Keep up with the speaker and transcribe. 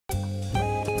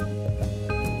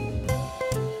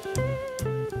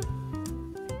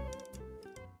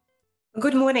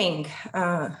Good morning.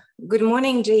 Good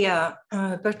morning, dear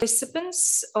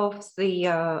participants of the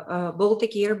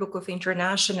Baltic Yearbook of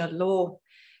International Law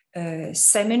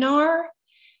seminar,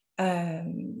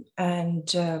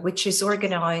 which is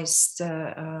organized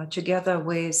together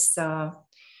with the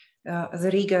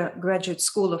Riga Graduate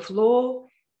School of Law,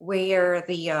 where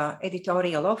the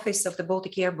editorial office of the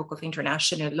Baltic Yearbook of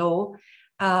International Law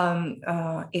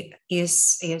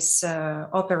is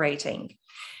operating.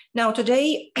 Now,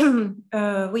 today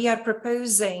we are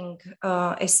proposing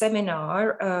a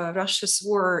seminar, Russia's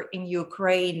War in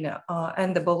Ukraine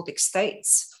and the Baltic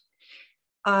States.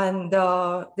 And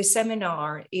the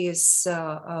seminar is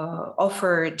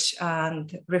offered,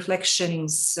 and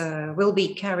reflections will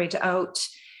be carried out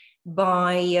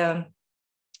by,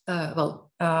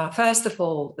 first of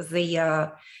all,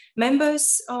 the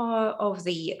members of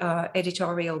the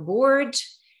editorial board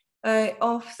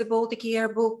of the Baltic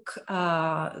Yearbook,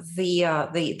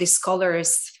 the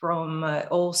scholars from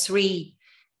all three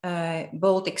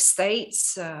Baltic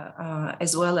states,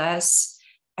 as well as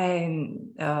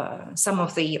some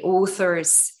of the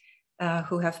authors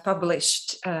who have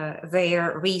published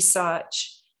their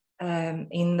research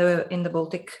in the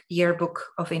Baltic Yearbook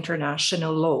of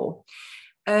International Law.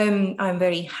 I'm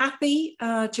very happy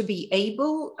to be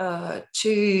able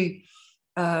to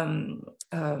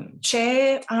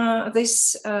chair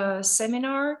this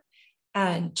seminar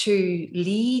and to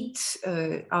lead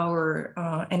our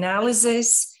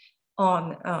analysis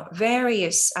on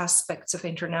various aspects of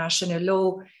international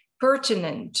law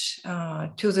pertinent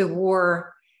to the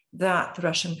war that the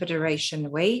Russian Federation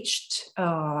waged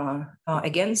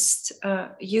against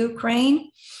Ukraine,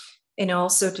 and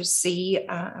also to see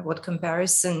what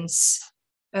comparisons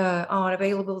are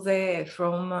available there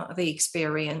from the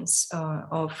experience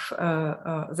of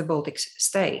the Baltic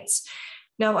states.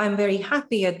 Now, I'm very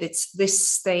happy at this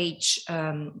stage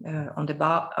on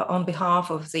behalf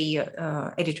of the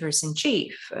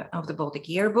editors-in-chief of the Baltic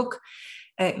Yearbook,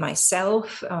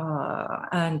 myself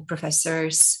and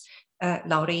professors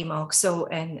Lauri Maakso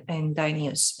and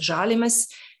Dainius Žalimas,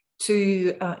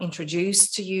 to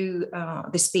introduce to you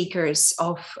the speakers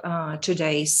of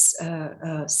today's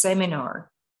seminar.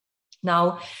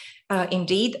 Now,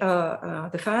 indeed,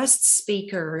 the first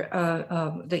speaker,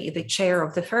 the chair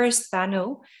of the first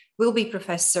panel, will be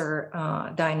Professor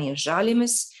Dainius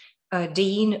Žalimas,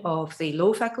 Dean of the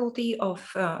Law Faculty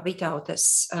of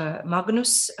Vytautas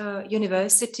Magnus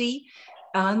University,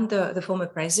 and the former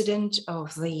president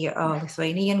of the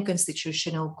Lithuanian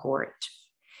Constitutional Court.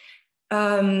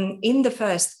 In the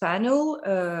first panel,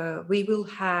 we will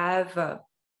have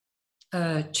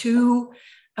two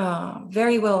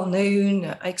very well-known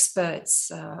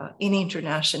experts in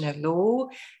international law,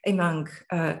 among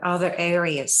other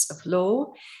areas of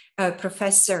law.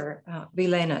 Professor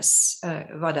Vilenas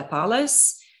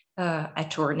Vadapalas,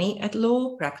 attorney at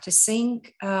law, practicing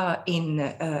in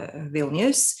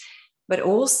Vilnius, but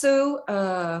also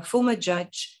former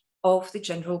judge of the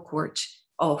General Court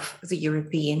of the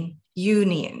European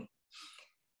Union.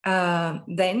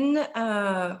 Then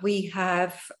we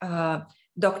have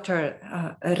Dr.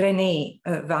 René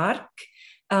Vark,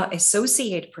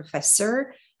 Associate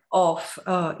Professor of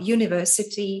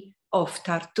University of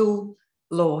Tartu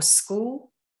Law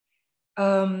School.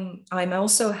 I'm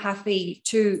also happy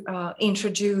to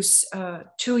introduce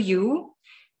to you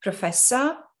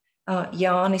Professor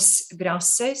Jānis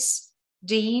Grases,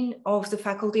 Dean of the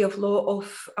Faculty of Law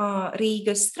of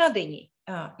Riga Stradiņi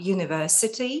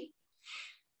University.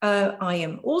 I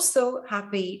am also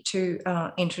happy to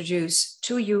introduce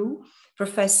to you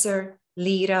Professor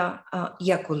Līra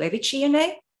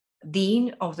Jakulevičiene,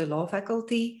 Dean of the Law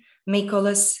Faculty,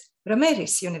 Mykolas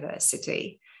Romeris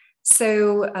University.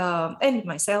 So, and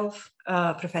myself,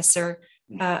 Professor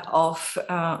of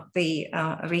the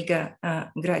Riga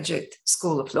Graduate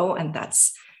School of Law, and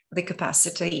that's the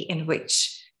capacity in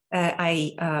which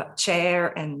I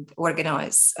chair and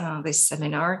organize this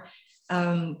seminar.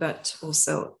 But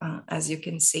also, as you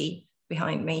can see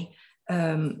behind me,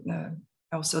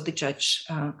 also the judge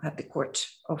at the Court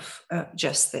of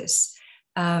Justice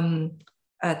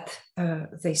at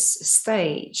this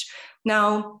stage.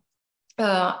 Now,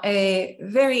 a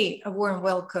very warm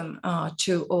welcome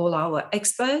to all our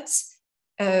experts.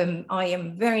 I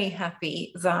am very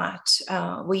happy that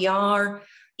we are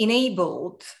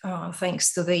enabled,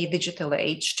 thanks to the digital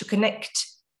age, to connect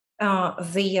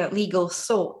the legal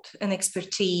thought and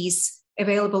expertise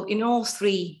available in all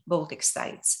three Baltic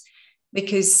states,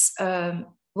 because,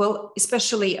 well,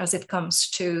 especially as it comes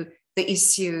to the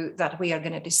issue that we are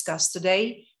going to discuss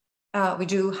today, we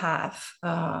do have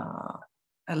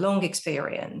a long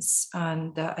experience,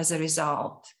 and as a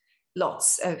result,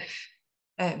 lots of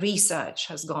research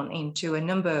has gone into a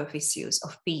number of issues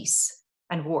of peace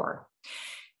and war.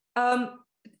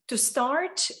 To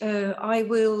start, I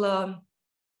will,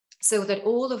 so that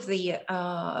all of the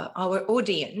our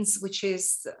audience, which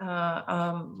is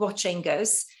watching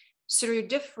us through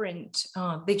different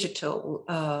digital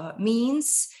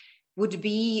means, would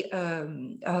be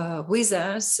with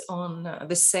us on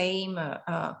the same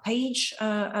page,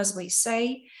 as we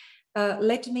say.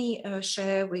 Let me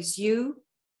share with you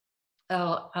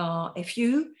a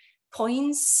few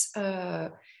points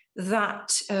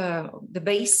that the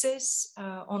basis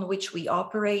on which we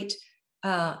operate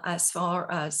as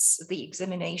far as the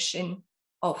examination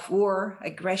of war,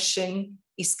 aggression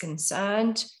is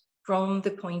concerned from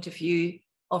the point of view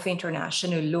of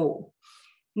international law.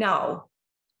 Now,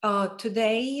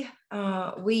 today,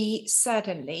 we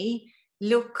certainly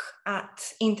look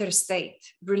at interstate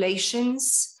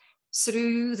relations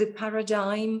through the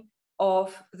paradigm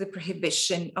of the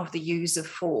prohibition of the use of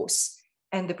force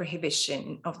and the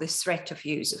prohibition of the threat of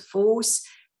use of force,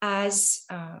 as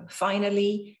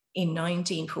finally in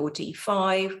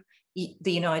 1945,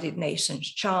 the United Nations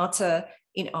Charter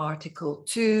in Article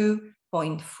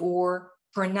 2.4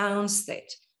 pronounced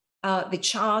it. The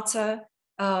Charter,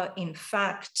 in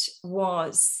fact,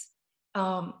 was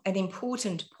an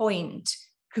important point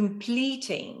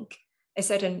completing a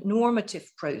certain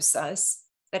normative process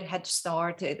that had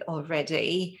started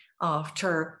already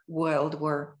after World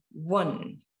War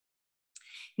I.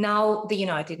 Now, the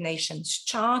United Nations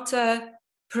Charter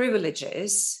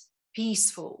privileges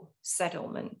peaceful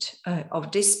settlement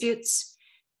of disputes,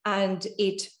 and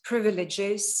it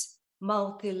privileges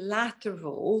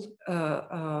multilateral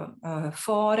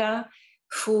fora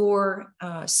for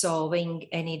solving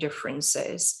any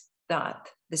differences that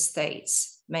the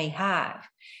states may have.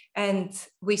 And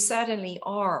we certainly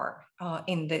are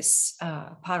in this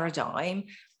paradigm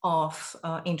of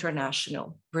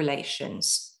international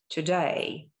relations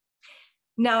today.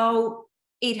 Now,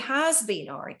 it has been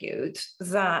argued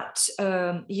that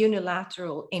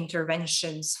unilateral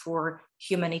interventions for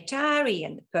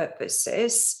humanitarian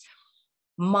purposes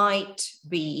might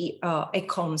be a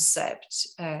concept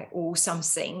or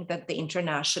something that the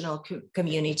international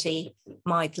community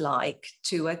might like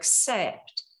to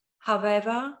accept.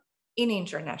 However, in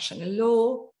international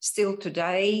law, still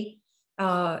today,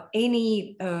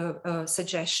 any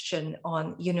suggestion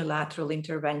on unilateral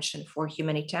intervention for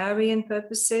humanitarian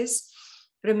purposes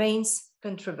remains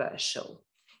controversial.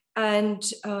 And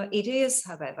it is,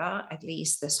 however, at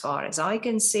least as far as I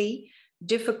can see,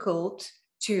 difficult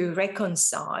to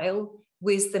reconcile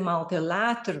with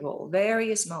the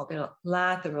various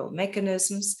multilateral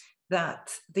mechanisms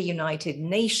that the United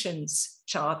Nations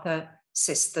Charter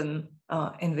system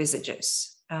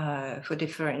envisages for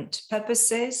different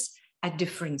purposes at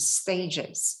different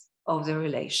stages of the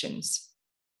relations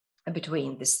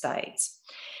between the states.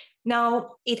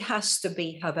 Now, it has to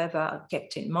be, however,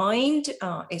 kept in mind,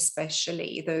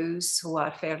 especially those who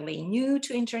are fairly new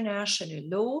to international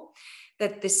law,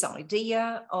 that this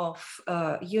idea of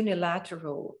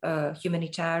unilateral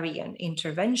humanitarian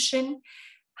intervention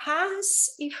has,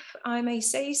 if I may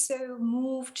say so,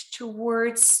 moved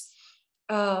towards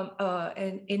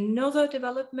another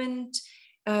development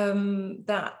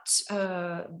that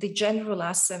the General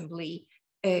Assembly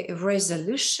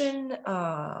resolution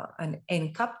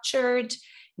and captured,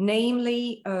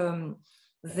 namely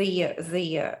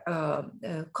the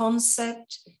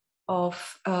concept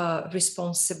of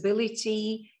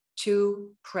responsibility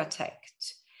to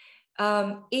protect.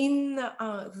 In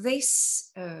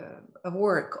this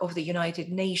work of the United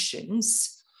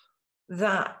Nations,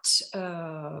 that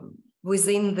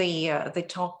within the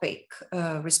topic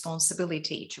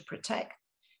responsibility to protect,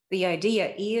 the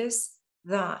idea is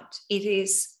that it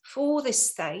is for the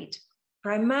state,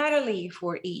 primarily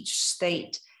for each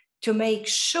state, to make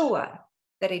sure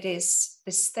that it is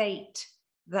the state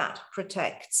that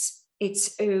protects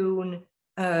its own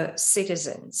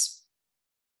citizens.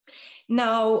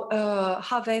 Now,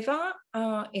 however,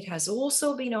 it has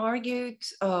also been argued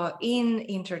in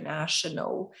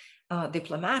international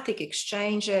diplomatic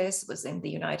exchanges within the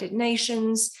United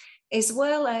Nations, as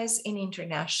well as in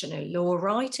international law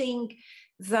writing,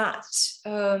 that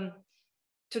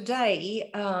today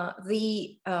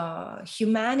the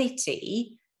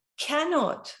humanity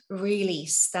cannot really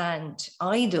stand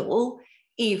idle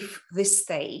if the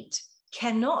state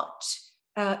cannot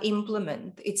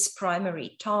implement its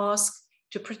primary task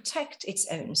to protect its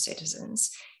own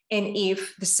citizens, and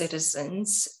if the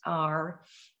citizens are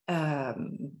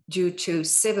due to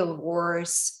civil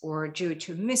wars or due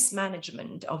to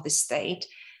mismanagement of the state,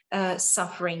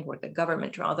 suffering, or the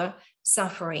government rather,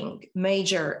 suffering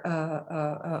major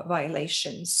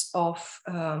violations of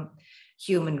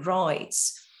human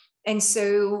rights. And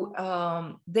so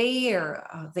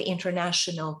the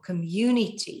international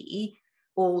community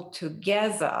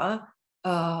altogether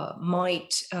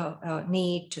might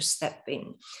need to step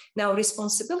in. Now,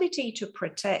 responsibility to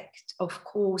protect, of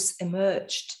course,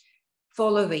 emerged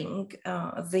following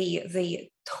the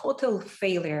total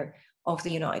failure of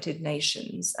the United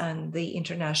Nations and the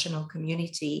international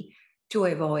community to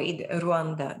avoid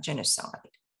Rwanda genocide.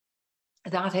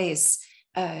 That is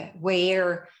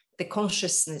where the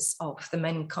consciousness of the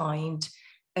mankind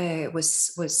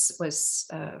was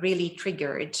really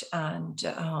triggered, and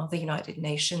the United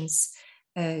Nations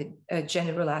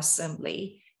General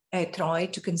Assembly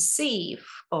tried to conceive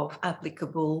of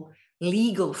applicable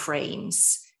legal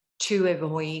frames to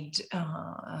avoid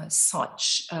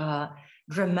such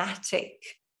dramatic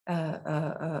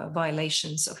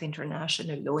violations of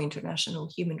international law, international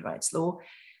human rights law,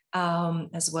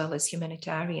 as well as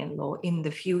humanitarian law in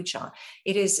the future.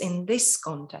 It is in this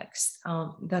context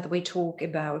that we talk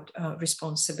about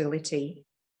responsibility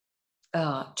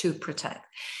to protect.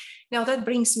 Now that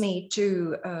brings me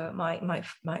to my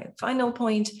final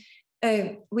point.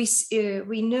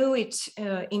 We know it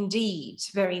indeed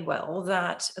very well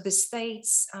that the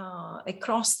states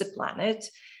across the planet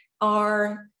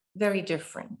are very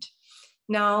different.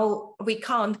 Now, we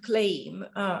can't claim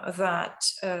that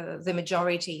the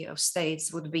majority of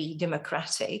states would be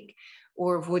democratic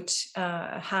or would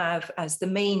have as the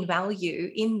main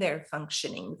value in their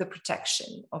functioning the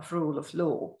protection of rule of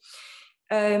law.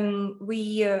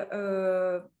 We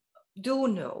do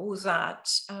know that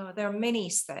there are many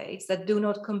states that do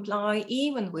not comply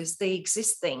even with the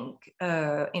existing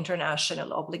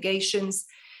international obligations.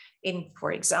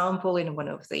 For example, in one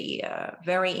of the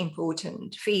very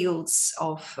important fields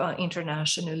of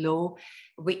international law,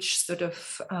 which sort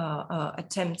of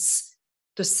attempts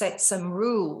to set some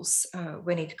rules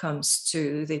when it comes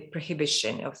to the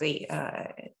prohibition of the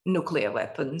nuclear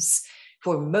weapons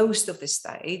for most of the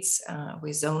states,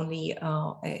 with only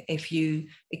a few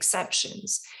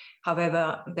exceptions.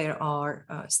 However, there are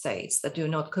states that do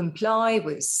not comply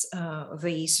with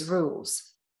these rules.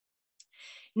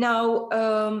 Now,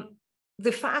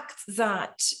 the fact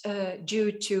that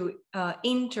due to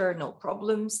internal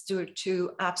problems, due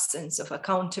to absence of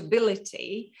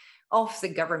accountability of the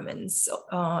governments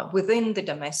within the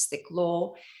domestic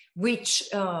law, which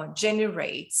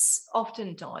generates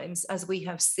oftentimes, as we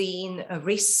have seen,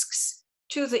 risks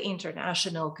to the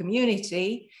international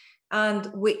community, and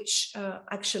which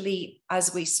actually,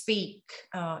 as we speak,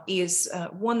 is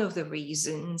one of the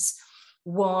reasons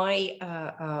why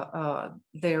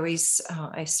there is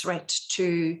a threat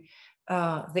to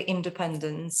the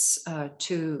independence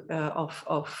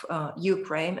of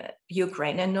Ukraine,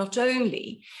 and not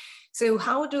only. So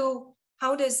how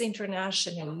does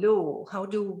international law, how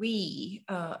do we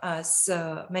as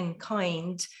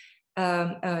mankind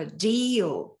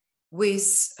deal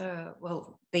with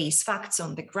these facts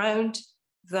on the ground,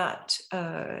 that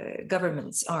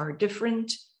governments are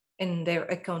different and their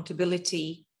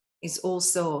accountability is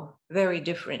also very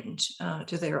different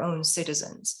to their own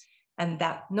citizens. And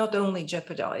that not only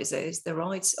jeopardizes the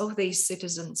rights of these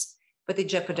citizens, but it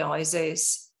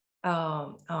jeopardizes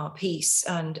peace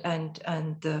and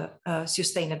the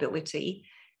sustainability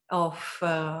of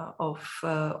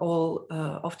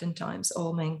oftentimes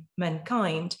all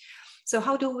mankind. So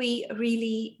how do we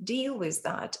really deal with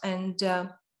that? And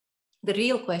the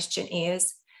real question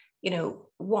is,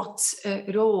 what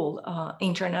role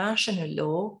international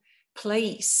law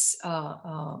plays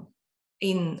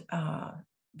in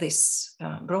this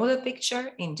broader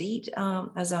picture, indeed,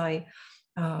 as I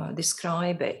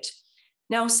describe it.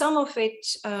 Now, some of it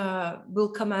will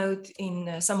come out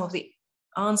in some of the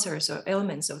answers, or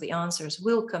elements of the answers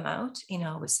will come out in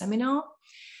our seminar.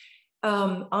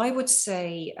 I would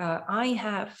say I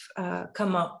have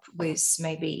come up with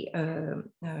maybe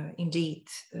indeed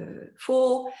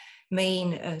 4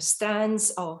 main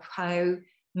strands of how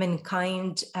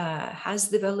mankind has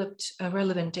developed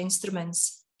relevant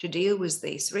instruments to deal with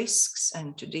these risks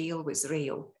and to deal with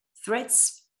real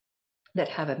threats that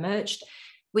have emerged.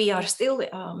 We are still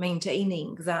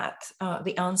maintaining that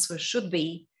the answer should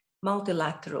be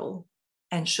multilateral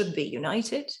and should be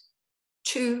united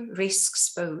to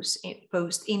risks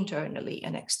posed internally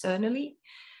and externally.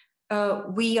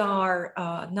 We are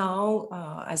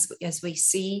now, as we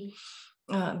see,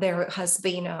 there has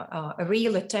been a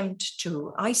real attempt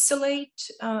to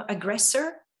isolate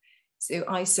aggressor So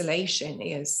isolation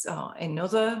is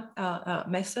another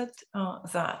method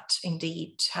that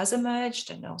indeed has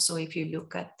emerged. And also if you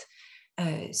look at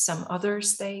some other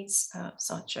states,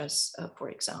 such as, for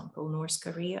example, North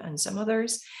Korea and some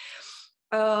others,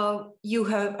 you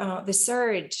have the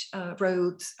third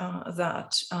road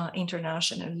that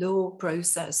international law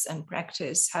process and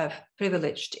practice have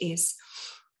privileged is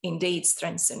indeed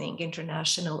strengthening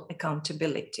international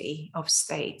accountability of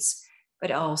states,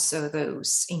 but also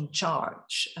those in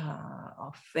charge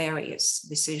of various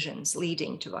decisions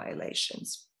leading to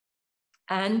violations.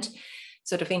 And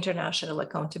sort of international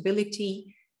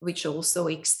accountability, which also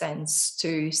extends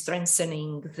to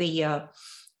strengthening the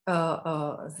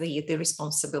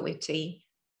responsibility,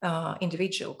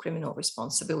 individual criminal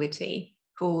responsibility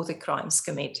for the crimes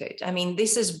committed. I mean,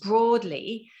 this is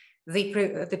broadly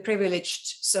the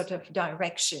privileged sort of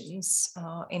directions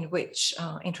in which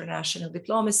international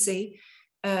diplomacy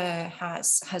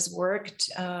has worked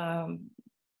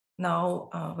now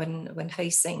when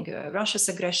facing Russia's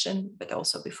aggression, but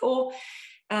also before.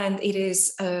 And it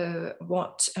is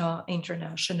what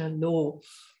international law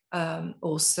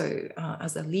also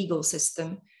as a legal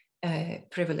system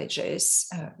privileges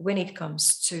when it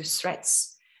comes to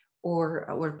threats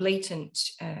or blatant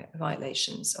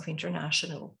violations of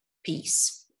international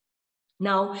peace.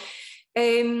 Now,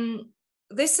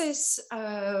 this is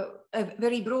a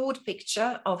very broad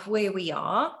picture of where we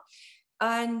are.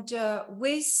 And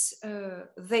with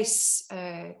this,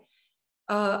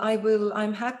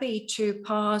 I'm happy to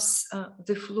pass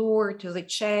the floor to the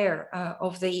chair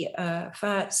of the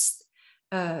first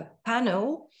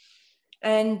panel.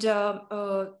 And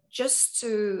just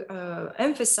to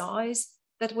emphasize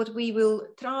that what we will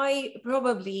try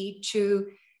probably to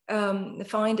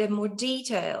find a more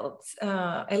detailed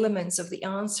elements of the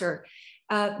answer.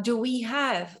 Do we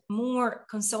have more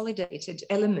consolidated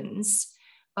elements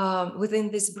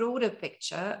within this broader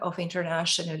picture of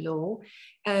international law?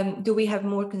 Do we have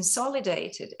more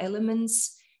consolidated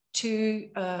elements to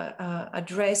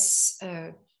address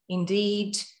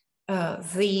indeed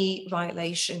the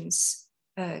violations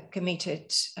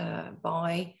committed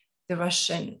by the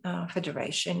Russian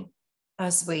Federation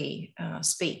as we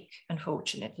speak,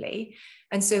 unfortunately?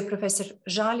 And so, Professor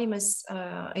Žalimas,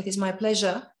 it is my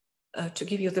pleasure to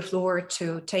give you the floor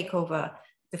to take over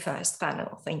the first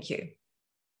panel. Thank you.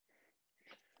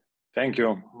 Thank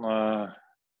you.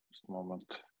 Just a moment.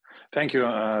 Thank you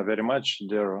very much,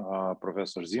 dear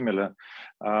Professor Zimele.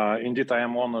 Indeed, I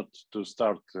am honored to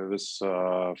start this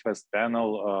first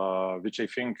panel, which I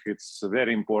think it's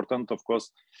very important, of course.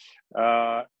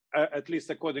 At least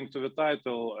according to the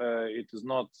title, it is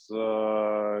not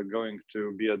going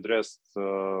to be addressed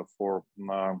for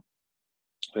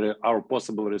our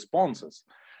possible responses.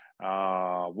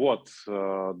 What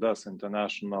does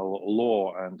international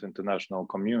law and international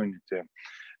community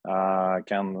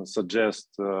can suggest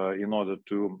in order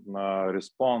to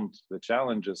respond to the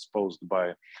challenges posed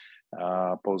by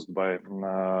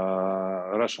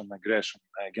Russian aggression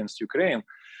against Ukraine?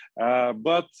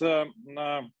 But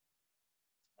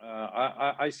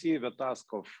I see the task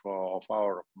of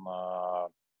our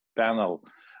panel,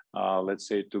 let's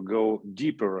say, to go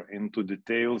deeper into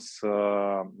details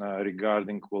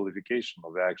regarding qualification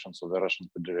of the actions of the Russian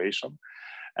Federation.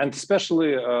 And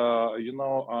especially,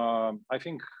 I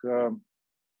think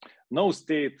no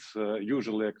state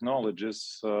usually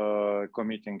acknowledges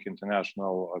committing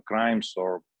international crimes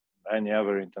or any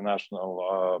other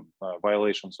international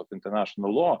violations of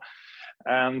international law.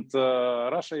 And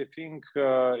Russia, I think,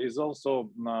 is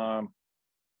also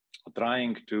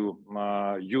trying to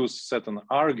use certain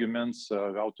arguments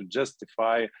how to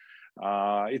justify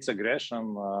its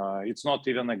aggression. It's not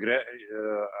even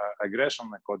aggression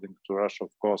according to Russia,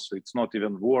 of course. It's not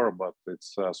even war, but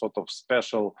it's a sort of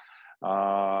special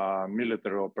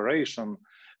military operation.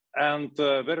 And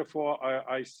therefore,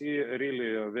 I see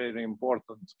really very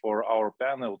important for our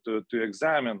panel to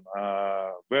examine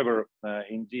whether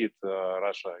indeed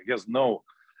Russia has no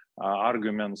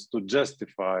arguments to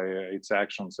justify its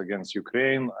actions against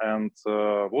Ukraine, and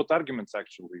what arguments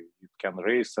actually it can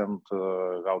raise, and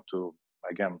how to,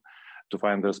 again, to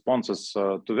find responses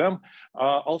to them.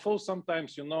 Although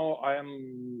sometimes, I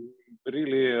am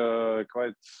really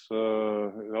quite,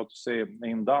 how to say,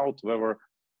 in doubt whether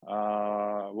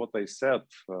what I said,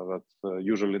 that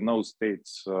usually no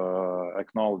states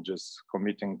acknowledges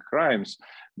committing crimes,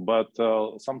 but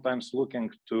sometimes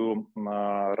looking to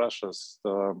Russia's,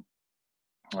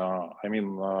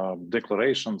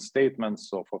 declaration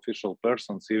statements of official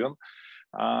persons even,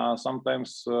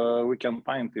 sometimes we can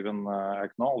find even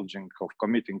acknowledging of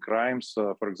committing crimes.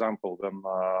 For example, when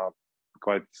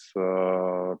quite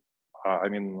I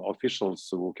mean, officials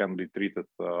who can be treated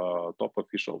top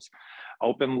officials,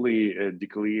 openly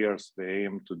declares the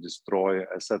aim to destroy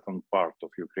a certain part of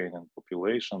Ukrainian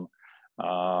population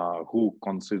who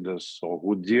considers or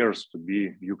who dares to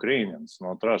be Ukrainians,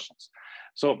 not Russians.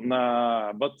 So,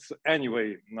 but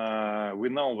anyway, we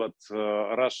know what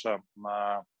Russia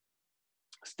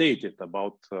stated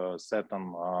about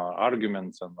certain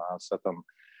arguments and certain,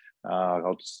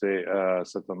 how to say,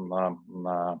 certain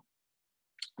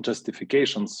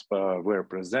justifications were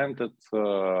presented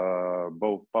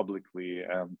both publicly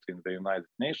and in the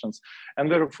United Nations. And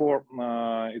therefore,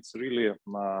 it's really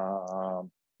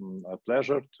a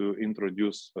pleasure to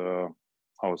introduce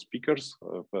our speakers.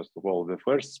 First of all, the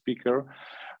first speaker.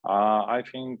 I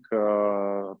think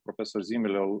Professor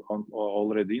Zimel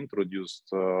already introduced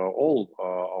all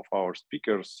of our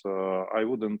speakers. I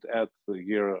wouldn't add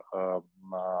here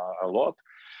a lot,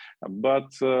 but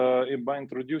by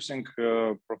introducing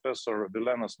Professor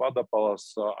Vilenas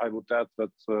Vadapalas, I would add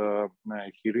that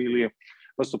he really,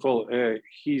 first of all,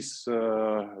 he's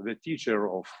the teacher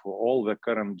of all the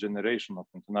current generation of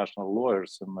international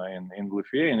lawyers in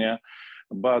Lithuania.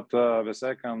 But the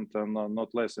second, and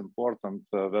not less important,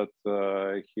 that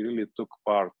he really took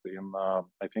part in,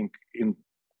 I think, in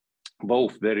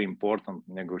both very important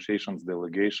negotiations,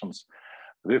 delegations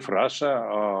with Russia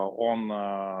on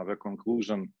the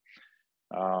conclusion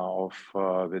of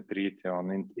the Treaty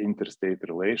on Interstate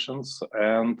Relations,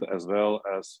 and as well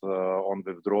as on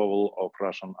the withdrawal of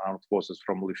Russian armed forces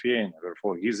from Lithuania.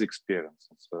 Therefore, his experience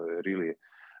is really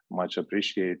much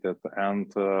appreciated.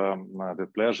 And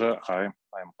with pleasure, I'm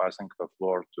passing the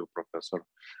floor to Professor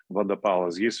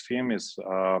Vadapalas. His theme is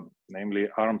namely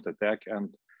armed attack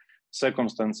and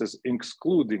circumstances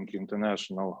excluding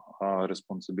international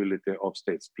responsibility of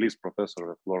states. Please, Professor,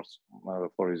 the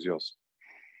floor is yours.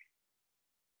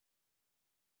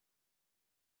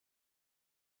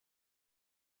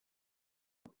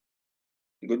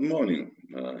 Good morning,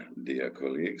 dear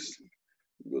colleagues.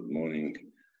 Good morning,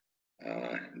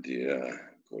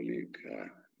 dear colleague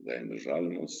Daina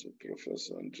Žalimus,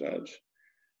 professor and judge.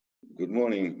 Good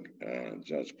morning,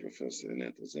 Judge Professor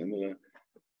Ineta Zemele.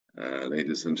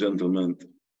 Ladies and gentlemen,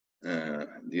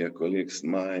 dear colleagues,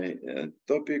 my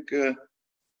topic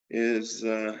is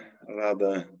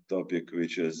rather topic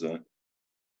which is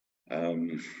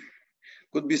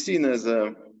could be seen as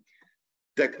a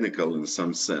technical in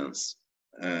some sense.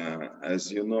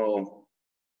 As you know,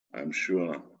 I'm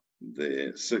sure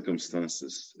the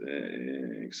circumstances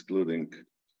excluding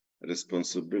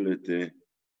responsibility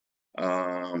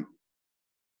are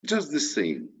just the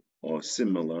same or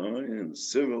similar in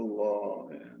civil law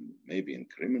and maybe in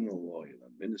criminal law, in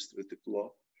administrative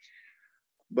law.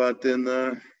 But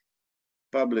in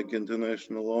public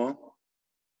international law,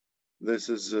 this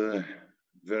is a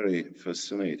very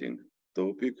fascinating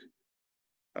topic.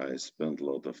 I spent a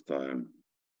lot of time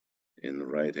in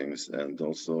writings and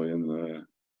also in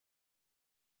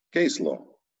case law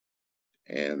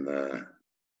and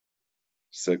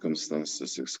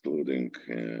circumstances excluding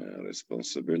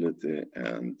responsibility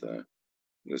and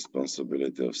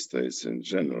responsibility of states in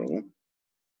general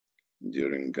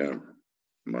during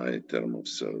my term of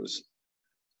service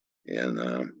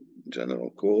in general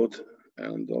court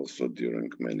and also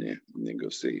during many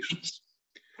negotiations.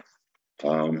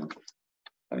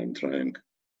 I'm trying,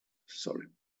 sorry.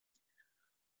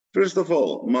 First of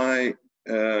all, my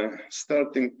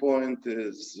starting point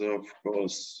is, of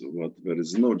course, what there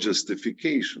is no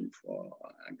justification for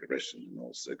aggression in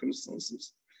all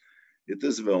circumstances. It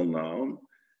is well known.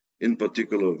 In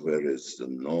particular, there is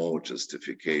no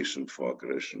justification for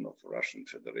aggression of Russian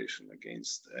Federation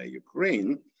against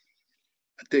Ukraine,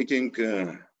 taking,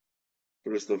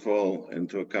 first of all,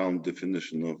 into account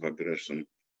definition of aggression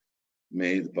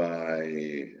made by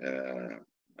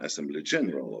Assembly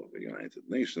General of the United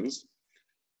Nations.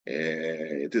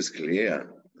 It is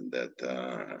clear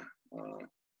that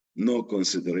no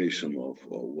consideration of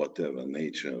whatever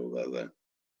nature, whether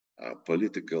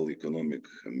political, economic,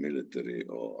 military,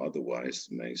 or otherwise,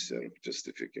 may serve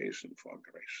justification for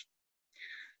aggression.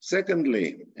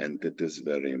 Secondly, and it is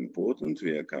very important,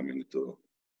 we are coming to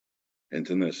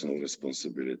international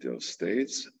responsibility of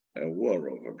states. A war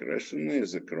of aggression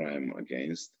is a crime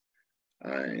against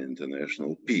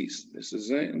international peace. This is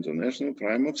an international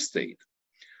crime of state.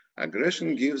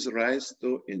 Aggression gives rise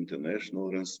to international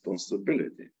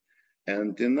responsibility.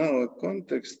 And in our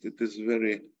context, it is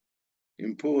very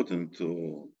important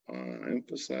to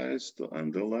emphasize, to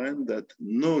underline that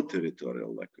no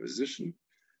territorial acquisition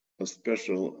or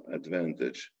special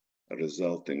advantage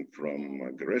resulting from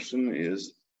aggression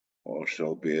is or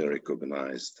shall be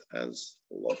recognized as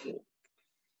lawful.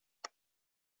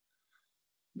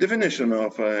 Definition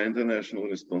of international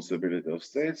responsibility of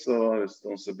states or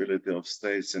responsibility of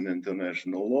states in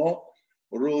international law.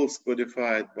 Rules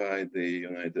codified by the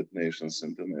United Nations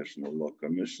International Law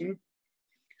Commission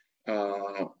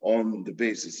on the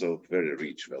basis of very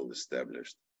rich,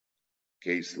 well-established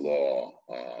case law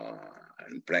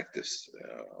and practice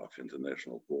of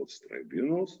international courts,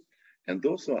 tribunals. And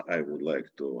also I would like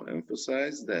to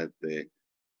emphasize that the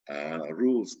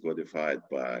rules codified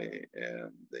by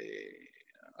the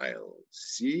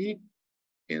ILC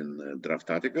in draft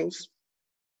articles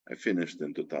finished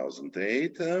in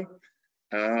 2008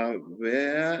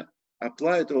 were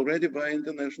applied already by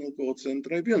international courts and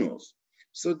tribunals.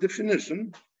 So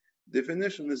definition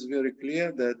is very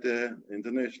clear that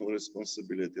international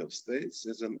responsibility of states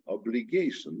is an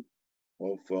obligation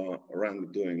of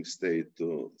wrongdoing state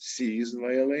to cease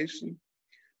violation,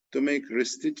 to make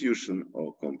restitution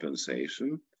or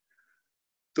compensation,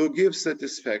 to give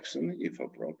satisfaction if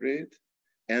appropriate,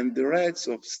 and the rights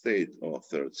of state or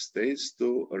third states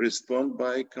to respond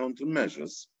by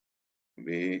countermeasures.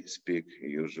 We speak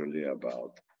usually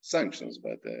about sanctions,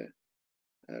 but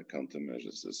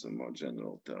countermeasures is a more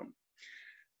general term.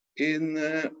 In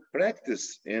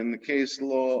practice, in case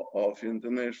law of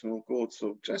international courts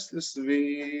of justice,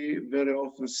 we very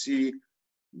often see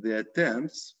the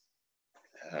attempts,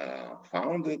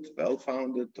 founded,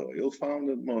 well-founded, or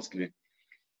ill-founded, mostly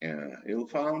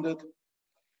ill-founded,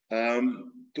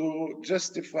 to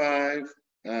justify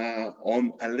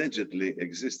on allegedly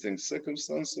existing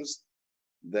circumstances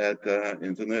that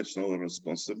international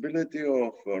responsibility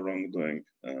of wrongdoing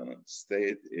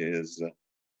state is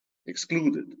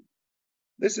excluded.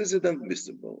 This is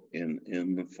inadmissible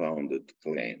in founded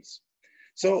claims.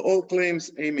 So all claims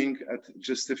aiming at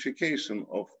justification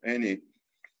of any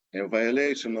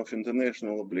violation of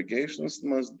international obligations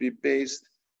must be based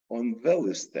on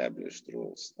well-established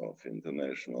rules of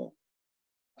international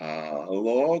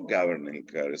law governing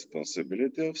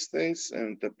responsibility of states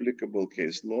and applicable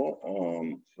case law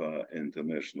on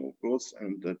international courts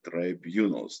and the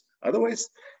tribunals. Otherwise,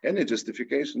 any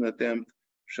justification attempt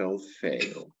shall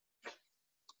fail.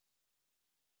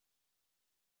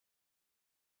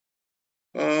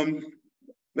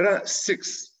 There are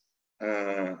 6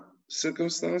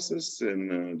 circumstances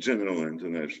in general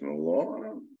international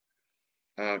law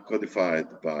codified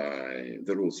by,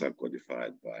 the rules are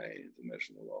codified by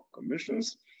international law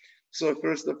commissions. So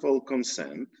first of all,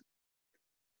 consent,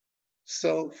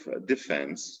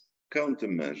 self-defense,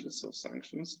 countermeasures of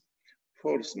sanctions,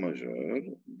 force majeure,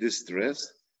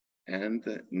 distress, and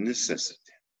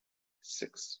necessity.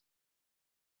 6.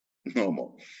 No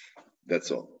more. That's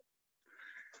all.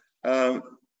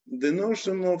 The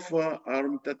notion of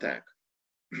armed attack.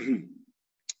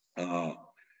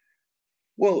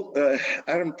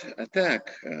 Armed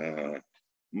attack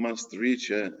must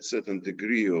reach a certain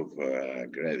degree of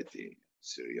gravity,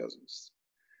 seriousness.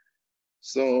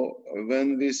 So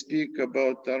when we speak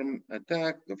about armed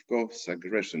attack, of course,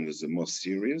 aggression is the most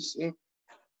serious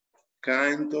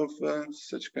kind of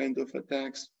such kind of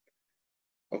attacks.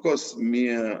 Of course,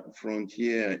 mere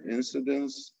frontier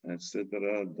incidents,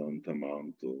 etc., don't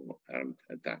amount to armed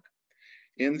attack.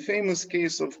 In famous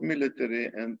case of military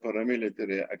and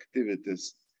paramilitary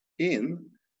activities in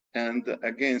and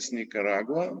against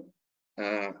Nicaragua,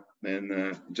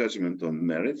 in judgment on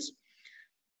merits,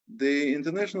 the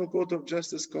International Court of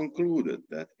Justice concluded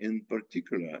that in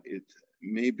particular it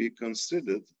may be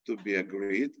considered to be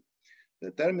agreed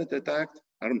that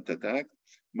armed attack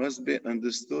must be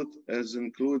understood as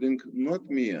including not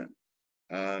mere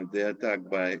the attack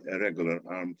by irregular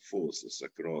armed forces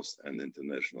across an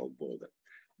international border,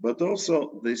 but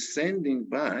also the sending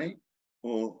by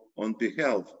or on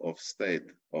behalf of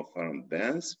state of armed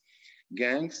bands,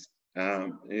 gangs,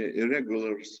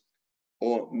 irregulars,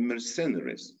 or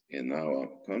mercenaries. In our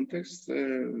context,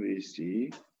 we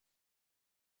see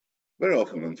very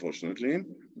often, unfortunately,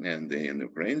 and in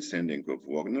Ukraine, sending of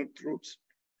Wagner troops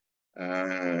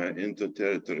into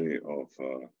territory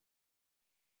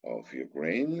of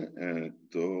Ukraine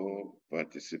to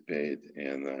participate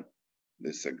in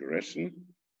this aggression.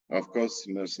 Of course,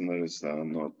 mercenaries are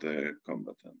not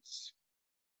combatants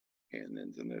in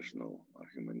international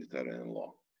humanitarian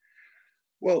law.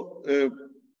 Well,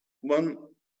 one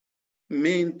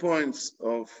main points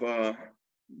of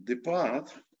the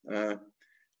part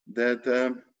that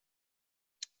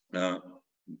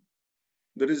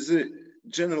there is a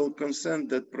general consent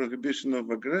that prohibition of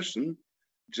aggression,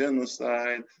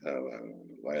 genocide,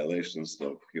 violations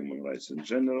of human rights in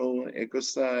general,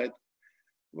 ecocide,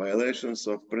 violations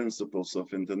of principles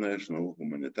of international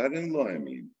humanitarian law, I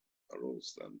mean,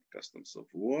 rules and customs of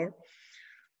war,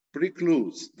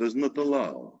 precludes, does not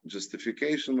allow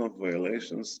justification of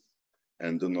violations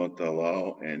and do not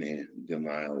allow any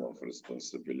denial of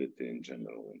responsibility in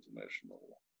general international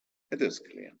law. It is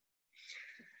clear.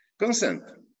 Consent.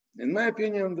 In my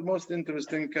opinion, the most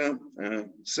interesting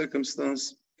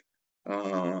circumstance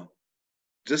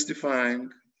justifying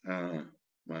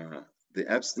the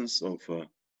absence of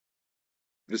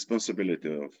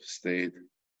responsibility of state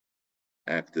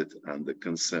acted under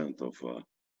consent of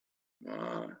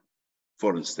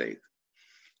foreign state.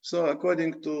 So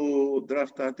according to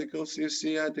draft articles, you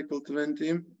see Article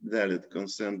 20, valid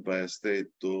consent by a state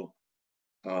to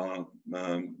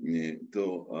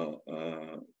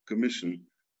commission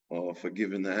of a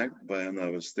given act by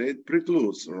another state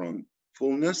precludes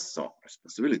wrongfulness, so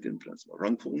responsibility in principle,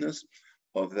 wrongfulness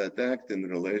of that act in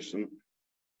relation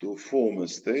to former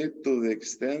state to the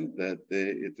extent that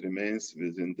it remains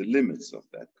within the limits of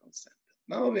that consent.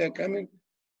 Now we are coming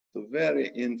to very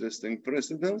interesting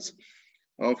precedents.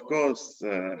 Of course,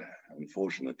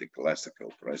 unfortunately,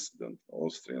 classical precedent,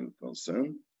 Austrian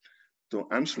consent to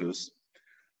Anschluss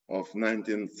of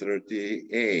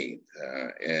 1938,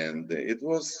 and it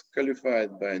was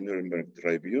qualified by Nuremberg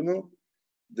Tribunal.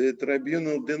 The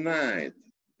tribunal denied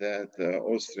that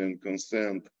Austrian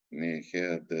consent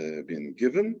had been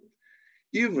given,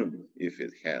 even if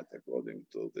it had, according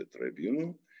to the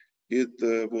tribunal, it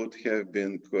would have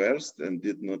been coerced and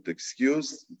did not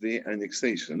excuse the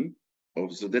annexation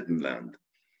of Sudetenland.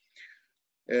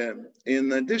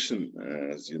 In addition,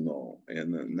 as you know,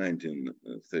 in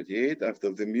 1938,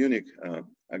 after the Munich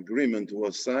agreement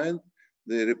was signed,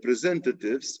 the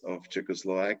representatives of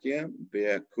Czechoslovakia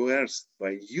were coerced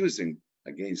by using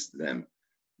against them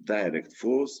direct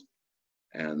force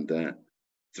and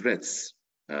threats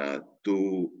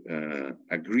to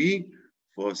agree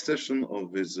for cession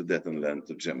of the Sudetenland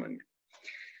to Germany.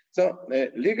 So,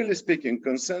 legally speaking,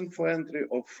 consent for entry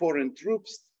of foreign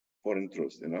troops,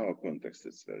 in our context,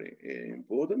 it's very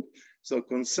important. So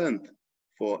consent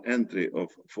for entry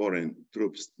of foreign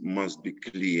troops must be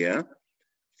clear,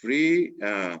 free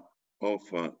of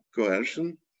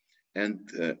coercion, and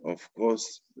of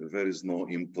course, there is no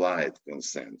implied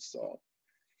consent. So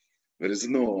there is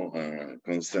no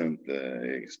consent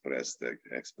expressed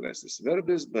as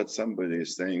verbis, but somebody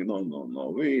is saying,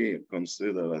 no, we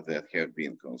consider that there have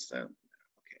been consent.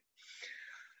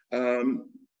 Okay.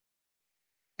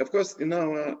 Of course, in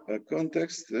our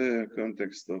context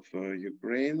of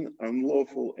Ukraine,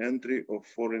 unlawful entry of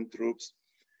foreign troops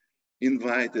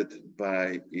invited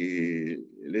by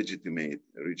legitimate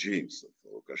regimes of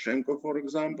Lukashenko, for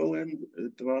example, in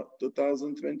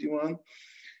 2021,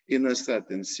 in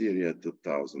Assad in Syria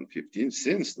 2015,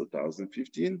 since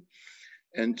 2015,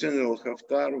 and General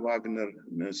Haftar, Wagner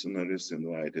mercenaries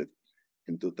invited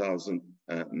in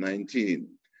 2019.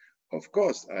 Of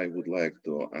course, I would like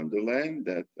to underline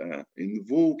that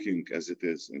invoking, as it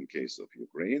is in case of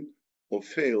Ukraine, a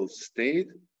failed state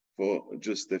for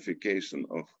justification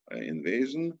of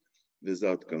invasion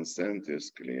without consent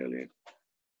is clearly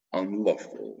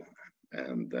unlawful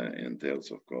and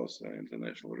entails, of course,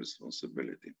 international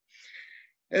responsibility.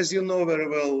 As you know very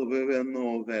well, there were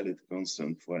no valid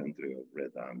consent for entry of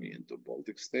Red Army into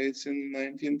Baltic States in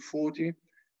 1940,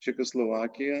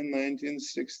 Czechoslovakia in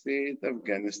 1968,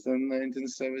 Afghanistan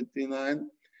 1979.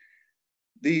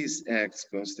 These acts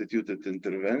constituted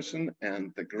intervention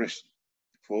and aggression.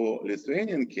 For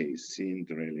Lithuanian case, see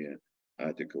inter alia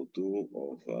Article 2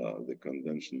 of the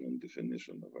Convention on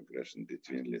Definition of Aggression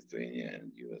between Lithuania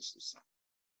and USSR.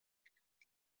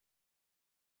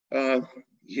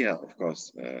 Yeah, of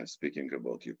course, speaking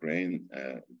about Ukraine,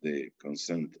 the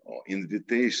consent or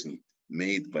invitation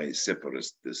made by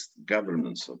separatist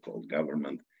government, so-called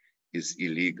government, is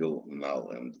illegal, null,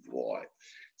 and void.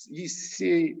 You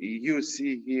see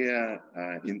here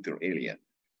inter alia,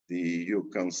 the EU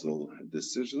Council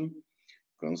decision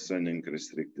concerning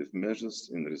restrictive measures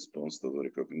in response to the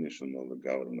recognition of the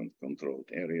government-controlled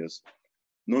areas,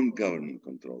 non-government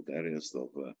controlled areas of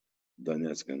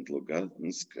Donetsk and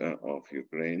Lugansk of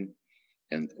Ukraine,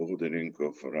 and ordering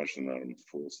of Russian armed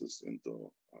forces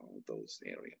into those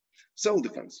areas.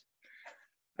 Self-defense.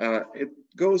 It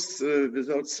goes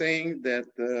without saying that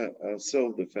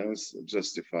self-defense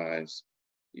justifies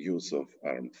use of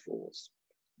armed force.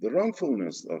 The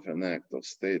wrongfulness of an act of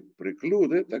state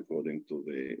precluded, according to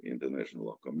the International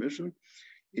Law Commission,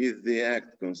 if the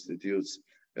act constitutes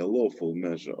a lawful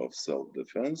measure of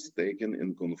self-defense taken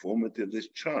in conformity with the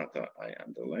Charter, I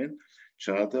underline,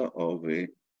 Charter of the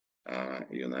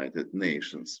United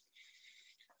Nations.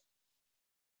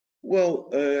 Well,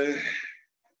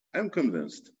 I'm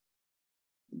convinced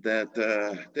that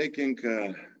taking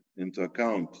into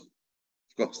account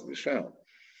Of course, they shall.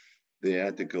 The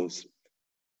Articles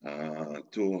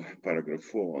 2, paragraph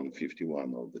 4 and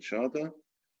 51 of the Charter,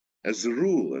 as a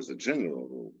rule, as a general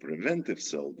rule, preventive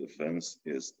self-defense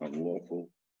is unlawful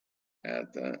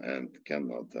and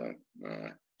cannot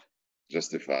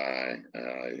justify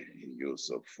use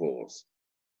of force.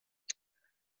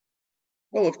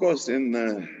 Well, of course, in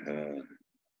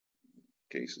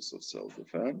cases of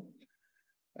self-defense,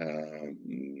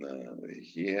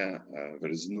 here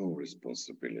there is no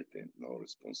responsibility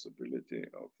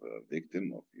of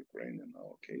victim of Ukraine in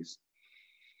our case.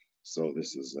 So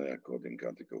this is according to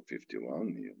Article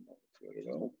 51, you know it very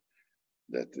well,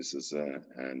 that this is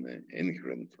an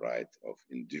inherent right of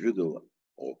individual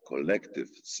or collective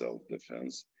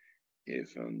self-defense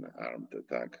if an armed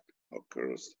attack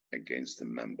occurs against a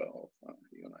member of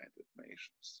the United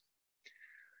Nations.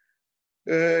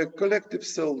 Collective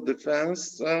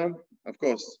self-defense, of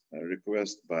course, a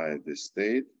request by the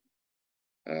state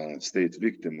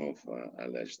victim of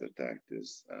alleged attack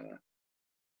is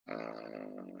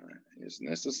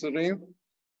necessary.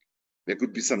 There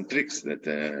could be some tricks that,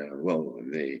 well,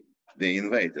 they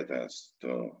invited us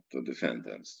to defend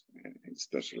us,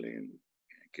 especially in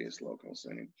case law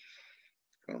concerning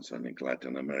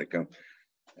Latin America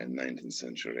in 19th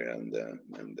century and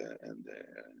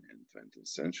 20th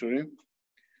century.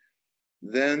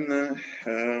 Then,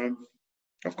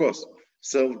 of course,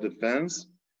 self-defense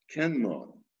cannot,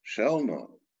 shall not,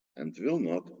 and will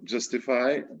not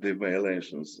justify the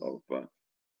violations of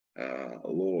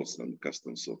laws and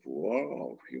customs of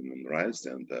war, of human rights,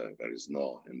 and there is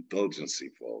no indulgency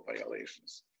for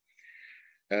violations.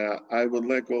 I would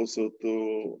like also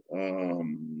to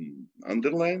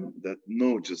underline that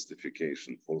no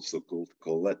justification for so-called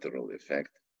collateral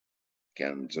effect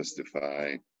can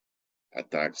justify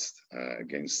attacks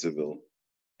against civil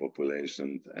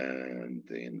population and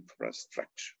the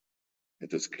infrastructure.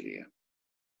 It is clear.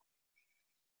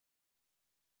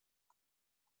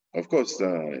 Of course,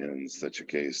 in such a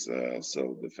case,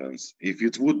 self-defense, if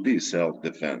it would be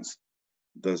self-defense,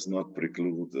 does not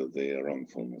preclude the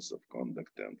wrongfulness of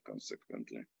conduct and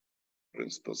consequently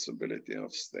responsibility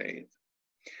of state.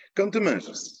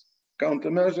 Countermeasures.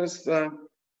 Countermeasures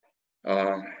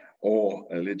or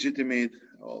legitimate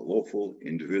or lawful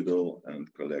individual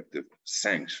and collective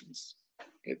sanctions,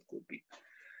 it could be.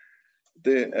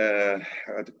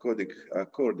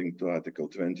 According to Article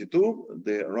 22,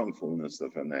 the wrongfulness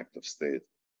of an act of state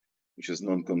which is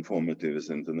non-conformity with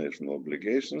international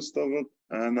obligations toward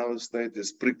another state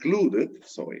is precluded,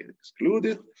 so it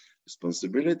excluded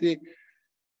responsibility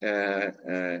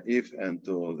if and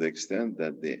to the extent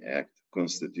that the act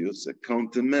constitutes a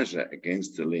countermeasure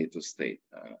against the later state,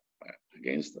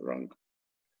 against the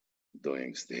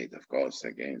wrongdoing state, of course,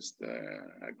 against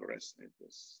aggressor.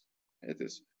 It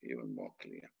is even more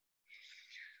clear.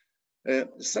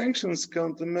 Sanctions,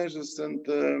 countermeasures, and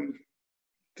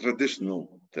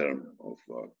traditional term of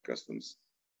customs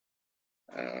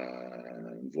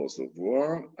and laws of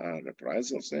war,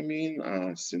 reprisals, I mean,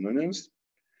 are synonyms.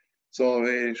 So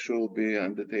they should be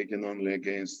undertaken only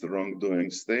against the wrongdoing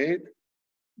state,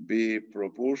 be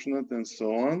proportionate, and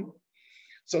so on.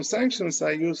 So sanctions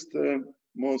are used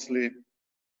mostly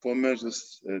for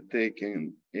measures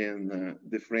taken in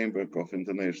the framework of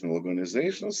international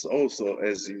organizations. Also,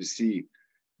 as you see,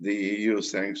 the EU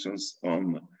sanctions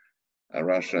on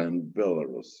Russia and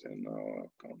Belarus in our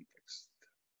context.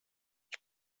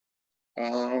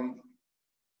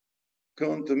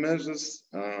 Countermeasures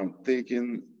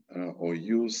taken or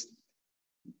used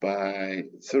by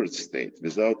third state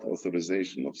without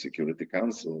authorization of Security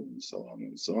Council and so on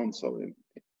and so on. So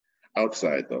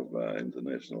outside of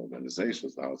international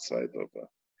organizations, outside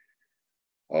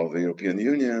of the European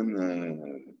Union,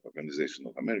 Organization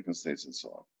of American States, and so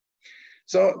on.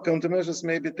 So countermeasures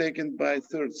may be taken by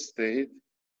third state,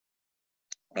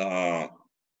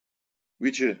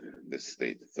 which the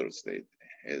third state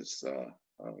is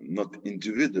not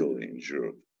individually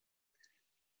injured.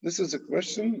 This is a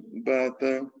question, but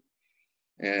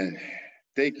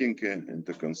taking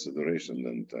into consideration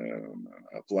and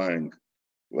applying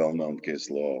well-known case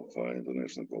law of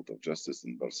International Court of Justice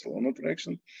in Barcelona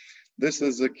direction, this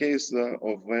is a case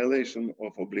of violation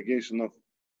of obligation of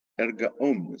erga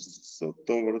omnes, so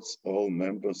towards all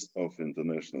members of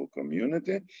international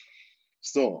community.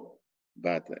 So,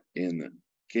 but in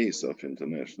case of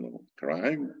international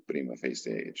crime, prima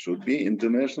facie, it should be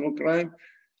international crime.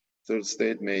 Third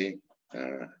state may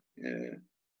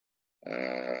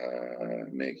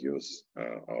make use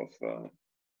of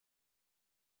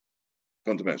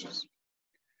countermeasures.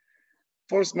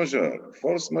 Force majeure.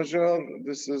 Force majeure,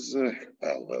 this is,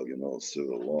 well, you know,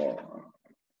 civil law.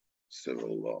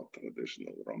 civil law,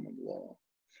 traditional Roman law,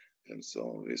 and so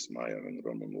on, Vismaya and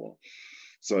Roman law.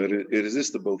 So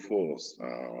irresistible force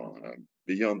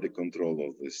beyond the control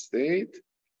of the state.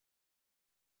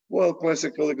 Well,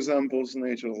 classical examples,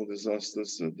 natural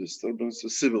disasters,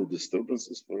 disturbances, civil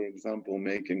disturbances, for example,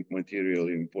 making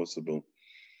materially impossible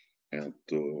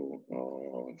to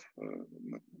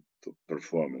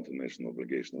perform international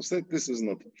obligations. This is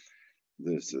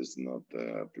not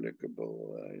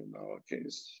applicable in our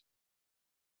case.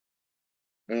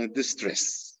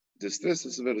 Distress. Distress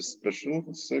is a very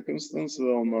special circumstance,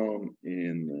 well known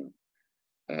in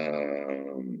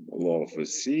law of the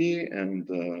sea and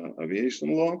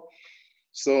aviation law.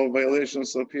 So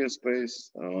violations of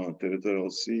airspace, territorial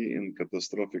sea in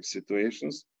catastrophic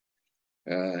situations,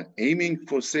 aiming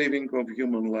for saving of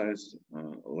human lives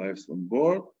on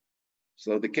board.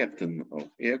 So the captain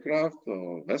of aircraft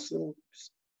or vessel,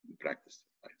 in practice,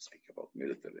 I speak about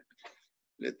military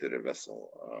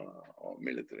vessel or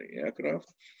military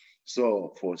aircraft.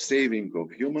 So for saving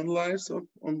of human lives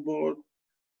on board,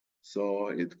 so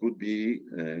it could be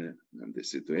the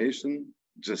situation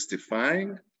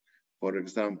justifying, for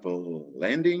example,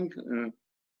 landing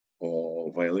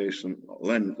or violation,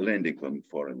 landing on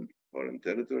foreign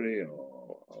territory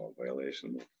or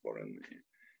violation of foreign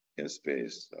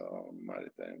airspace,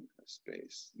 maritime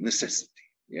space. Necessity.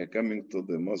 We are coming to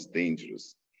the most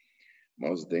dangerous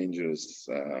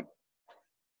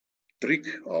trick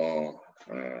or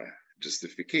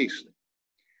justification.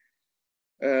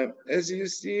 As you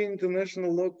see,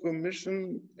 International Law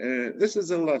Commission, this is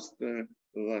the last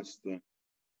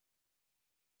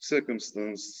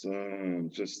circumstance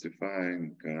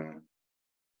justifying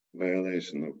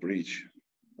violation or breach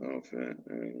of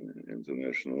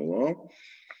international law.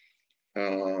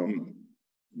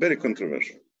 Very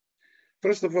controversial.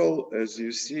 First of all, as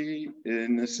you see,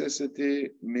 necessity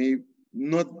may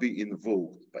not be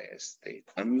invoked by a state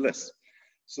unless.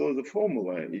 So the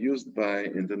formula used by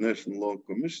International Law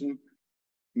Commission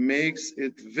makes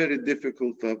it very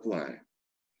difficult to apply.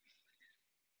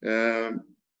 In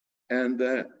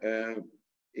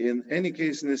any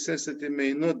case, necessity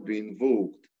may not be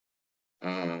invoked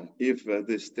if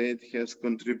the state has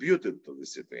contributed to the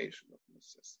situation of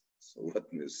necessity. So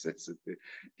what necessity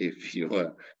if you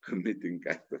are committing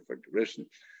act of aggression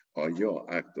or your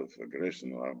act of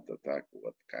aggression or armed attack,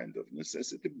 what kind of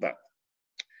necessity? But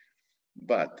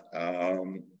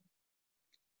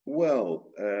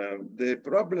the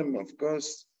problem, of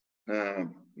course,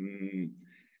 armed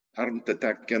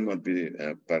attack cannot be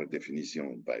by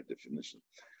definition,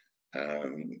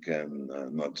 can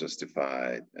not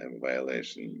justify a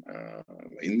violation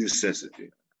in necessity.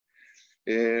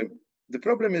 The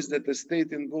problem is that the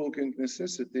state invoking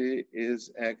necessity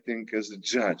is acting as a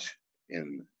judge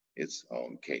in its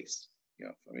own case.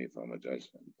 Yeah, for me, if I'm a judge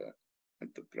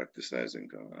and practicing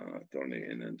attorney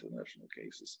in international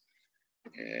cases,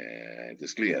 it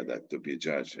is clear that to be a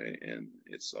judge in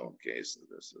its own case,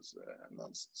 this is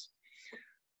nonsense.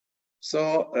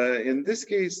 So in this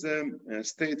case,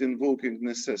 state invoking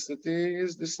necessity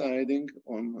is deciding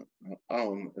on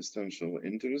own essential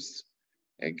interests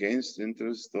against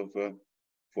interest of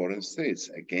foreign states,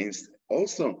 against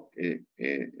also a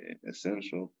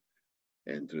essential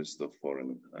interest of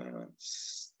foreign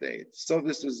states. So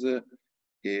this is a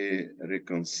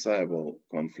reconcilable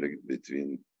conflict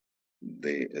between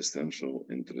the essential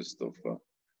interest of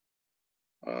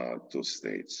two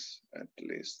states, at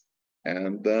least.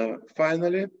 And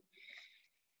finally,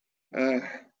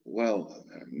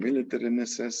 military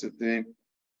necessity,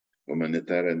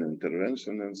 humanitarian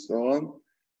intervention, and so on.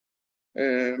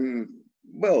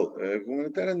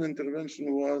 Humanitarian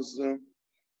intervention was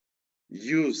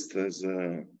used as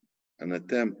an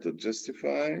attempt to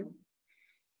justify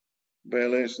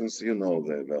violations. You know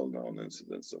the well-known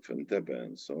incidents of Entebbe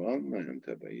and so on,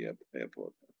 Entebbe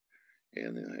airport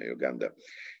in Uganda.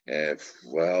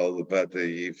 But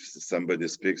if somebody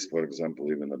speaks, for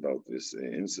example, even about this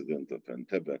incident of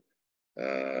Entebbe,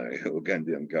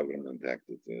 Ugandan government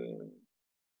acted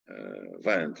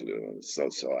violently, so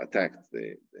attacked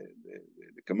the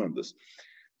commanders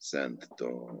sent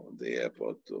to the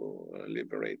airport to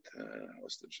liberate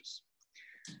hostages.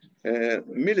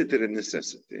 Military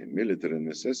necessity.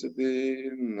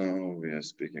 Now we are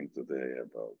speaking today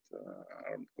about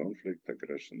armed conflict,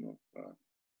 aggression of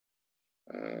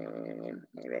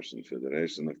Russian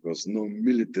Federation. Of course, no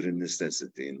military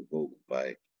necessity invoked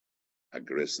by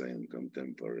aggressor in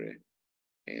contemporary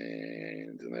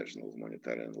international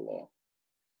humanitarian law.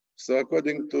 So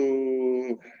according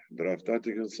to draft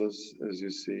articles, as you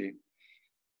see,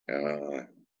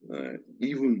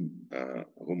 even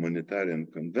humanitarian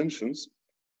conventions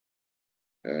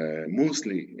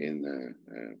mostly in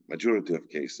majority of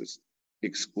cases,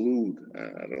 exclude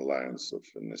reliance of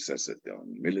necessity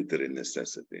on military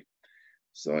necessity,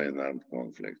 so an armed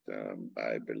conflict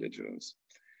by belligerents.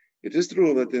 It is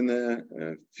true that in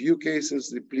a few cases,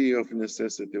 the plea of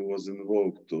necessity was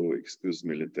invoked to excuse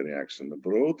military action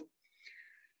abroad,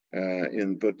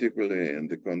 in particular in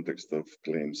the context of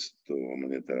claims to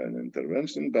humanitarian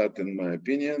intervention. But in my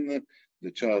opinion,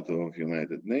 the Charter of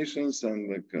United Nations and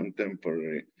the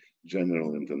contemporary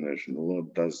general international law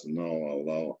does not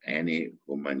allow any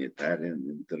humanitarian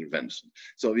intervention.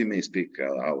 So we may speak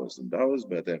hours and hours,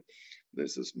 but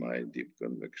this is my deep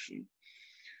conviction.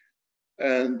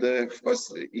 And of course,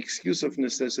 the excuse of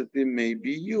necessity may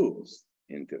be used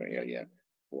inter alia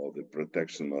for the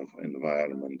protection of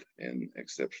environment in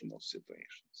exceptional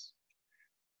situations.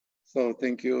 So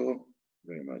thank you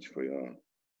very much for your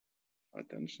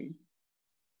attention.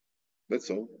 That's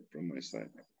all from my side.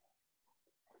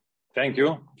 Thank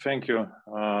you,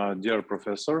 dear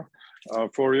Professor,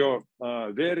 for your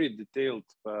very detailed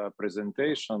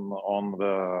presentation on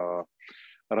the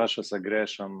Russia's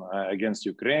aggression against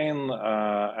Ukraine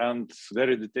and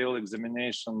very detailed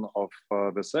examination of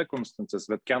the circumstances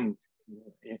that can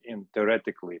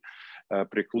theoretically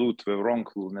preclude the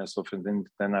wrongfulness of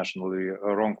internationally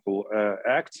wrongful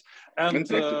acts. And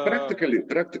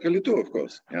practically too, of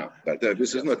course. Yeah, but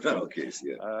this is not our case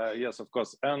yet. Yes, of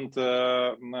course. And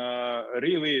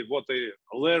really what I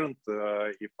learned,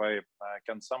 if I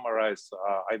can summarize,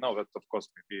 I know that, of course,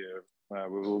 maybe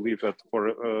we will leave it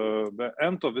for the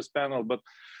end of this panel, but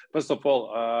first of all,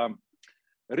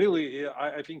 really,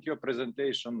 I think your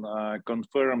presentation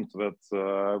confirmed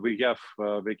that we have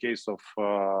the case of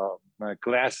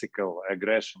classical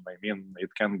aggression. I mean,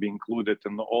 it can be included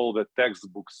in all the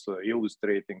textbooks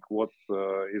illustrating what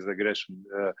is aggression,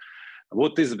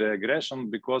 what is the aggression,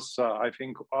 because I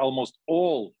think almost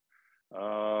all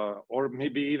or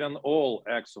maybe even all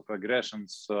acts of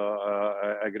aggressions,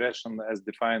 aggression as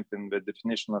defined in the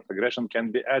definition of aggression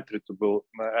can be attributable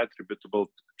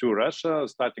to Russia,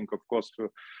 starting, of course,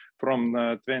 from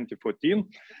 2014.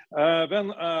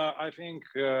 Then I think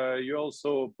you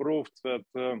also proved that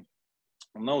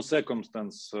no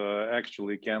circumstance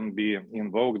actually can be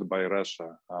invoked by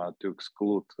Russia to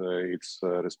exclude its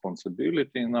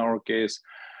responsibility in our case.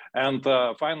 And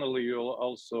finally, you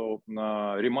also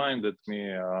reminded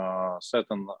me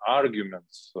certain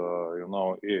arguments,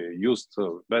 used,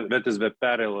 that is the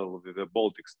parallel with the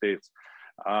Baltic States,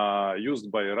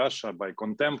 used by Russia, by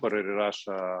contemporary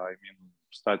Russia, I mean,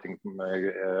 starting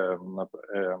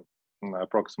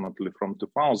approximately from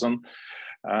 2000,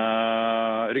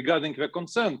 regarding the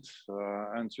consent.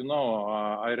 And,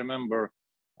 I remember,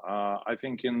 I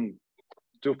think in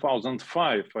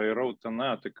 2005, I wrote an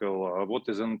article, what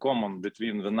is in common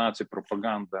between the Nazi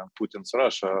propaganda and Putin's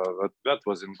Russia. That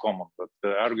was in common, but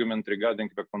the argument regarding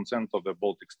the consent of the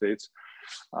Baltic States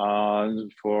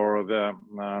for the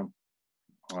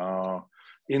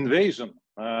invasion.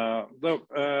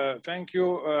 Thank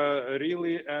you,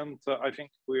 really, and I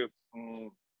think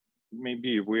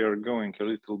maybe we are going a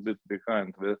little bit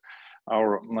behind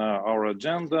our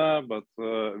agenda, but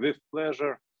with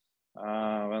pleasure,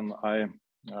 when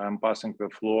I'm passing the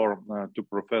floor to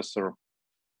Professor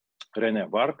René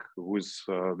Varg, who is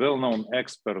a well-known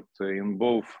expert in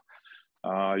both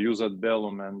Jus ad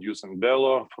bellum and Jus in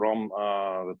bello from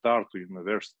the Tartu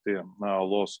University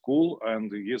Law School,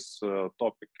 and his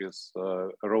topic is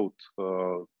Road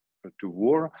to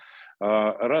War,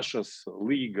 Russia's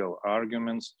legal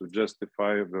arguments to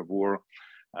justify the war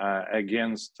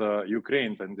against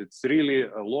Ukraine, and it's really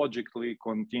logically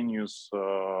continues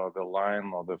the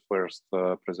line of the first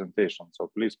presentation. So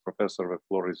please, Professor, the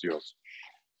floor is yours.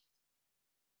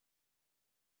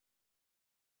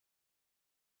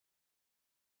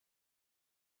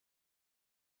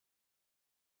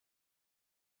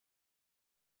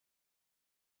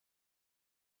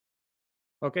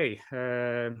 Okay,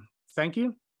 thank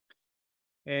you.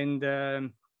 And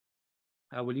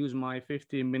I will use my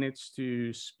 15 minutes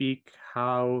to speak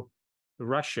how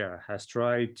Russia has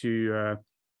tried to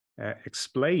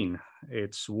explain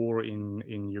its war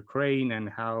in Ukraine and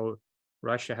how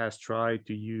Russia has tried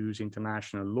to use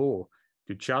international law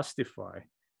to justify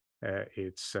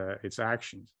its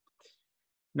actions.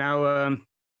 Now,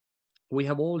 we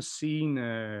have all seen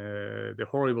the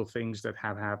horrible things that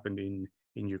have happened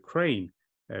in Ukraine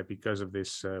because of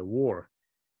this war.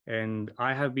 And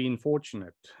I have been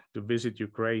fortunate to visit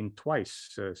Ukraine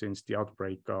twice since the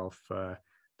outbreak of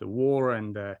the war,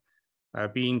 and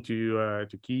I've been to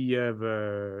Kiev,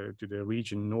 to the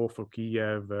region north of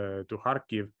Kiev, to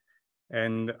Kharkiv,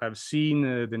 and I've seen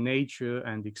the nature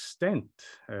and extent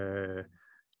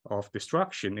of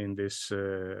destruction in this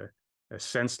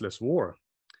senseless war.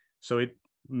 So it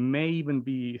may even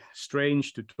be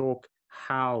strange to talk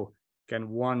how can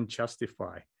one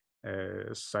justify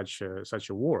such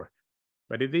a war.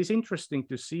 But it is interesting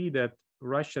to see that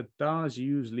Russia does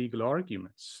use legal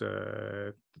arguments,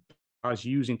 does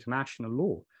use international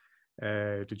law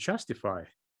to justify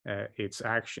its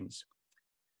actions.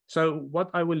 So what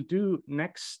I will do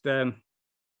next,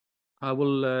 I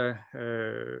will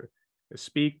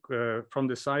speak from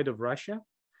the side of Russia,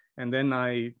 and then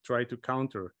I try to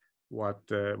counter what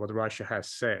Russia has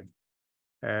said.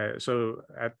 So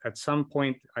at some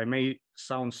point I may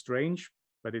sound strange,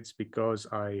 but it's because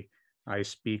I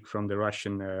speak from the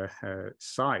Russian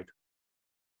side.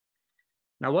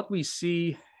 Now, what we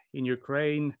see in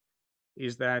Ukraine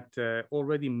is that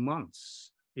already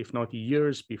months, if not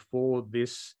years before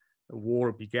this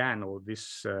war began, or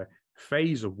this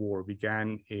phase of war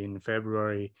began in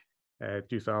February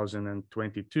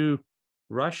 2022,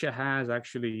 Russia has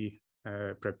actually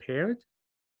prepared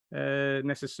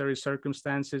necessary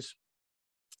circumstances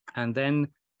and then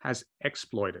has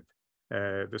exploited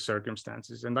the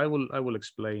circumstances. And I will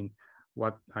explain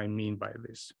what I mean by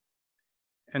this.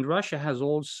 And Russia has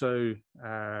also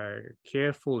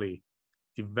carefully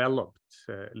developed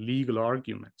legal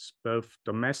arguments, both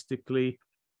domestically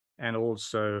and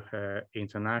also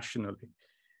internationally.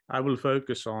 I will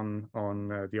focus on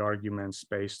the arguments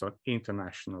based on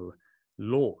international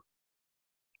law.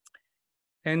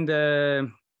 And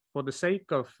for the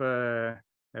sake of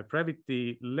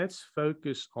brevity, let's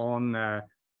focus on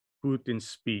Putin's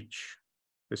speech,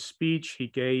 the speech he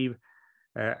gave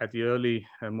at the early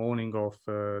morning of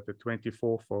the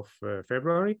 24th of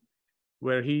February,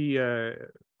 where he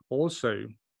also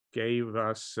gave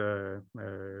us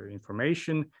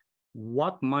information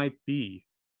what might be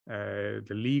the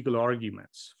legal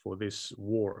arguments for this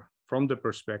war from the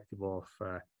perspective of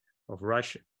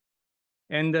Russia.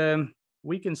 And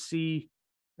we can see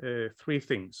three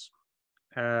things.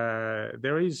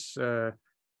 There is a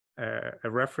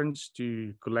reference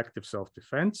to collective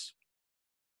self-defense.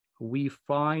 We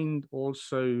find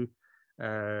also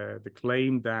the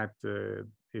claim that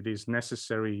it is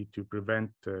necessary to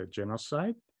prevent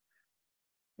genocide.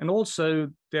 And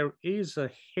also there is a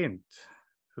hint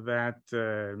that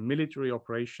military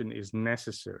operation is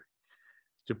necessary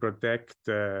to protect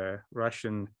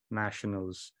Russian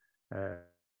nationals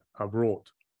abroad.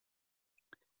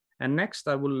 And next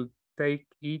I will take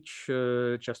each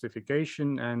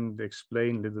justification and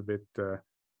explain a little bit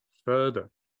further.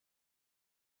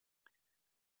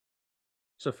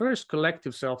 So first,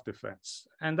 collective self-defense,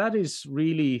 and that is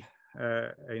really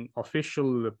an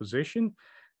official position.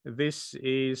 This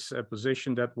is a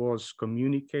position that was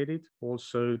communicated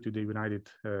also to the United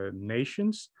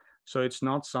Nations. So it's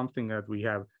not something that we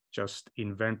have just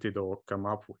invented or come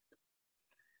up with.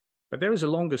 But there is a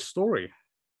longer story,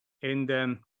 and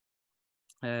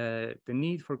the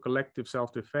need for collective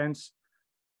self-defense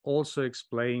also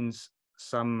explains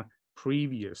some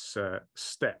previous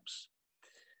steps.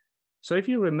 So if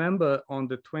you remember, on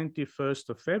the 21st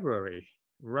of February,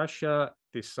 Russia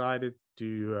decided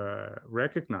to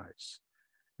recognize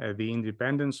the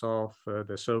independence of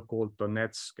the so-called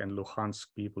Donetsk and Luhansk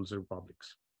People's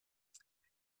Republics.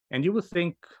 And you would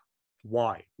think,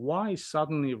 why? Why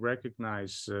suddenly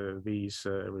recognize these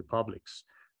republics?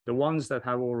 The ones that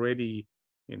have already,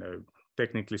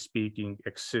 technically speaking,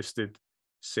 existed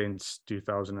since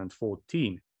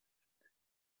 2014.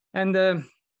 And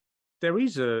there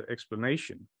is an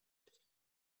explanation.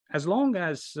 As long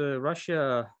as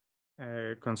Russia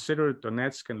considered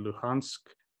Donetsk and Luhansk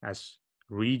as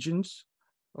regions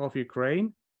of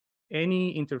Ukraine,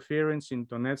 any interference in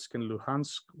Donetsk and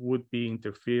Luhansk would be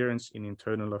interference in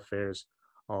internal affairs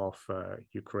of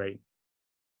Ukraine.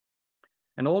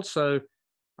 And also,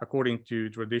 according to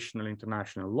traditional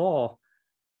international law,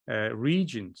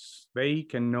 regions, they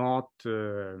cannot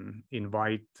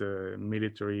invite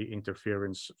military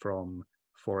interference from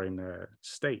foreign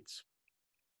states.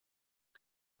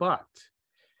 But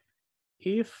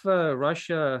if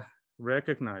Russia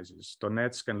recognizes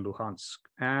Donetsk and Luhansk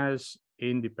as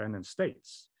independent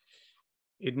states,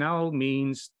 it now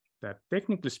means that,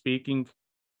 technically speaking,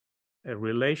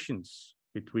 relations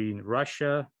between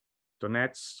Russia,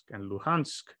 Donetsk, and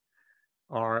Luhansk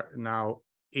are now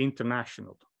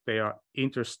international. They are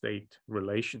interstate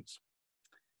relations.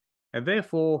 And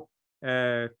therefore,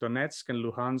 Donetsk and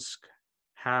Luhansk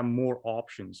have more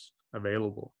options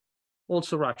available.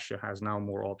 Also, Russia has now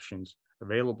more options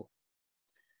available.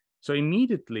 So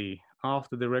immediately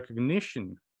after the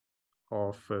recognition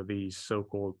of these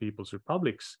so-called People's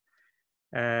Republics,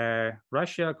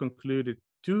 Russia concluded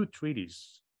two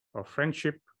treaties of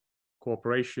friendship,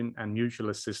 cooperation, and mutual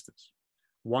assistance,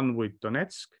 one with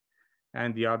Donetsk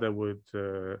and the other with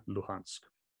Luhansk.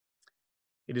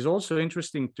 It is also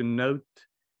interesting to note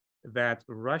that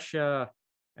Russia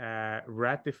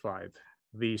ratified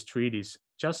these treaties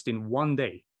just in one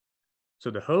day.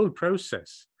 So the whole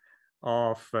process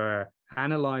of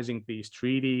analyzing these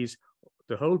treaties,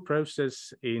 the whole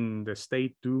process in the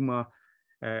State Duma,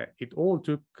 it all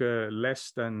took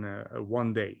less than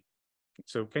 1 day.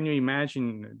 So can you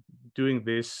imagine doing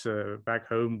this back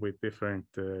home with different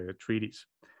treaties?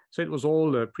 So it was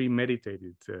all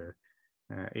premeditated,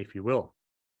 if you will.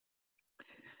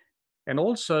 And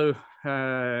also,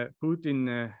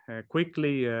 Putin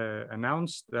quickly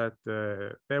announced that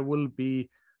there will be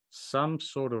some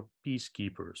sort of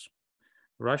peacekeepers,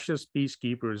 Russia's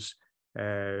peacekeepers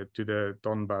to the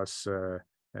Donbas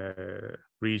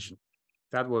region.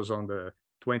 That was on the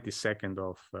 22nd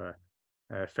of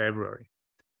February.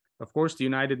 Of course, the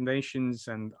United Nations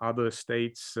and other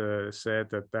states said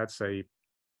that that's a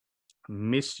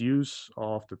misuse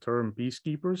of the term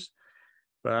peacekeepers.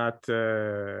 But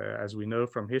as we know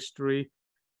from history,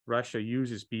 Russia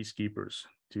uses peacekeepers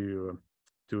to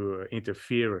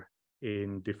interfere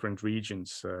in different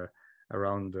regions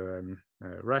around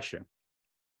Russia.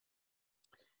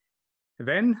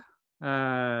 Then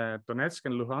Donetsk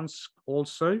and Luhansk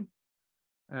also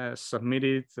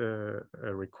submitted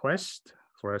a request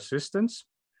for assistance,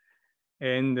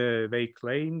 and they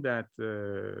claim that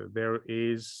there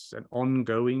is an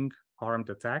ongoing armed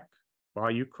attack by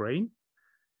Ukraine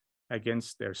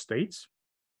against their states,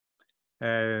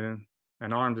 an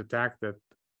armed attack that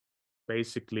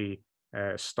basically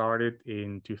started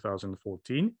in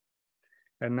 2014.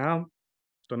 And now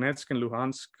Donetsk and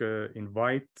Luhansk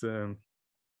invite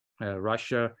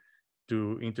Russia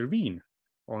to intervene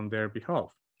on their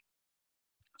behalf.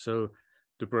 So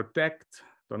to protect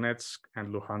Donetsk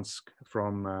and Luhansk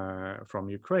from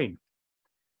Ukraine.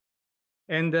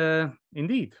 And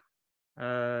indeed,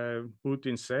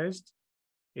 Putin says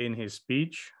in his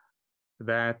speech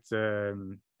that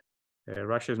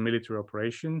Russia's military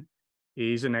operation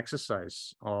is an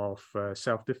exercise of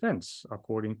self-defense,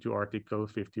 according to Article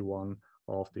 51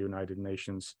 of the United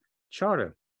Nations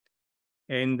Charter.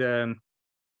 And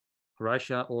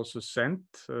Russia also sent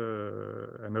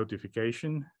a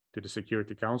notification to the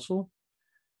Security Council,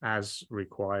 as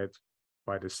required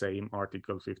by the same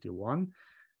Article 51,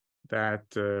 that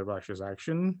Russia's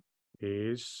action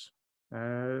is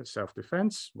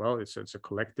self-defense. Well, it's a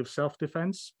collective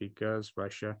self-defense because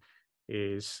Russia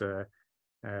is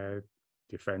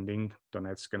defending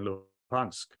Donetsk and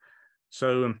Luhansk.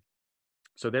 So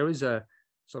there is a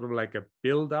sort of like a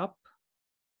build-up.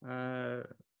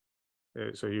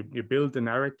 So you build the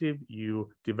narrative, you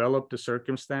develop the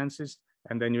circumstances,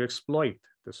 and then you exploit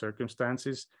the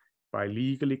circumstances by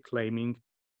legally claiming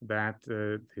that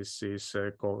this is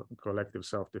collective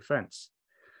self-defense.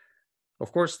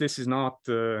 Of course, this is not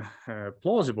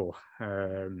plausible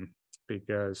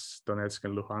because Donetsk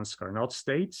and Luhansk are not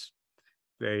states.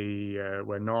 They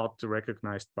were not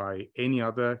recognized by any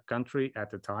other country at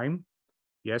the time.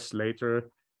 Yes, later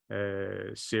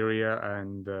Syria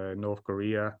and North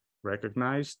Korea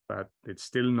recognized, but it's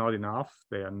still not enough.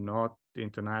 They are not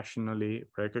internationally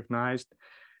recognized.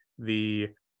 The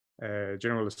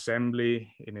General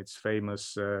Assembly, in its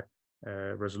famous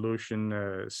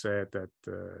resolution, said that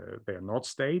they are not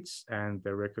states, and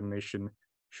their recognition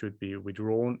should be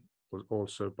withdrawn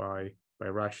also by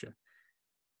Russia.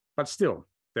 But still,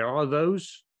 there are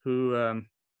those who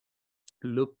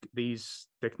look these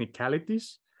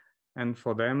technicalities, and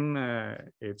for them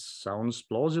it sounds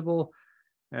plausible.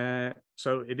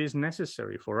 So it is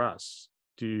necessary for us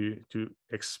to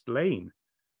explain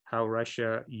how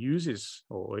Russia uses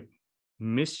or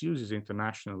misuses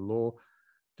international law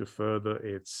to further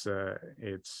its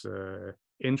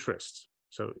interests.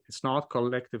 So it's not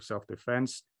collective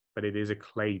self-defense, but it is a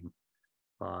claim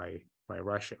by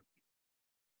Russia.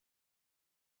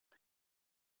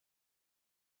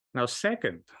 Now,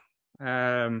 second,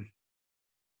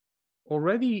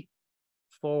 already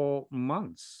for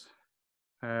months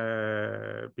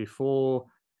before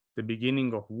the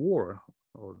beginning of war,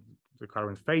 or the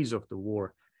current phase of the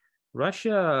war,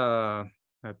 Russia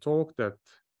talked that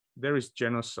there is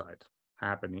genocide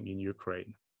happening in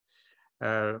Ukraine,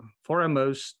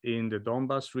 foremost in the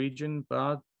Donbas region,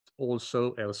 but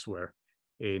also elsewhere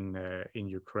in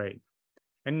Ukraine.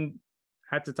 And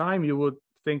at the time, you would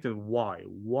think that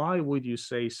why would you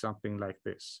say something like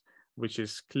this, which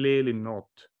is clearly not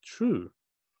true?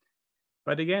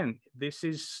 But again, this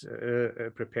is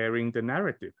preparing the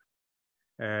narrative.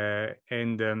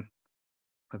 And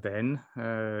then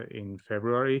in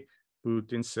February,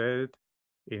 Putin said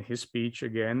in his speech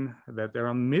again that there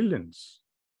are millions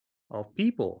of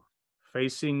people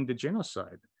facing the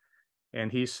genocide.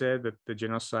 And he said that the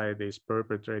genocide is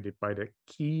perpetrated by the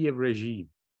Kiev regime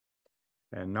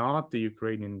and not the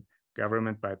Ukrainian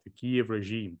government, but the Kiev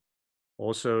regime.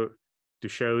 Also to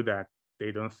show that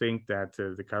they don't think that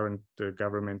the current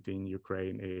government in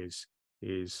Ukraine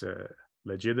is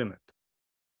legitimate.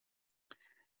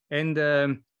 And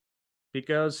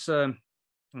because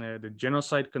the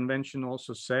Genocide Convention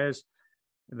also says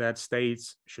that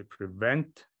states should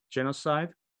prevent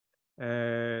genocide,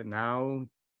 now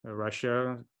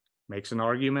Russia makes an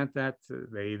argument that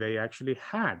they actually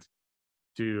had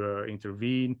to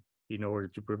intervene in order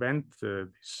to prevent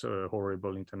this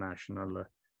horrible international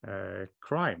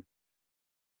crime.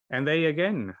 And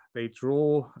they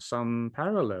draw some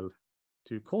parallel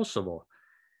to Kosovo.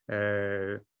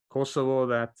 Kosovo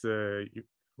that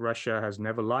Russia has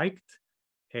never liked,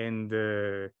 and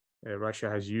Russia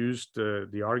has used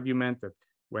the argument that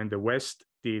when the West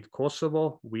did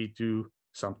Kosovo, we do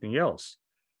something else.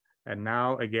 And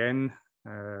now again,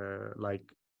 like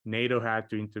NATO had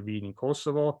to intervene in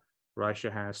Kosovo,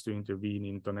 Russia has to intervene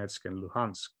in Donetsk and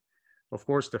Luhansk. Of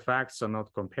course, the facts are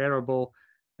not comparable.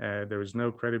 There is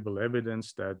no credible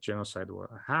evidence that genocide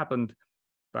happened,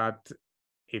 but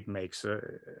it makes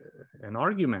an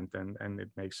argument, and it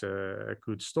makes a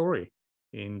good story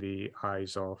in the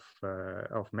eyes of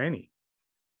many.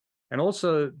 And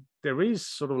also, there is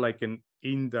sort of like an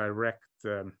indirect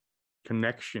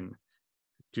connection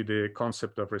to the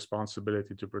concept of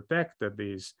responsibility to protect that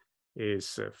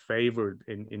is favored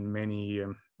in many,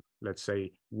 let's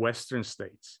say, Western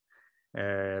states.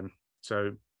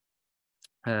 So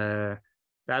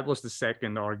that was the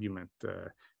second argument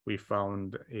we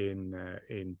found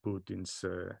in Putin's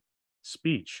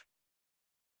speech.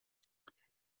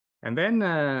 And then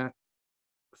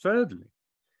thirdly,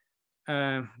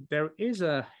 there is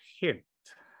a hint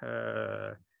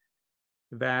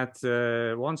that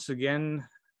once again,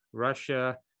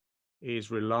 Russia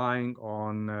is relying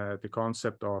on the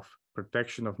concept of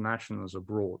protection of nationals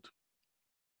abroad.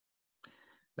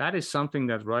 That is something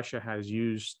that Russia has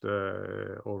used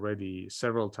already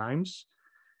several times.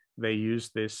 They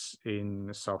used this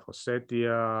in South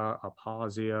Ossetia,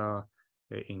 Abkhazia,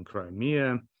 in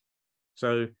Crimea.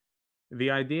 So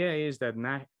the idea is that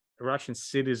Russian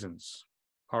citizens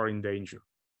are in danger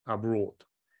abroad,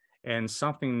 and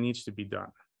something needs to be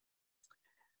done.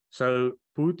 So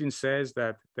Putin says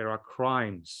that there are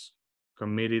crimes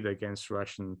committed against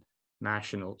Russian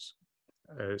nationals,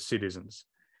 citizens,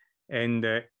 and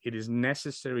it is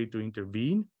necessary to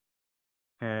intervene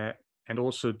and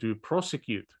also to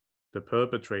prosecute the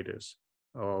perpetrators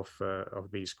of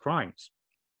these crimes.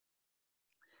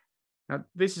 Now,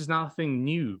 this is nothing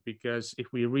new, because if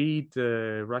we read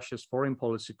Russia's foreign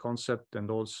policy concept and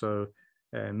also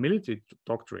military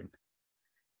doctrine,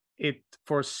 it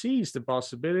foresees the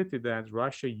possibility that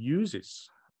Russia uses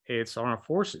its armed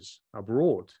forces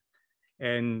abroad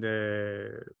and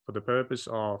for the purpose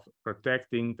of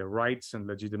protecting the rights and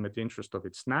legitimate interest of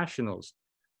its nationals,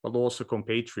 but also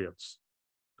compatriots.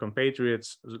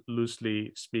 Compatriots,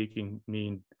 loosely speaking,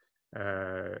 mean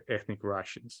ethnic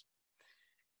Russians.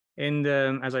 And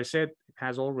as I said, it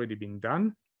has already been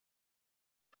done,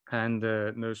 and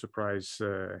no surprise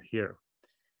here.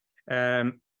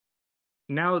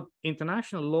 Now,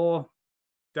 international law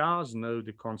does know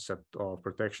the concept of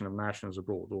protection of nationals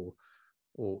abroad,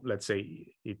 or let's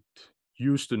say it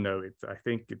used to know it. I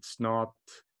think it's not,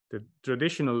 the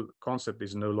traditional concept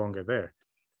is no longer there.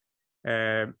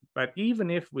 But even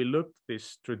if we look at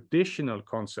this traditional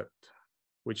concept,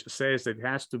 which says that it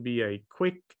has to be a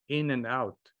quick in and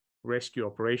out rescue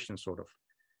operation, sort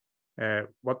of,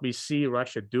 what we see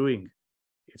Russia doing,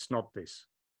 it's not this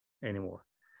anymore.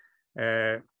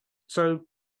 So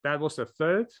that was the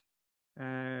third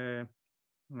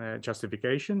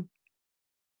justification.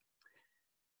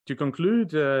 To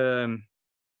conclude,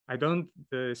 I don't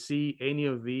see any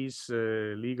of these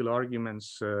legal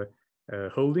arguments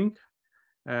holding,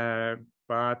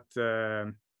 but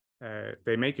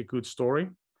they make a good story.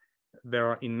 There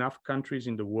are enough countries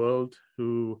in the world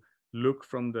who look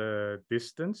from the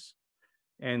distance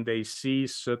and they see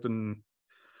certain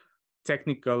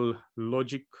technical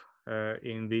logic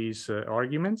in these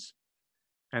arguments.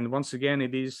 And once again,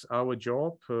 it is our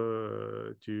job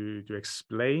to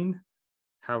explain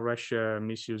how Russia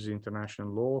misuses international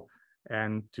law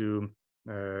and to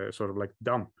sort of like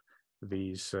dump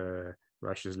these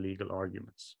Russia's legal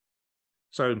arguments.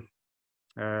 So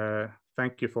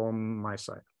thank you from my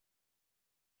side.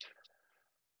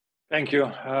 Thank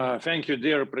you,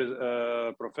 dear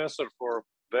Professor, for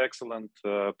the excellent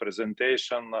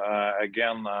presentation.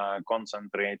 Again,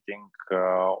 concentrating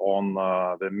on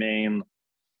the main.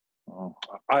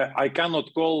 I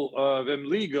cannot call them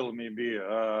legal, maybe,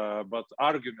 but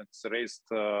arguments raised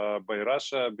by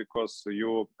Russia, because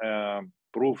you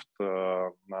proved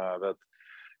that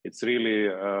it's really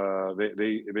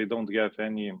they don't have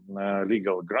any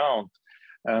legal ground.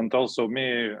 And also,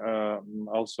 me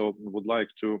also would like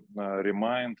to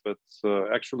remind that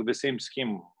actually the same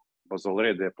scheme was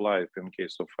already applied in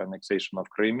case of annexation of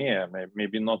Crimea.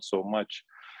 Maybe not so much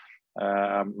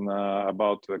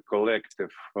about the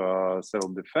collective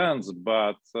self-defense,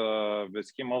 but the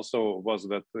scheme also was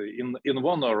that in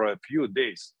one or a few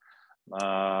days,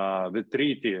 the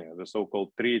treaty, the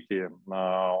so-called treaty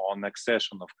on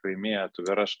accession of Crimea to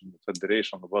the Russian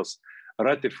Federation was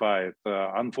ratified,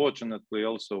 unfortunately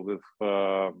also with,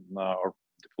 or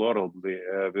deplorably,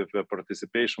 with the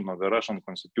participation of the Russian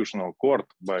Constitutional Court,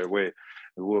 by the way,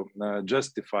 who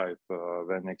justified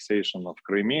the annexation of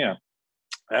Crimea.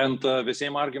 And the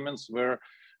same arguments were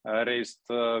raised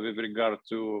with regard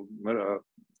to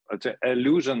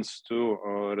allusions to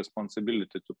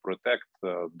responsibility to protect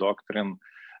doctrine.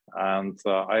 And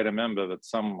I remember that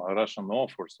some Russian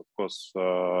authors, of course,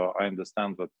 I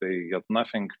understand that they got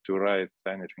nothing to write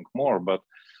anything more, but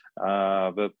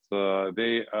that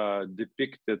they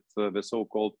depicted the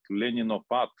so-called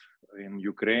Leninopad in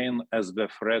Ukraine as the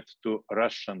threat to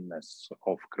Russianness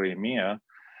of Crimea,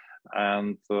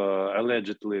 and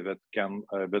allegedly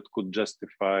that could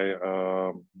justify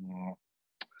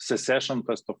secession,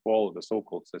 first of all, the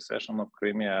so-called secession of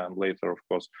Crimea, and later, of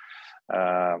course,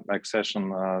 accession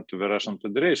to the Russian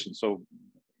Federation. So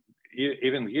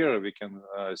even here we can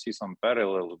see some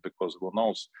parallels, because who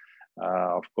knows,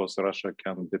 of course, Russia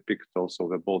can depict also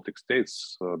the Baltic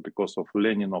States because of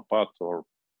Leninopad, or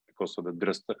because of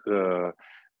the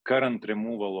current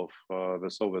removal of the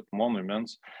Soviet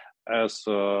monuments, as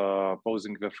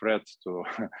posing a threat to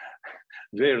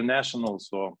their nationals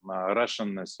or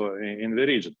Russianness in the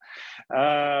region.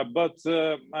 But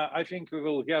I think we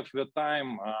will have the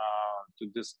time to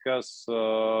discuss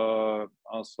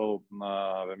also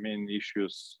the main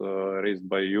issues raised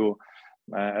by you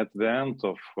at the end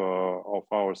of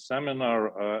our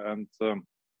seminar. And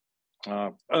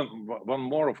one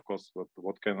more, of course,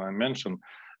 what can I mention?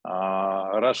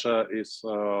 Russia is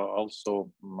also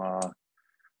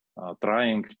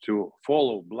trying to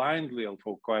follow blindly,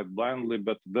 although quite blindly,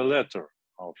 but the letter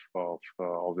of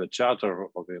the Charter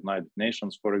of the United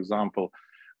Nations, for example,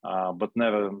 but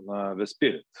never the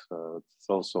spirit. It's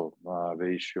also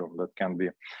the issue that can be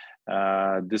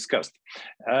discussed.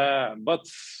 But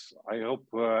I hope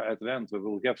at the end we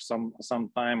will have some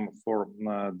time for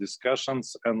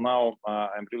discussions. And now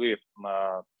I'm really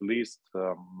pleased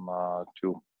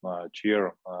to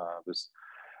chair this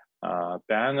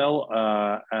panel,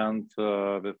 and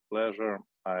with pleasure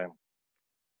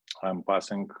I'm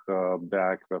passing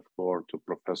back the floor to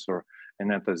Professor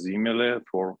Ineta Zimele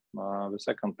for the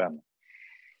second panel.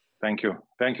 Thank you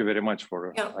very much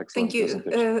for excellent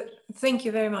presentation. Thank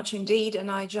you very much indeed, and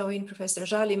I join Professor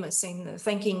Žalimas in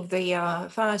thanking the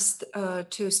first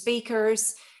two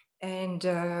speakers, and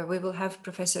we will have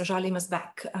Professor Žalimas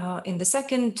back in the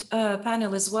second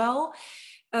panel as well.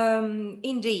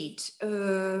 Indeed,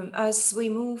 as we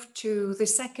move to the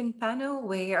second panel,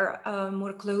 where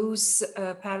more close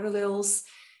parallels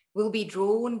will be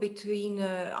drawn between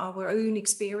our own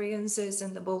experiences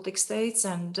in the Baltic States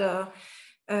and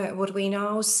what we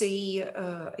now see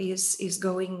is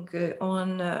going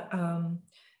on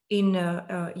in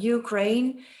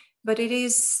Ukraine. But it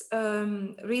is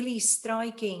really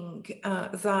striking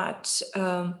that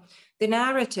the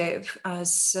narrative,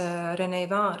 as René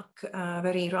Vark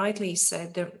very rightly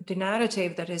said, the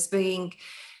narrative that is being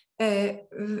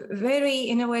very,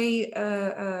 in a way,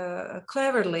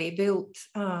 cleverly built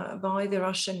by the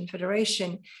Russian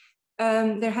Federation,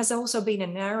 there has also been a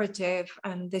narrative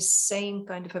and this same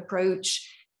kind of approach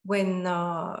when,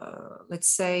 let's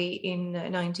say, in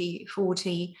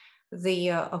 1940,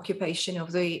 the occupation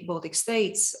of the Baltic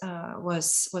States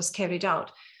was carried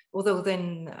out. Although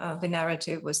then the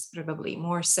narrative was probably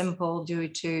more simple due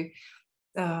to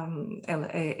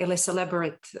a less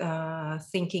elaborate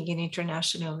thinking in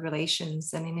international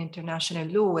relations and in international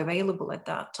law available at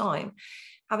that time.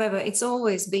 However, it's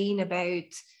always been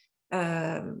about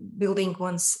building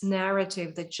one's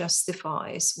narrative that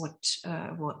justifies what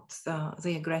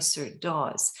the aggressor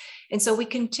does. And so we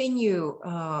continue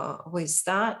with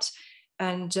that.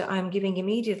 And I'm giving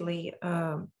immediately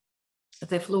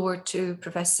the floor to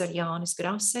Professor Jānis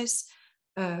Grases,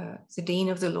 the Dean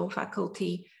of the Law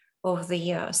Faculty of the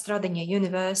Stradania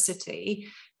University.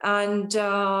 And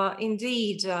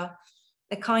indeed, a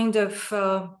kind of,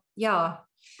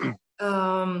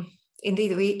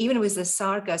 indeed, even with the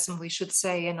sarcasm, we should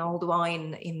say an old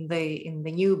wine in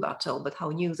the new bottle, but how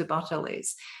new the bottle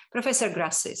is. Professor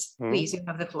Grassis, please, you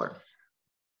have the floor.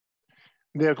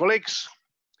 Dear colleagues,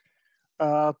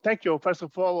 thank you, first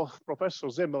of all, Professor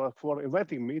Zemela, for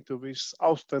inviting me to this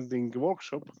outstanding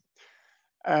workshop.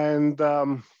 And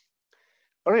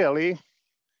really,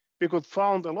 we could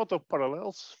find a lot of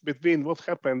parallels between what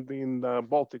happened in the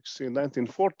Baltics in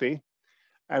 1940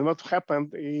 and what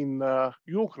happened in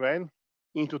Ukraine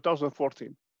in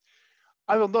 2014.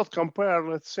 I will not compare,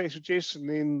 let's say, situation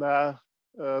in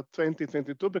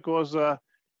 2022 because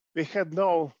we had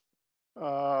no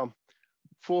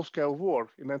full-scale war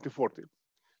in 1940.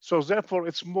 So therefore,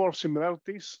 it's more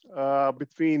similarities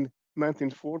between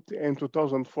 1940 and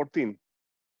 2014.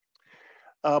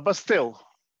 But still,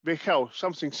 we have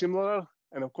something similar,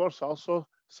 and of course, also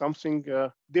something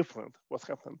different, what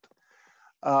happened.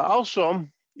 Also,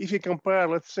 if you compare,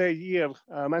 let's say, year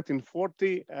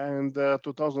 1940 and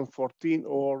 2014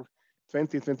 or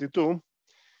 2022,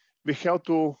 we have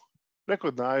to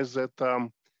recognize that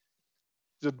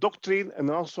the doctrine and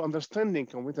also understanding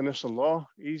of international law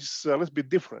is a little bit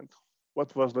different.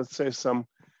 What was, let's say, some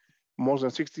more than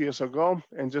 60 years ago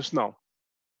and just now.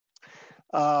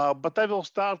 But I will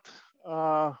start,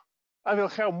 I will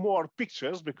have more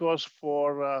pictures because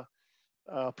for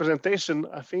presentation,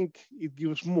 I think it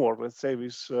gives more, let's say,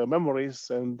 with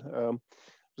memories and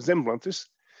resemblances.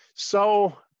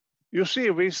 So you see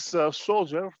this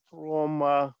soldier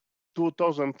from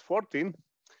 2014,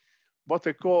 what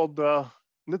they call the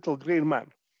little green man.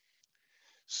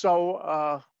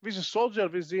 So this is a soldier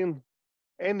within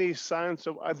any signs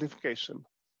of identification.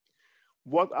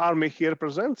 What army he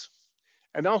represents.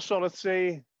 And also, let's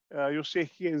say, you see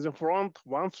here in the front,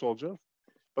 one soldier,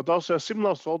 but also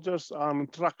similar soldiers are in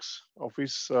trucks of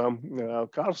his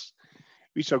cars,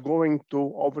 which are going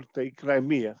to overtake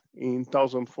Crimea in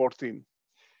 2014.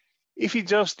 If you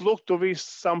just look to these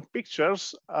some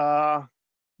pictures,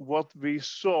 what we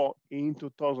saw in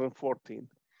 2014.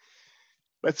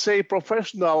 Let's say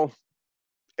professional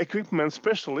equipment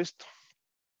specialist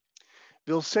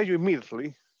will say you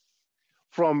immediately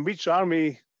from which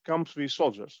army comes with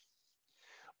soldiers.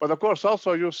 But of course,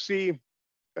 also you see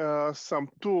some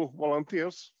two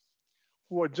volunteers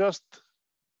who are just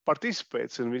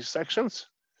participates in these sections,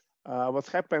 what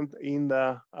happened in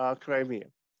Crimea.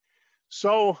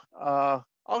 So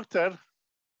after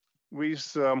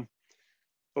with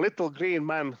little green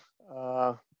man,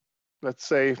 let's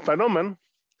say, phenomenon,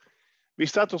 we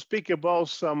start to speak about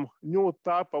some new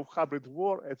type of hybrid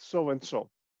war and so and so.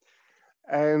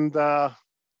 And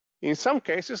in some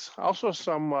cases, also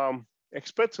some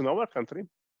experts in our country,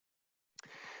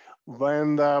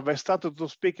 when they started to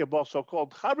speak about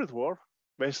so-called hybrid war,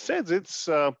 they said it's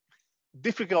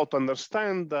difficult to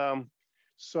understand.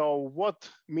 So what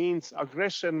means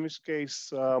aggression in this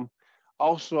case?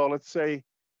 Also, let's say,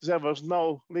 there was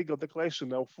no legal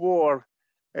declaration of war,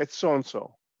 and so and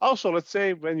so. Also, let's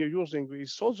say, when you're using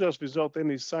these soldiers without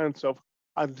any signs of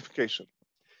identification.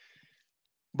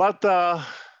 But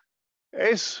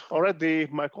as already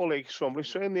my colleagues from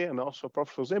Lithuania and also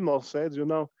Professor Zemel said, you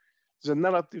know, the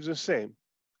narrative is the same.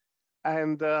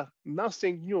 And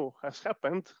nothing new has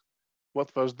happened,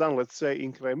 what was done, let's say,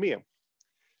 in Crimea.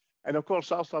 And of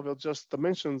course, also I will just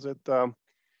mention that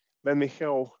when we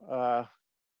have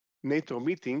NATO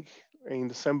meeting in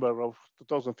December of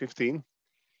 2015,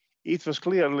 it was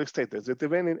clearly stated that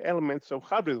even in elements of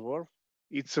hybrid war,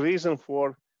 it's a reason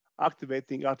for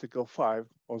activating Article 5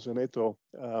 of the NATO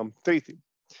treaty.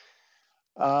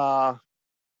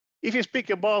 If you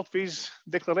speak about this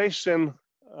declaration,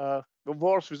 the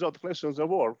wars without declarations of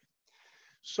war,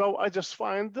 so I just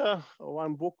find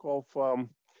one book of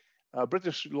a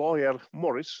British lawyer,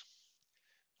 Morris,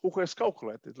 who has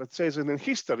calculated, let's say that in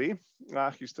history,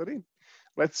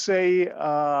 let's say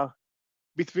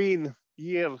between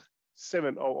year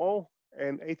 700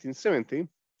 and 1870,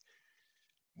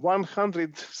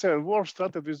 107 wars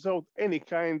started without any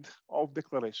kind of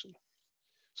declaration.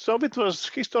 So it was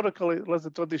historically less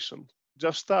a tradition,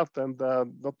 just start and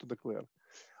not to declare.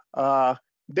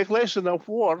 Declaration of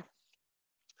war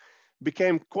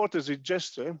became courtesy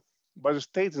gesture by the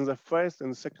states in the First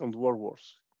and Second World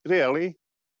Wars. Really,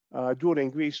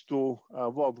 during these two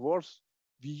world wars,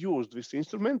 we used this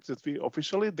instrument that we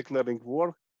officially declaring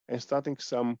war and starting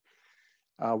some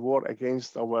war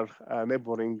against our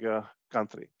neighboring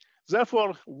country.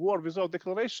 Therefore, war without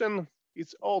declaration,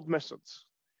 it's old methods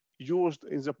used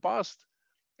in the past,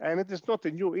 and it is not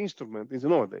a new instrument in the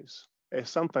nowadays. as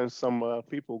sometimes some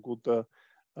people could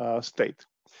state.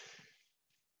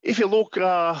 If you look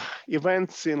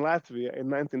events in Latvia in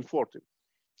 1940,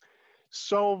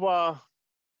 so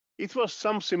it was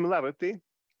some similarity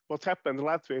what happened in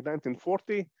Latvia in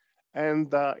 1940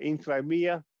 and in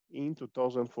Crimea in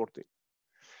 2014.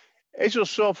 As you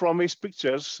saw from these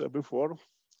pictures before,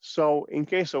 so in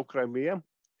case of Crimea,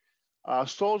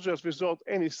 soldiers without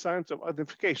any signs of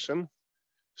identification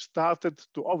started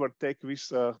to overtake this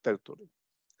territory.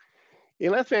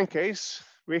 In Latvian case,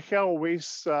 we have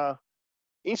this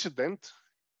incident,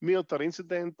 military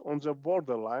incident on the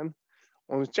borderline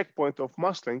on the checkpoint of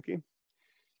Maslenki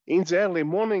in the early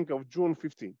morning of June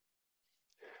 15.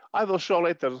 I will show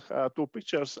later two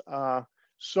pictures.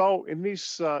 So in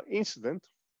this incident,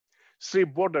 3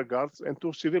 border guards and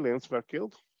 2 civilians were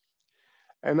killed,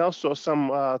 and also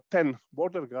some 10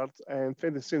 border guards and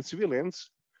 26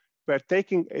 civilians were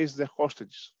taken as the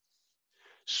hostages.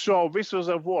 So this was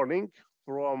a warning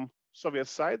from Soviet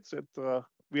side that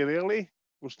we really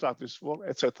will start this war,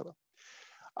 etc.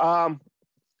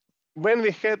 When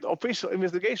we had official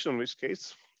investigation in this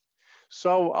case,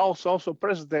 so also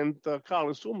President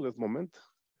Karl Sum at that moment,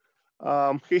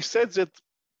 he said that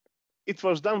it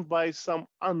was done by some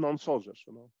unknown soldiers,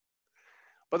 you know.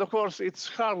 But of course, it's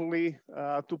hardly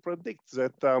to predict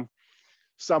that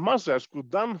some others could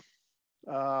done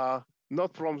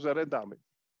not from the Red Army.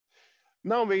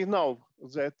 Now we know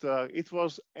that it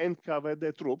was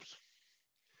NKVD troops.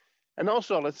 And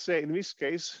also, let's say in this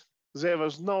case, there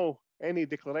was no any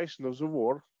declaration of the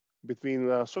war between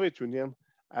the Soviet Union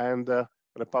and the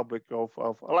Republic of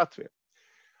Latvia.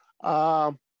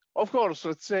 Of course,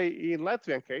 let's say in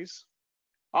Latvian case,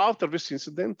 after this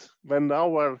incident, when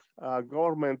our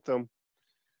government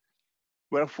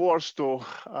were forced to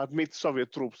admit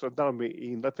Soviet troops, Red Army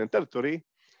in Latvian territory,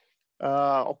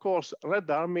 of course, Red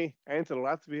Army entered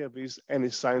Latvia with any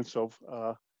signs of,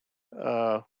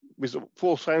 with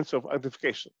full signs of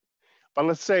identification. But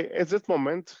let's say at that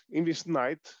moment, in this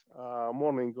night,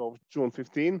 morning of June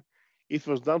 15, it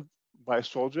was done by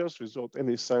soldiers without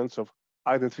any signs of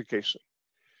identification.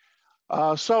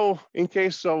 So in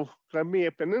case of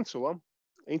Crimea Peninsula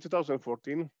in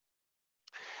 2014,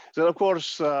 then of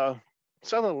course,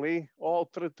 suddenly all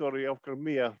territory of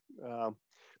Crimea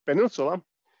Peninsula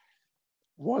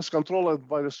was controlled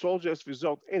by the soldiers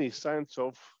without any signs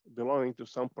of belonging to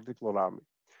some particular army.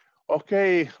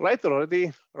 Okay, later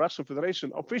already, Russian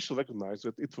Federation officially recognized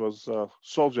that it was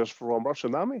soldiers from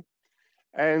Russian army,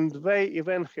 and they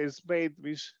even has made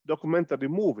this documentary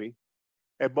movie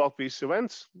about these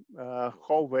events,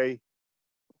 how they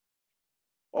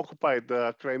occupied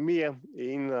Crimea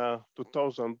in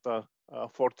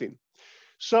 2014.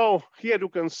 So here you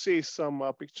can see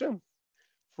some picture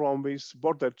from this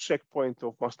border checkpoint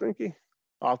of Maslenki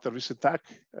after this attack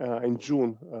in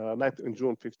June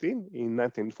 15 in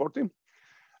 1914.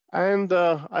 And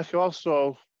I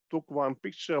also took one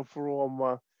picture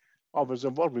from over the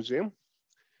War Museum.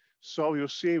 So you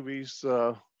see these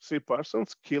 3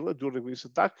 persons killed during this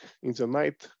attack in the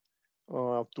night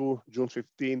to June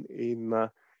 15 in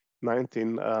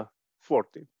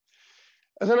 1940.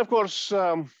 And then, of course,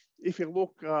 if you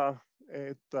look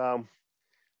at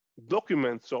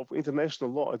documents of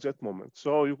international law at that moment,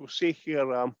 so you can see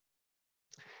here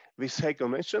this Hague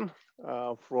Convention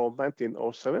from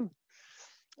 1907.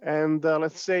 And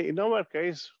let's say in our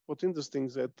case, what's interesting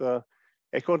is that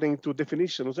according to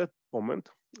definition of that moment,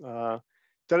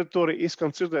 territory is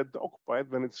considered occupied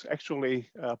when it's actually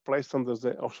placed under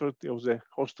the authority of the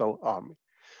hostile army.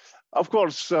 Of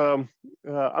course,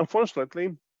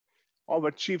 unfortunately,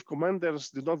 our chief commanders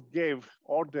did not give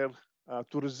order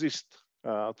to resist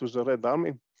to the Red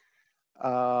Army,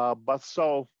 but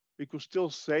so we could still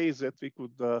say that we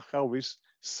could have this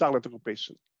silent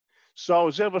occupation. So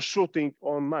there was shooting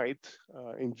on night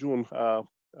in June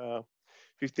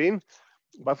 15,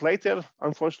 but later,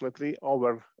 unfortunately,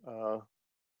 our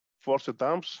forced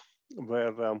arms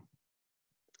were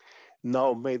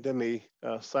now made any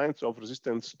signs of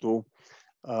resistance to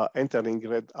entering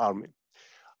Red Army.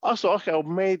 Also, I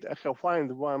have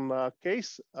found one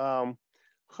case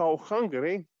how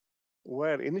Hungary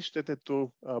were initiated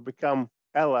to become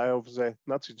ally of the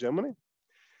Nazi Germany.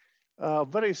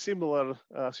 Very similar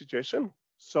situation.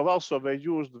 So also they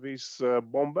used these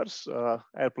bombers,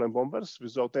 airplane bombers,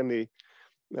 without any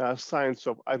signs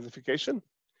of identification.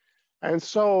 And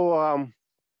so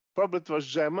probably it was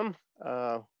German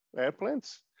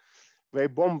airplanes. They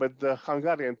bombed the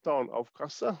Hungarian town of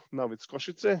Kassa, now it's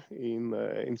Košice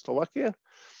in Slovakia.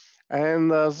 And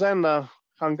then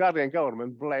Hungarian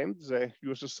government blamed the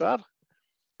USSR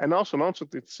and also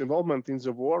announced its involvement in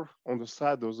the war on the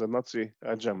side of the Nazi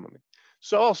Germany.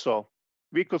 So also,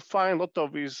 we could find a lot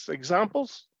of these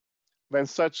examples when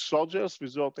such soldiers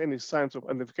without any signs of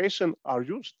identification are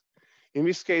used. In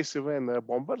this case, when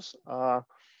bombers.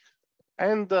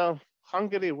 And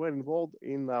Hungary were involved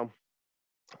in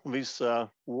this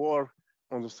war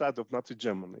on the side of Nazi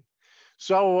Germany.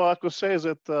 So I could say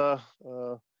that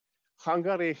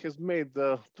Hungary has made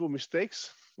two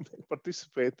mistakes. They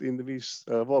participate in these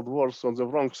world wars on the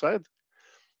wrong side.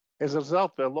 As a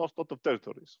result, they lost a lot of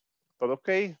territories. But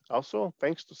okay, also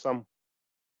thanks to some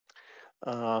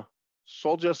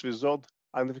soldiers without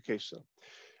identification.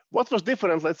 What was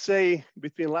different, let's say,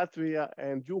 between Latvia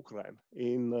and Ukraine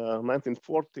in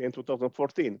 1940 and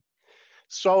 2014?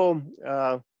 So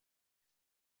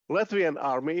Latvian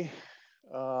army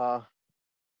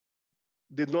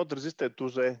did not resist to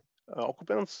the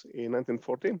occupants in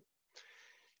 1914.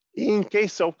 In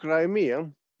case of Crimea,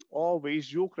 all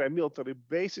these Ukraine military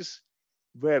bases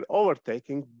were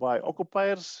overtaken by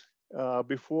occupiers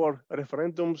before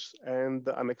referendums and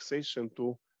annexation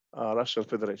to Russian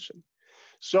Federation.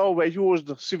 So they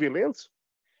used civilians.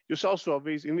 You see also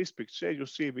these, in this picture, you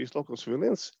see these local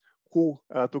civilians who,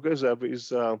 together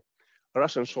with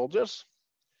Russian soldiers,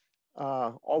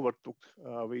 overtook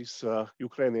these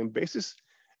Ukrainian bases.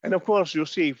 And of course, you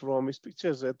see from these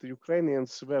pictures that the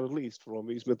Ukrainians were released from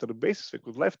these military bases. They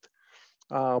could left,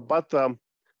 but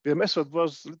the method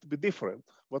was a little bit different,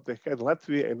 what they had in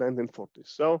Latvia in 1940.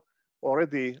 So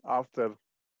already after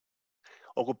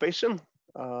occupation,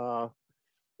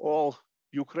 all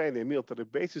Ukrainian military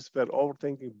bases were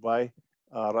overtaken by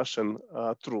Russian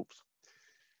troops.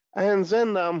 And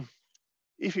then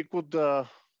if you could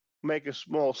make a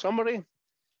small summary,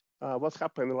 what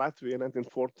happened in Latvia in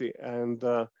 1940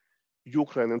 and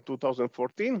Ukraine in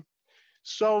 2014.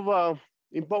 So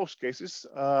in both cases,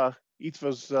 it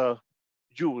was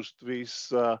used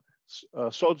with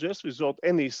soldiers without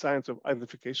any signs of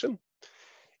identification.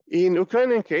 In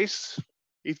Ukrainian case,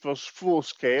 it was full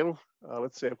scale,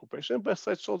 let's say, occupation by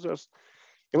such soldiers.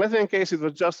 In Latvian case, it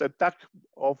was just attack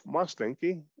of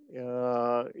Maslenki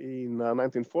in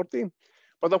 1914.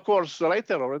 But of course,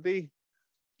 later already,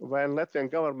 when Latvian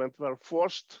government were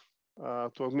forced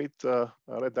to admit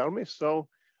Red Army, so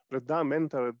Red Army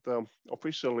entered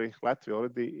officially Latvia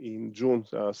already in June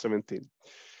 17.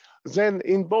 Then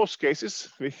in both cases,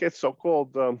 we had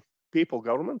so-called people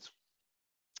governments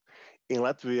in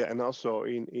Latvia and also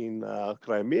in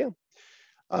Crimea.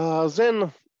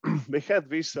 Then we had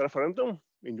this referendum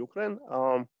in Ukraine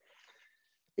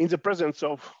in the presence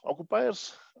of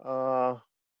occupiers,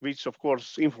 which of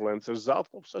course influenced the result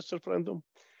of such referendum.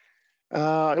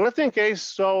 In Latvian case,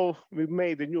 so we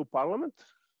made a new parliament.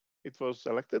 It was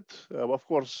elected. Of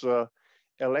course,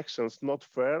 elections not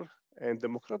fair and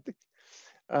democratic.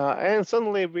 And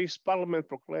suddenly this parliament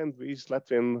proclaimed this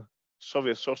Latvian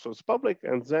Soviet Socialist Republic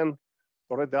and then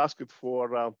already asked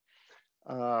for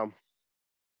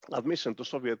admission to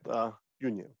Soviet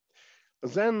Union.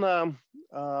 Then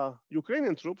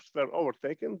Ukrainian troops were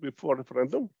overtaken before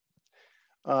referendum.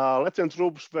 Latvian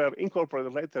troops were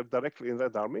incorporated later directly in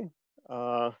Red Army.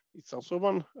 It's also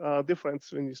one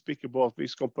difference when you speak about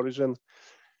this comparison.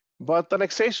 But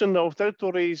annexation of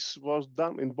territories was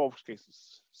done in both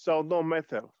cases. So no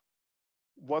matter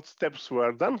what steps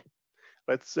were done,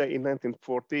 let's say in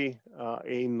 1940,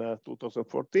 in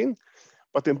 2014,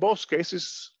 but in both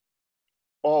cases,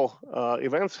 all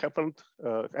events happened,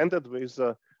 ended with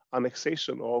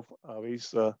annexation of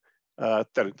these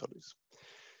territories.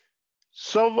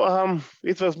 So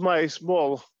it was my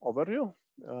small overview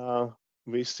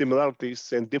with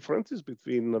similarities and differences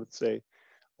between, let's say,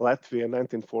 Latvia in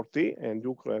 1940 and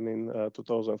Ukraine in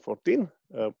 2014,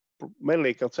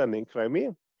 mainly concerning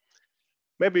Crimea.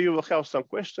 Maybe you will have some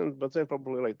questions, but then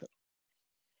probably later.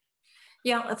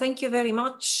 Yeah, thank you very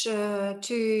much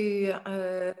to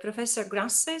Professor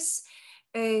Grasses.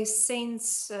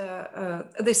 Since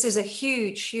this is a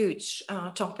huge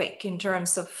topic in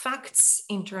terms of facts,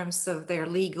 in terms of their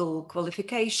legal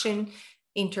qualification,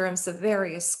 in terms of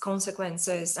various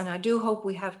consequences. And I do hope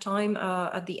we have time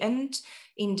at the end,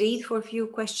 indeed, for a few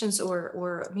questions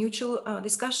or mutual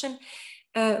discussion.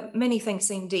 Many thanks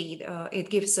indeed. It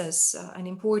gives us an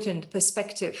important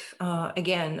perspective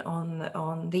again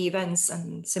on the events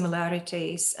and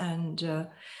similarities and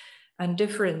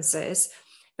differences.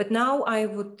 But now I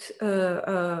would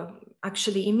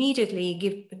actually immediately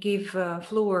give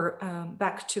floor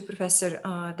back to Professor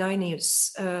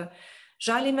Dainius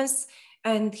Žalimas.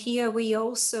 And here we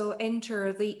also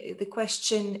enter the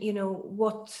question, you know,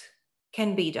 what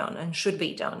can be done and should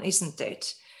be done, isn't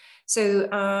it? So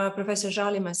Professor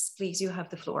Žalimas, please, you have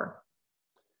the floor.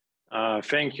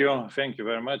 Thank you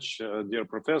very much, dear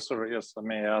professor. Yes, I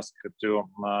may ask to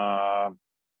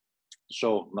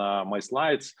show my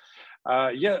slides.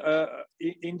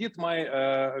 Indeed,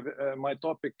 my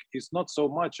topic is not so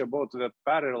much about the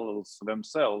parallels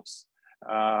themselves,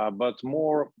 but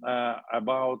more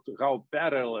about how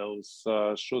parallels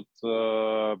should,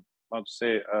 how to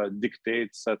say,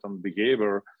 dictate certain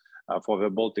behavior for the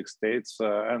Baltic states,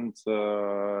 and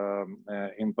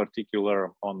in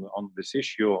particular on this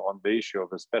issue, on the issue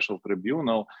of a special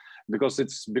tribunal, because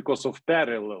it's because of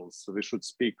parallels we should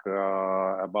speak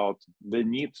about the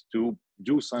need to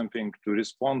do something to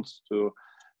respond to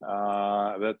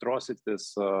the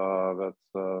atrocities that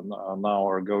now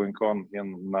are going on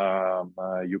in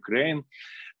Ukraine.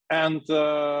 And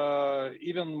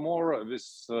even more,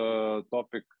 this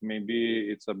topic, maybe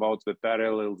it's about the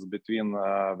parallels between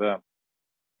the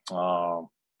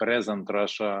present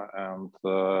Russia and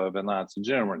the Nazi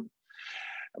Germany.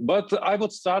 But I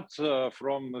would start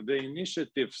from the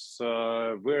initiatives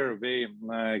where they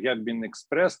had been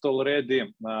expressed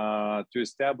already to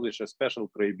establish a special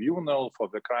tribunal for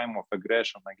the crime of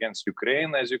aggression against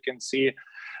Ukraine. As you can see,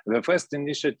 the first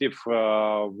initiative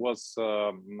was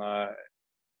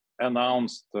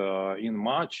announced in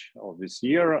March of this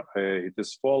year. It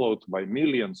is followed by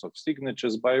millions of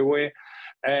signatures, by the way.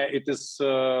 It is,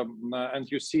 and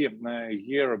you see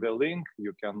here the link,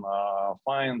 you can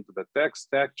find the text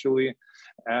actually,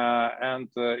 and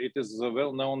it is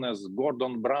well known as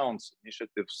Gordon Brown's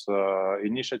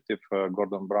initiative.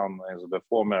 Gordon Brown is the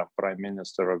former Prime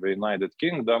Minister of the United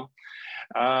Kingdom.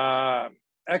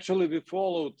 Actually, we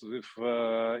followed with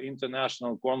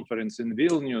international conference in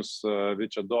Vilnius,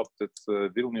 which adopted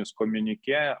Vilnius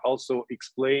communique, also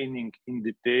explaining in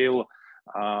detail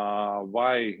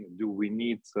why do we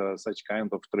need such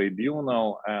kind of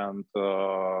tribunal and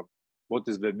what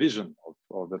is the vision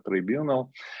of the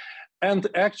tribunal. And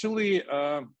actually,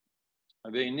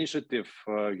 the initiative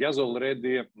has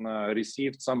already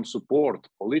received some support,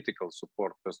 political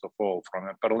support, first of all, from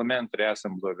a parliamentary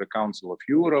assembly of the Council of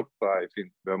Europe. I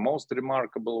think the most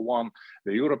remarkable one,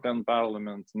 the European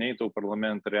Parliament, NATO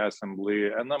Parliamentary Assembly,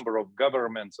 a number of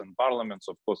governments and parliaments,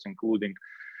 of course, including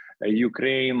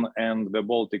Ukraine and the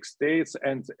Baltic States.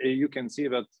 And you can see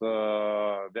that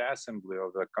the Assembly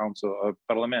of the Council,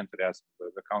 Parliamentary Assembly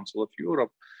of the Council of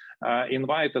Europe,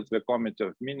 invited the Committee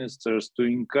of Ministers to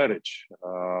encourage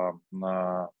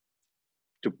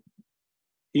to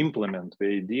implement the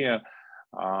idea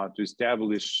to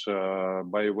establish,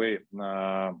 by way,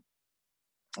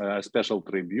 a special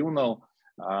tribunal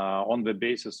on the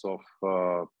basis of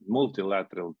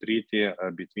multilateral treaty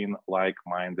between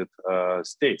like-minded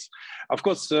states. Of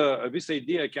course, this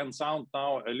idea can sound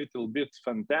now a little bit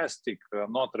fantastic,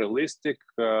 not realistic,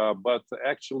 but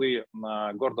actually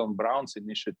Gordon Brown's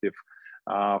initiative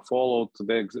followed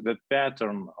the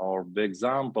pattern or the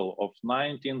example of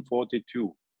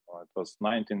 1942. It was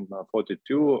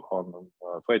 1942 on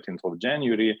 13th of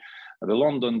January. The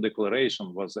London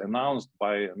Declaration was announced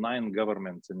by 9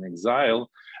 governments in exile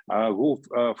who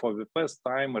for the first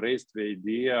time raised the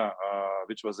idea,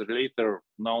 which was later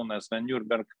known as the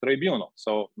Nuremberg Tribunal.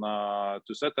 So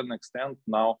to a certain extent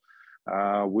now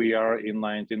we are in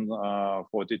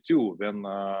 1942 when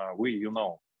we,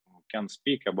 can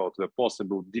speak about the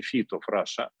possible defeat of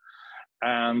Russia.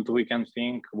 And we can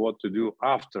think what to do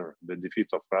after the defeat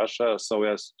of Russia so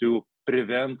as to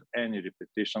prevent any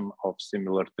repetition of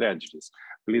similar tragedies.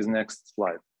 Please, next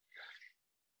slide.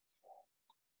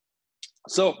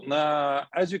 So,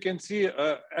 as you can see,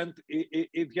 and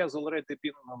it has already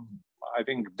been, I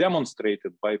think,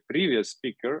 demonstrated by previous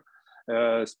speakers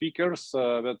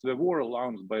that the war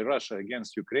launched by Russia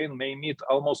against Ukraine may meet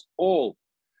almost all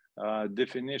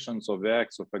definitions of the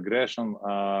acts of aggression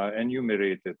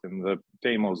enumerated in the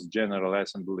famous General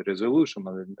Assembly resolution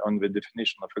on the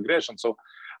definition of aggression. So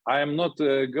I am not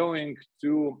going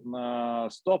to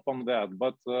stop on that,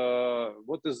 but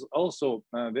what is also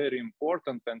very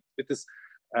important, and it is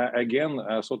again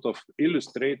a sort of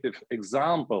illustrative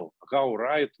example how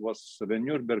right was the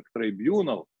Nuremberg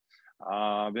Tribunal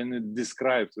when it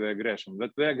described the aggression.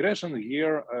 But the aggression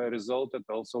here resulted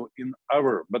also in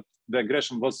but the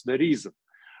aggression was the reason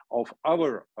of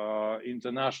our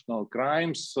international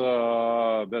crimes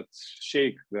that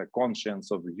shake the conscience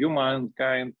of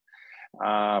humankind.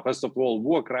 First of all,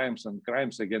 war crimes and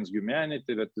crimes against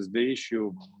humanity, that is the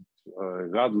issue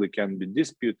hardly can be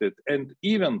disputed, and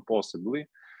even possibly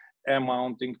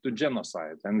amounting to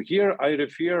genocide. And here I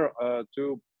refer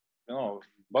to,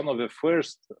 one of the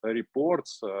first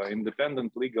reports,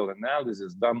 independent legal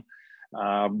analysis done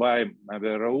by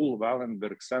the Raoul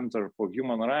Wallenberg Center for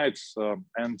Human Rights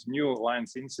and New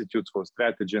Lines Institute for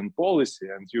Strategy and Policy.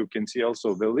 And you can see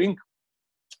also the link.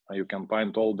 You can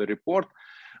find all the report.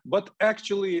 But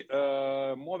actually,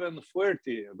 more than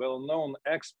 30 well-known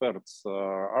experts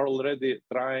are already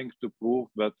trying to prove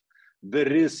that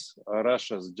there is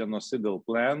Russia's genocidal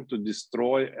plan to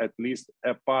destroy at least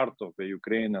a part of the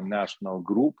Ukrainian national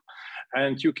group.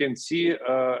 And you can see,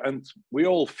 and we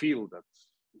all feel that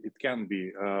it can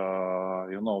be,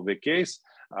 the case.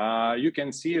 You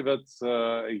can see that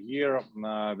here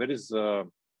there is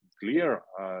clear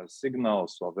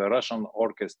signals of the Russian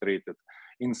orchestrated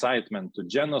incitement to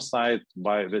genocide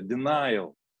by the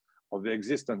denial of the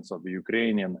existence of the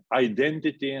Ukrainian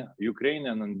identity.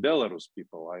 Ukrainian and Belarus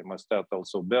people, I must add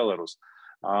also Belarus,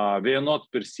 they are not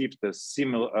perceived as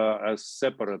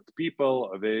separate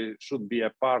people. They should be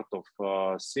a part of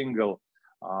single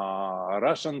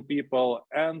Russian people.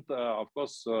 And of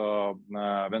course,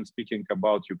 when speaking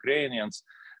about Ukrainians,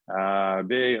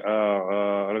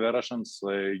 the Russians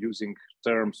using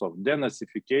terms of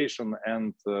denazification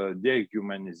and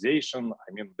dehumanization.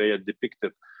 I mean, they are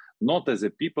depicted not as a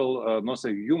people, not as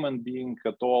a human being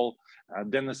at all.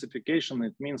 Denazification,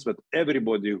 it means that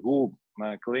everybody who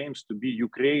claims to be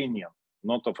Ukrainian,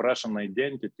 not of Russian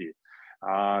identity,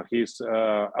 he's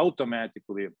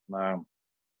automatically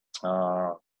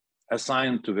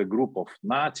assigned to the group of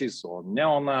Nazis or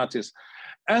neo-Nazis.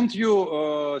 And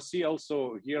you see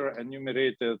also here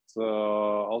enumerated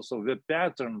also the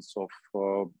patterns of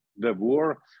the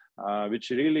war, which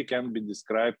really can be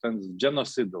described as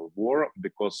genocidal war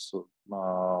because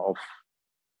of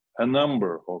a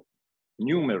number of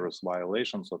numerous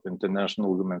violations of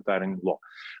international humanitarian law.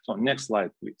 So next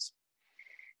slide, please.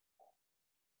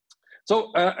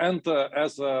 So,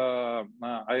 as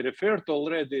I referred to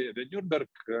already, the Nuremberg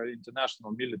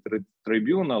International Military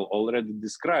Tribunal already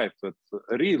described that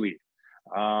really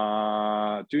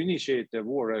to initiate a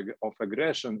war of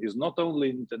aggression is not only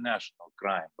international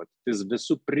crime, but it is the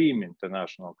supreme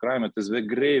international crime. It is the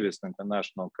gravest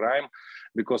international crime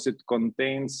because it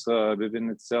contains within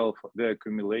itself the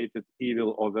accumulated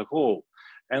evil of the whole.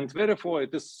 And therefore,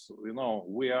 it is,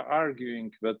 we are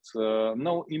arguing that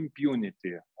no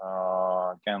impunity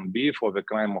can be for the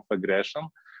crime of aggression,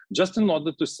 just in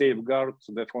order to safeguard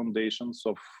the foundations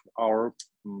of our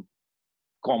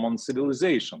common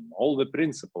civilization. All the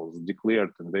principles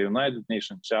declared in the United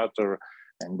Nations Charter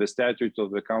and the Statute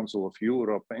of the Council of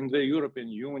Europe and the European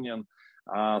Union,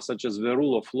 such as the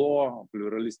rule of law,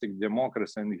 pluralistic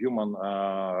democracy, and human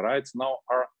rights now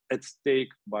are at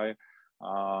stake by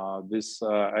this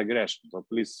aggression. So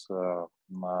please,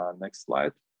 next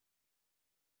slide.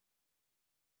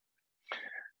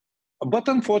 But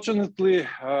unfortunately,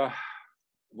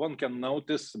 one can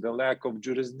notice the lack of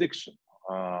jurisdiction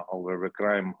over the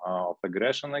crime of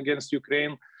aggression against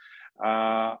Ukraine.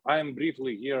 I am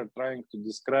briefly here trying to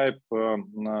describe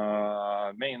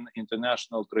main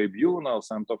international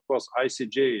tribunals, and of course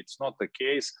ICJ, it's not the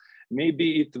case.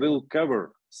 Maybe it will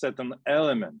cover certain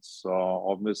elements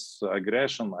of this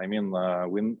aggression. I mean,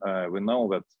 we know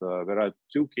that there are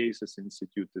 2 cases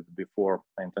instituted before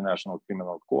the International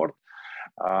Criminal Court.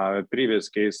 A previous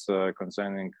case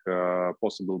concerning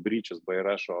possible breaches by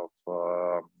Russia of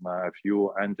a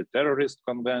few anti-terrorist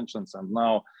conventions, and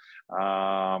now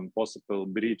possible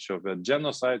breach of a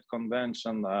genocide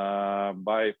convention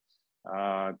by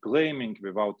claiming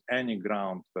without any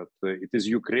ground that it is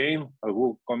Ukraine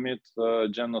who commit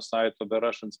genocide of the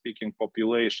Russian-speaking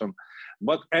population.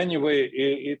 But anyway,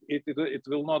 it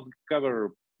will not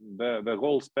cover the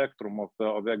whole spectrum of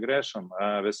the aggression.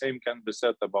 The same can be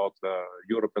said about the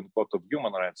European Court of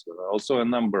Human Rights. Also a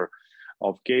number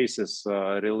of cases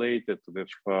related with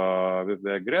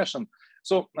the aggression.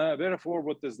 So therefore,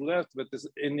 what is left, that is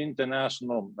an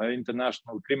international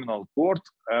criminal court,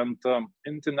 and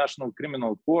international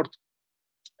criminal court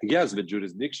has the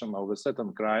jurisdiction over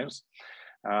certain crimes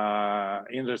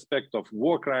in respect of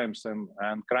war crimes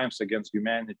and crimes against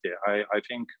humanity. I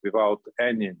think without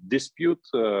any dispute,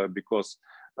 because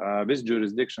this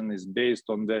jurisdiction is based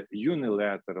on the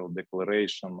unilateral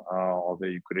declaration of the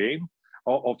Ukraine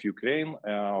of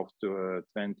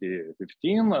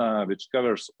 2015, which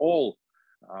covers all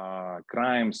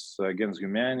crimes against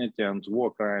humanity and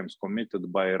war crimes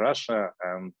committed by Russia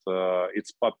and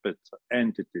its puppet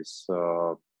entities,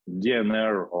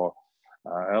 DNR or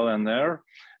LNR.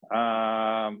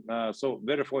 So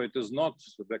therefore, it is not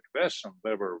the question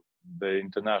whether the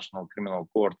International Criminal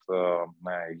Court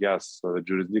has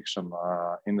jurisdiction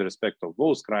in respect of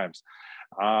those crimes.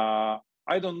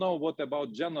 I don't know what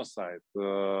about genocide.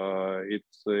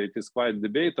 It is quite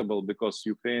debatable because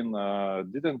Ukraine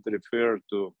didn't refer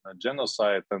to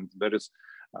genocide, and there is,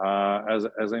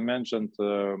 as I mentioned,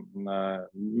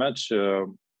 much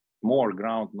more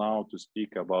ground now to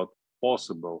speak about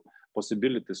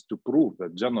possibilities to prove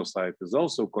that genocide is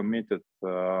also committed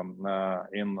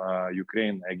in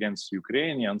Ukraine against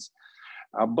Ukrainians.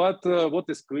 But what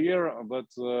is clear, but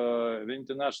the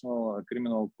International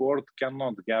Criminal Court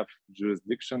cannot have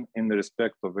jurisdiction in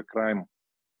respect of a crime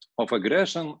of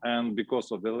aggression, and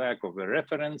because of the lack of a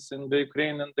reference in the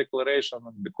Ukrainian declaration,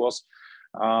 and because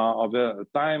of the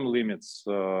time limits,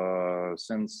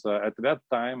 since at that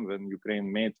time when Ukraine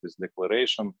made this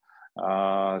declaration,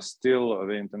 still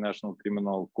the International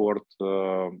Criminal Court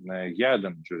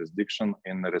hadn't jurisdiction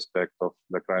in respect of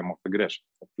the crime of aggression.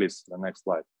 Please, the next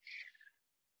slide.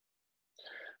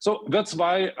 So that's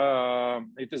why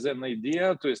it is an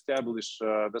idea to establish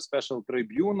the special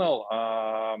tribunal.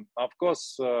 Of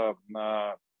course,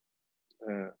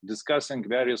 discussing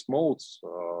various modes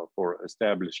for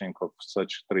establishing of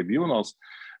such tribunals.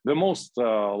 The most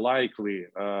likely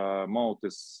mode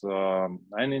is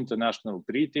an international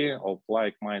treaty of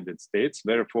like-minded states.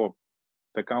 Therefore,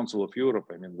 the Council of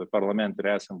Europe, I mean, the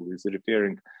Parliamentary Assembly is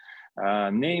referring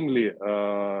namely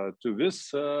to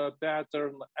this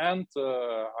pattern. And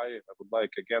I would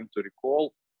like again to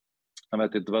recall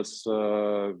that it was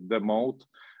the mode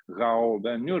how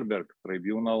the Nuremberg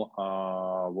Tribunal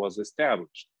was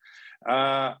established.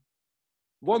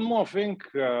 One more thing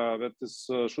that is,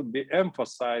 should be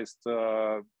emphasized,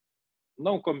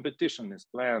 no competition is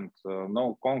planned,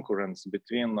 no concurrence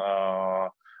between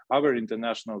other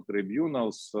international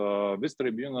tribunals. This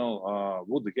tribunal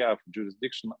would have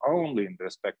jurisdiction only in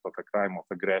respect of a crime of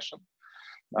aggression,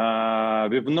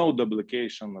 with no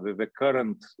duplication with the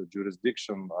current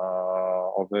jurisdiction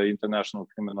of the International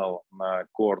Criminal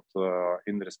Court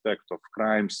in respect of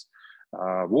crimes,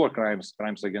 war crimes,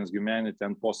 crimes against humanity,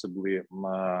 and possibly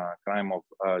crime of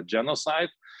genocide.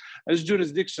 As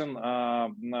jurisdiction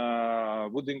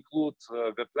would include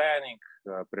the planning,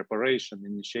 preparation,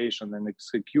 initiation, and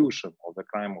execution of the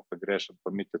crime of aggression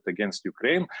committed against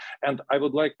Ukraine. And I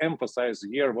would like to emphasize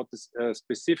here what is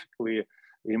specifically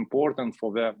important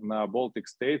for the Baltic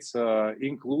states,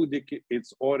 including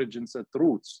its origins and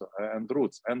roots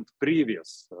and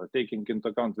previous, taking into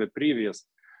account the previous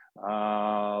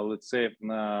let's say,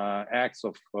 acts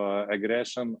of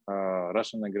aggression,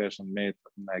 Russian aggression made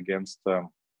against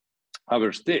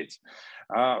other states.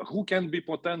 Who can be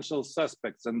potential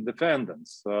suspects and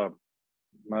defendants?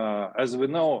 As we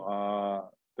know,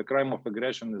 the crime of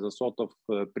aggression is a sort of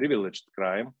privileged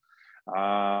crime.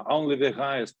 Only the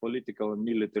highest political and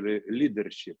military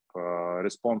leadership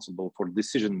responsible for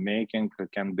decision-making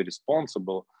can be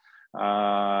responsible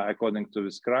according to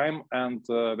this crime, and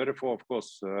therefore, of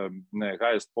course, the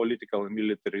highest political and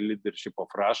military leadership of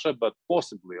Russia, but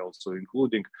possibly also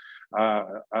including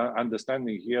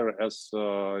understanding here as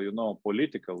you know,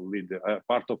 political leader,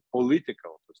 part of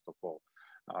political, first of all,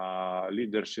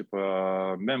 leadership,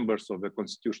 members of the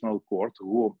Constitutional Court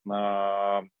who,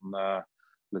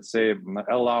 let's say,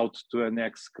 allowed to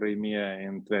annex Crimea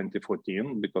in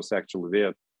 2014, because actually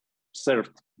they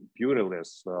served purely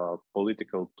as a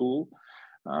political tool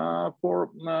for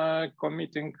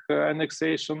committing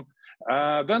annexation.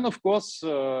 Then, of course,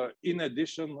 in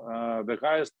addition, the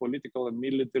highest political and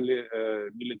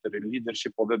military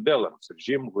leadership of the Belarus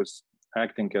regime was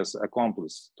acting as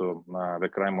accomplice to the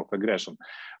crime of aggression.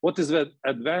 What is the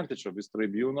advantage of this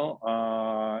tribunal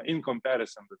in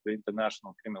comparison with the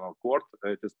International Criminal Court?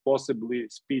 It is possibly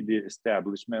speedy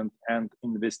establishment and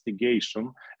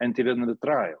investigation, and even the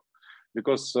trial.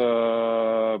 Because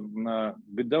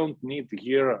we don't need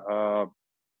here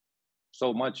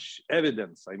so much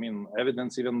evidence. I mean,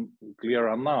 evidence even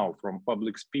clearer now from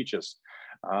public speeches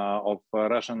of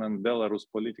Russian and Belarus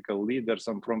political leaders,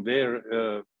 and from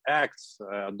their acts,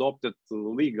 adopted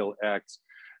legal acts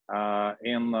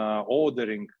in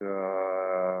ordering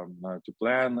to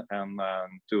plan and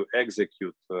to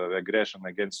execute aggression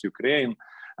against Ukraine,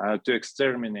 to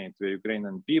exterminate the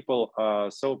Ukrainian people.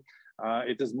 So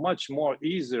it is much more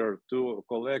easier to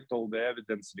collect all the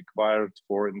evidence required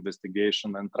for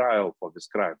investigation and trial for this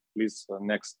crime. Please,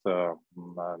 next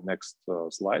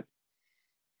slide.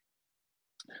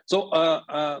 So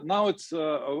now it's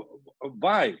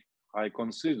why I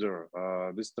consider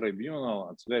this tribunal,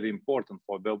 it's very important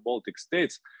for the Baltic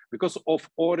states, because of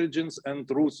origins and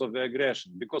roots of the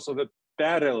aggression, because of the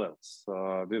parallels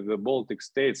with the Baltic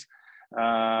states.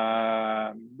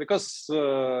 Because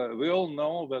we all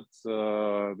know that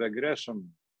the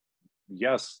aggression,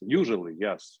 yes, usually,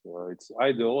 yes, it's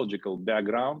ideological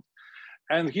background.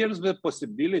 And here's the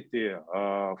possibility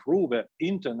through the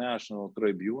international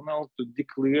tribunal to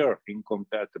declare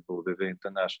incompatible with the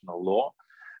international law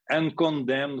and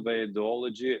condemn the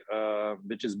ideology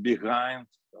which is behind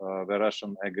the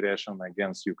Russian aggression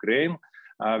against Ukraine,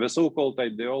 the so-called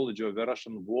ideology of the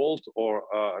Russian world or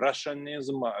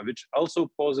Russianism, which also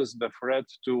poses the threat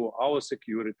to our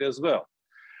security as well.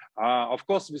 Of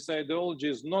course, this ideology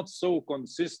is not so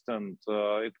consistent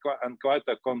and quite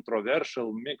a controversial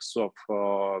mix of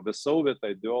the Soviet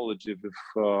ideology with,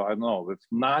 I don't know, with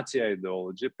Nazi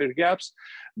ideology, perhaps.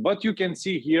 But you can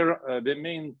see here the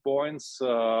main points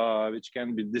which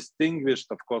can be distinguished.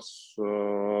 Of course,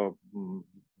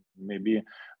 maybe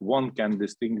one can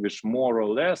distinguish more or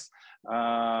less,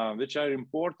 which are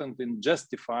important in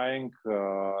justifying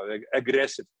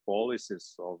aggressive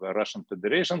policies of the Russian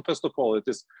Federation. First of all, it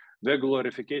is the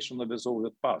glorification of the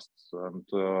Soviet past, and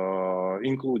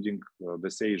including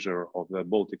the seizure of the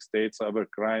Baltic States. Other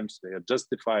crimes, they are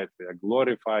justified, they are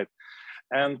glorified.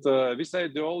 And this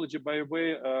ideology, by the way,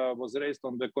 was raised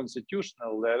on the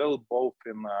constitutional level, both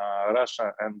in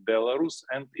Russia and Belarus,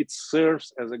 and it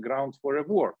serves as a ground for a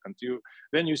war. And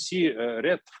when you see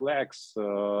red flags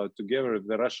together with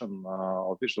the Russian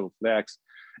official flags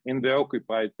in the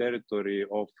occupied territory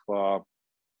of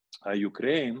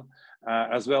Ukraine,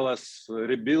 as well as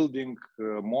rebuilding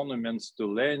monuments to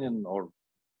Lenin or,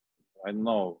 I don't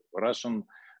know, Russian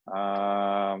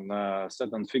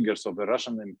certain figures of the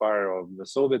Russian Empire, of the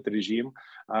Soviet regime.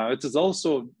 It is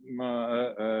also,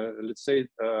 let's say,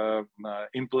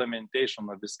 implementation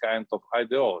of this kind of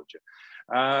ideology.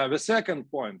 The second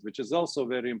point, which is also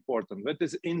very important, that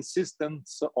is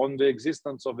insistence on the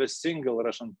existence of a single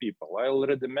Russian people. I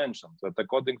already mentioned that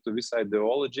according to this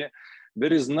ideology,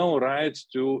 there is no right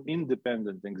to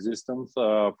independent existence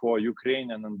for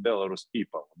Ukrainian and Belarus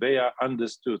people. They are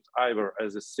understood either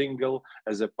as a single,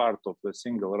 as a part of the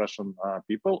single Russian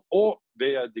people, or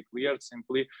they are declared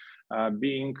simply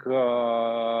being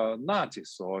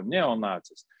Nazis or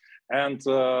neo-Nazis. And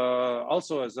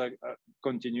also as a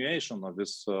continuation of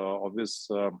this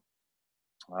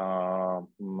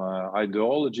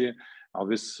ideology,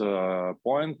 this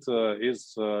point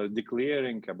is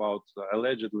declaring about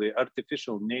allegedly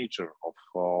artificial nature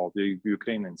of the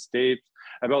Ukrainian state,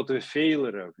 about the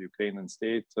failure of the Ukrainian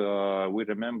state. We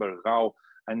remember how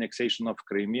annexation of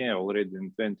Crimea already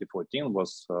in 2014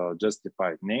 was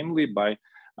justified, namely by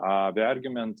the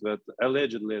argument that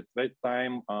allegedly at that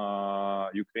time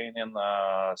Ukrainian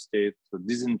state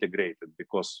disintegrated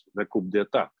because the coup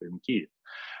d'etat in Kiev.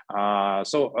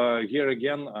 So here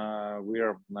again, we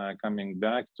are coming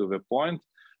back to the point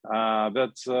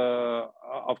that,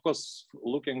 of course,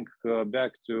 looking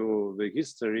back to the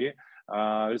history,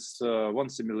 it's one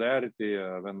similarity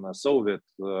when the Soviet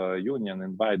Union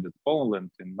invaded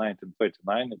Poland in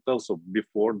 1939. It also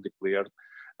before declared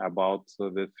about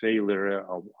the failure,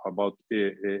 about the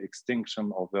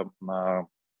extinction of the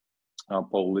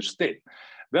Polish state.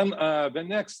 Then the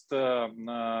next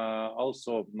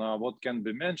also what can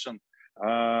be mentioned,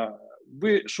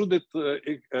 we should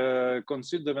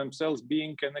consider themselves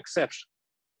being an exception.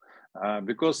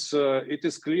 Because it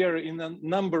is clear in a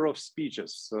number of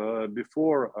speeches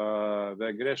before the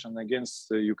aggression against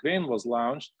Ukraine was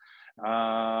launched,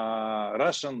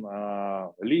 Russian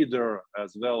leader,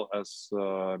 as well as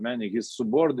many his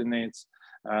subordinates,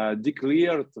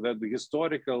 declared that the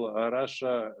historical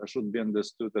Russia should be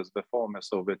understood as the former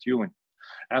Soviet Union.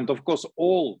 And of course,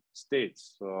 all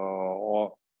states,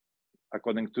 or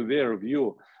according to their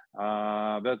view,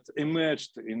 that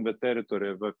emerged in the territory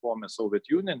of the former Soviet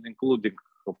Union, including,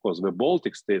 of course, the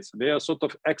Baltic states, they are sort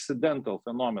of accidental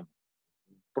phenomena,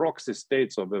 proxy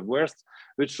states of the West,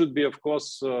 which should be, of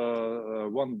course,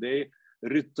 one day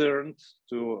returned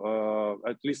to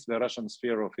at least the Russian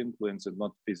sphere of influence and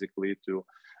not physically to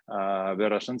the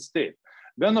Russian state.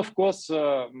 Then, of course,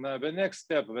 the next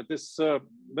step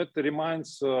that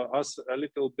reminds us a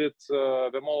little bit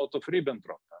the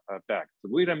Molotov-Ribbentrop Pact.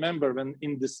 We remember when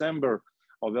in December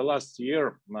of the last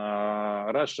year,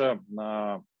 Russia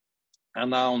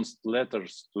announced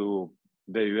letters to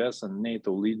the US and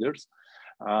NATO leaders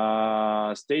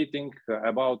stating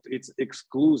about its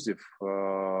exclusive,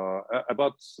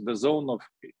 about the zone of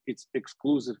its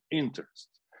exclusive interest.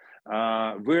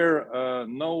 Where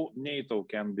no NATO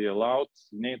can be allowed.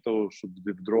 NATO should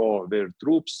withdraw their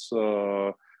troops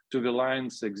to the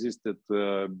lines existed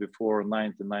before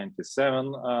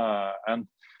 1997, and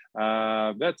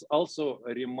that also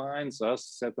reminds us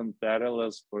certain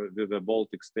parallels with the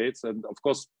Baltic states. And of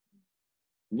course,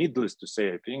 needless to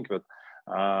say, I think that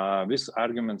these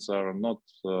arguments are not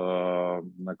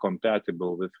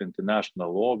compatible with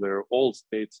international law, where all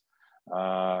states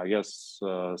Yes,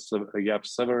 so you have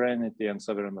sovereignty and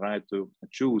sovereign right to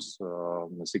choose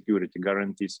security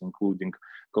guarantees, including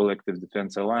collective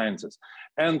defense alliances.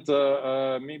 And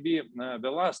maybe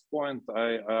the last point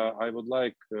I would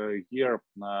like here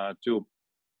to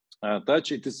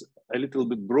touch, it is a little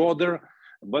bit broader,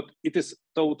 but it is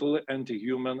totally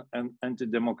anti-human and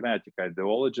anti-democratic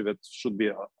ideology that should be,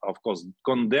 of course,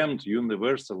 condemned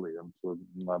universally, and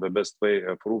the best way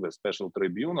through a special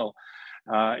tribunal.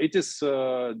 It is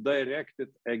directed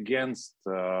against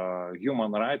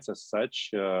human rights as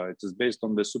such. It is based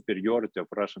on the superiority of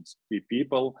Russian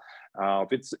people,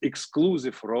 of its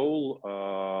exclusive role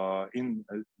in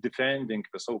defending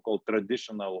the so-called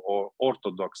traditional or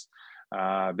orthodox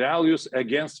values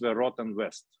against the rotten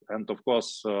West. And of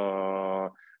course,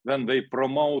 when they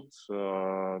promote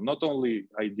not only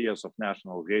ideas of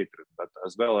national hatred, but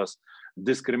as well as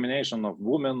discrimination of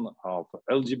women, of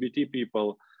LGBT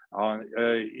people,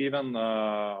 even,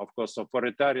 of course,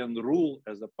 authoritarian rule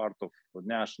as a part of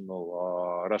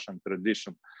national Russian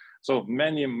tradition. So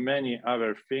many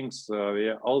other things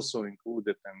were also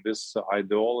included in this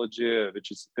ideology,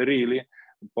 which is really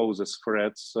poses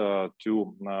threats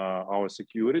to our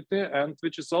security, and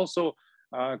which is also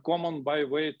common by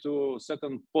way to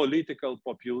certain political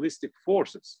populistic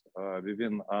forces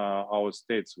within our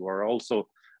states who are also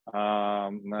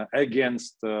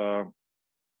against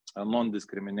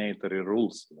non-discriminatory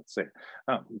rules, let's say.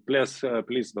 Please,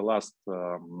 the last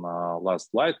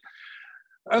slide.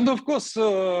 And of course,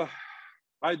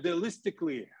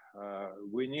 idealistically,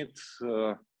 we need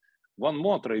one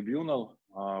more tribunal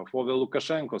for the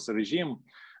Lukashenko's regime.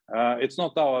 It's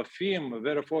not our theme,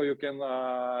 therefore you can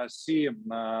see,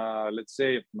 let's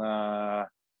say,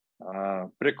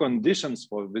 preconditions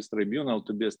for this tribunal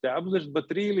to be established. But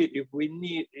really, if we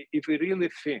really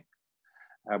think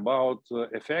about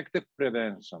effective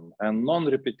prevention and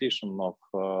non-repetition of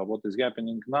what is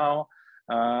happening now,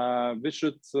 we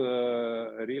should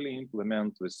really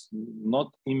implement this no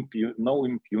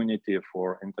impunity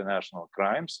for international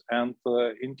crimes. And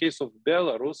in case of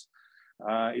Belarus,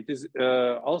 it is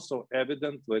also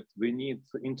evident that we need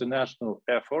international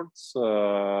efforts,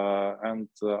 and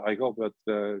I hope that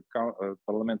the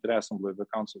Parliamentary Assembly of the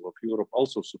Council of Europe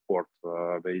also support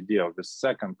the idea of the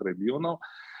second tribunal.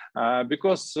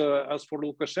 Because as for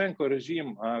Lukashenko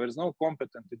regime, there is no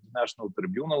competent international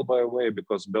tribunal, by the way,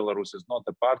 because Belarus is not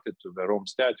a party to the Rome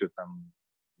Statute and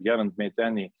we haven't made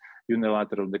any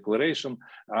unilateral declaration.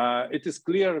 It is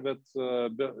clear that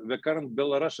the current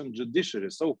Belarusian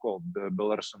judiciary, so-called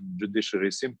Belarusian judiciary,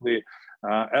 is simply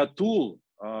a tool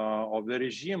of the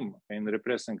regime in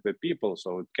repressing the people,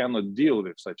 so it cannot deal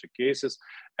with such cases.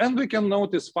 And we can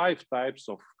notice 5 types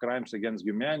of crimes against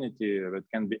humanity that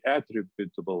can be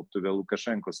attributable to the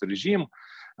Lukashenko's regime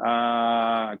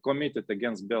committed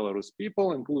against Belarus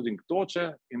people, including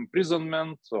torture,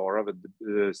 imprisonment, or other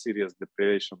serious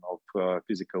deprivation of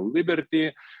physical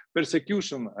liberty,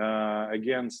 persecution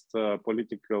against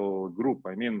political group.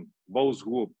 I mean, those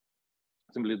who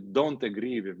simply don't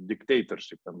agree with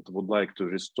dictatorship and would like to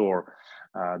restore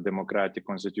democratic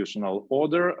constitutional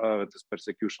order. It is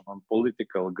persecution on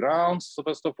political grounds,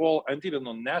 first of all, and even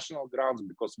on national grounds,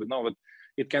 because we know that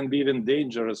it can be even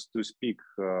dangerous to speak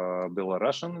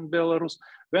Belarusian in Belarus,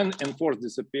 then enforced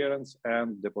disappearance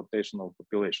and deportation of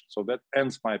population. So that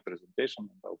ends my presentation.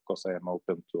 And of course, I am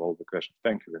open to all the questions.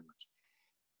 Thank you very much.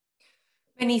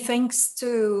 Many thanks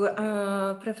to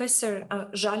Professor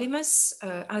Žalimas.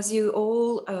 As you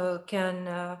all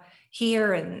can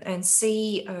hear and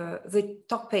see, the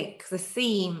topic, the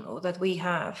theme that we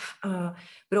have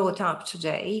brought up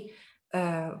today,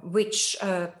 which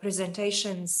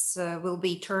presentations will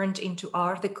be turned into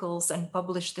articles and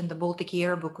published in the Baltic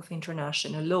Yearbook of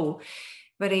International Law.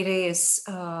 But it is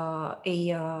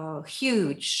a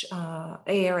huge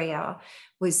area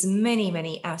with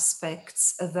many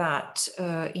aspects that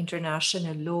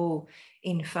international law,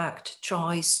 in fact,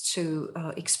 tries to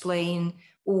explain,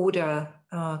 order,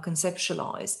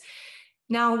 conceptualize.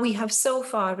 Now, we have so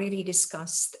far really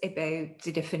discussed about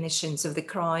the definitions of the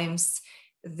crimes,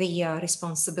 the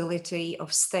responsibility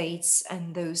of states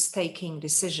and those taking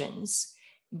decisions.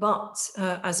 But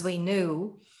as we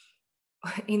know,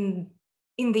 in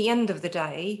the end of the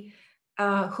day,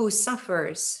 who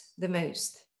suffers the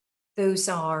most? Those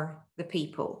are the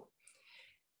people.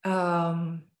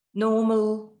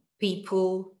 Normal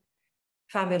people,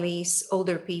 families,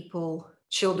 older people,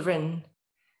 children.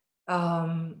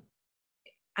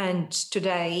 And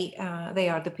today, they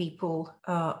are the people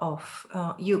of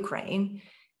Ukraine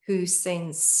who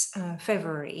since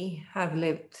February have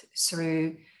lived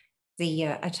through the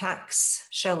attacks,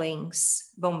 shellings,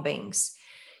 bombings.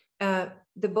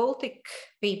 the Baltic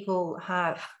people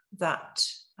have that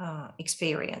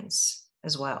experience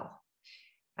as well,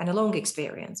 and a long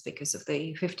experience because of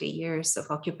the 50 years of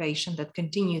occupation that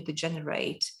continue to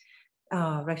generate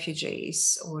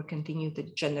refugees or continue to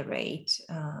generate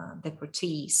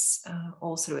deportees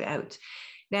all throughout.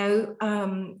 Now,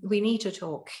 we need to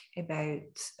talk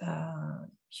about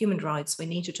human rights. We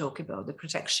need to talk about the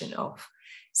protection of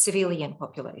civilian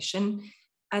population.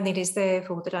 And it is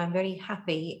therefore that I'm very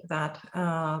happy that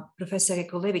Professor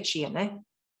Kuleviciene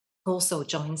also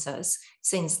joins us,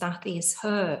 since that is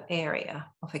her area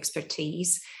of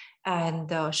expertise.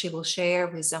 And she will share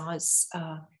with us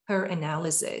her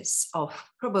analysis of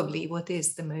probably what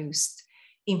is the most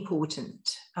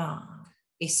important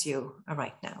issue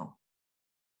right now.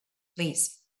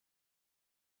 Please.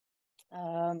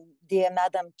 Dear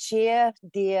Madam Chair,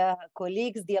 dear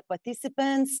colleagues, dear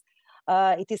participants,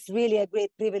 it is really a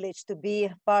great privilege to be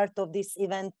part of this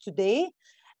event today.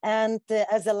 And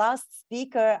as a last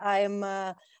speaker, I'm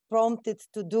prompted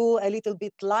to do a little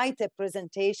bit lighter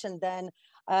presentation than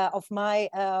of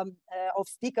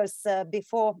speakers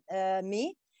before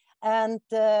me. And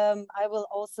I will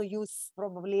also use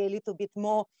probably a little bit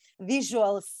more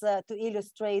visuals to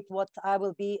illustrate what I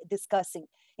will be discussing.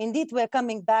 Indeed, we're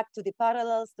coming back to the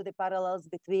parallels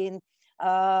between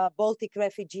Baltic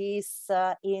refugees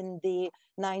in the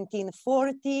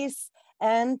 1940s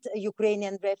and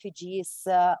Ukrainian refugees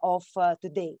of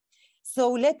today.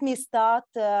 So let me start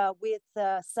with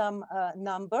some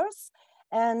numbers.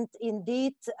 And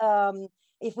indeed,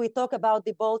 if we talk about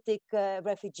the Baltic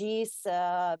refugees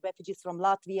from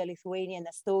Latvia, Lithuania, and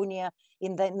Estonia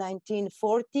in the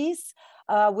 1940s,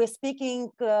 we're speaking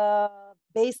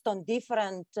based on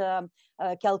different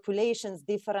calculations,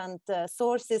 different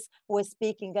sources. We're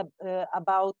speaking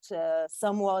about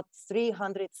somewhat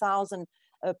 300,000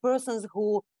 persons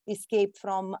who escaped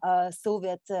from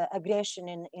Soviet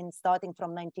aggression in starting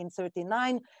from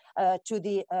 1939 to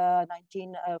the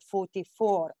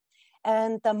 1944.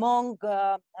 And among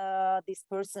these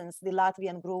persons, the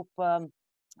Latvian group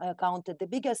counted the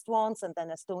biggest ones, and then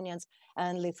Estonians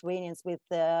and Lithuanians with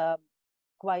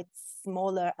quite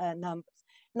smaller numbers.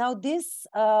 Now, this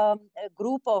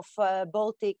group of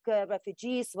Baltic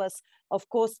refugees was, of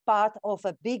course, part of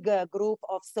a bigger group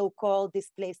of so-called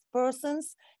displaced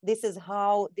persons. This is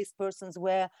how these persons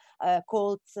were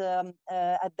called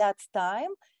at that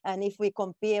time. And if we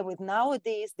compare with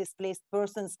nowadays, displaced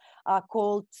persons are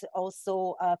called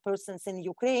also persons in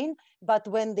Ukraine, but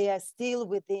when they are still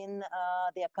within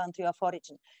their country of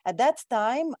origin. At that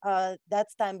time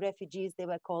refugees, they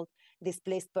were called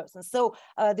displaced persons. So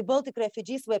the Baltic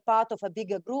refugees were part of a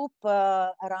bigger group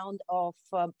around of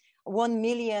 1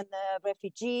 million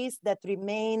refugees that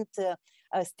remained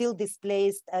still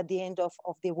displaced at the end of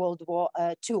the World War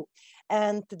II.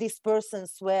 And these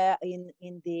persons were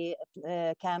in the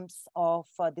camps of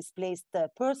displaced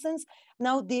persons.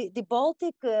 Now, the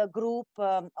Baltic group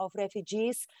of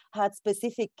refugees had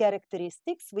specific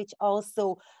characteristics, which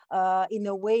also in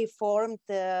a way formed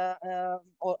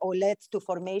or led to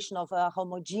formation of a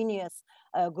homogeneous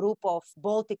group of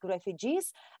Baltic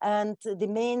refugees. And the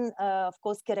main, of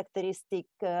course, characteristic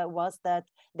was that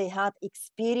they had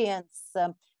experience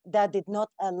that did not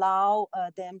allow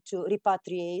them to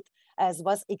repatriate, as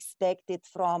was expected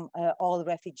from all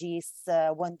refugees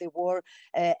when the war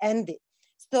ended.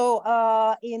 So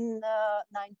in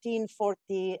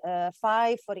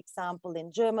 1945, for example,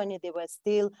 in Germany, there were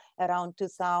still around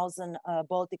 2,000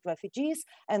 Baltic refugees,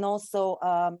 and also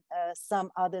some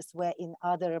others were in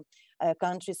other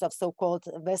countries of so-called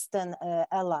Western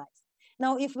allies.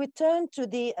 Now, if we turn to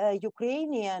the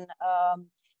Ukrainian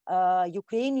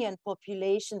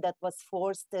population that was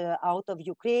forced out of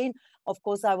Ukraine, of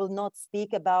course, I will not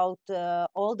speak about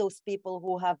all those people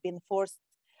who have been forced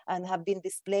and have been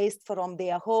displaced from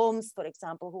their homes, for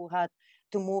example, who had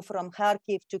to move from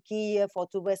Kharkiv to Kiev or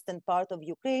to western part of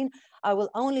Ukraine. I will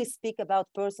only speak about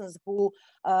persons who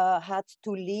had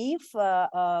to leave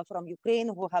from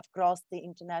Ukraine, who have crossed the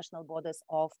international borders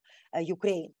of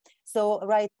Ukraine. So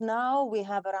right now we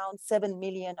have around 7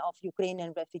 million of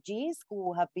Ukrainian refugees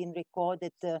who have been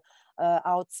recorded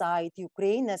outside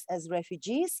Ukraine as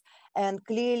refugees. And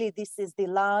clearly this is the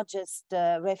largest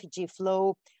refugee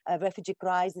flow, refugee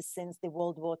crisis since the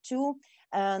World War II.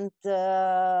 And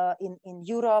in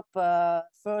Europe,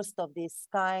 first of this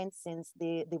kind since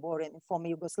the war in former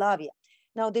Yugoslavia.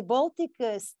 Now, the Baltic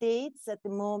states at the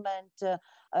moment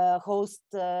host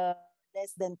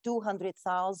less than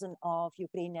 200,000 of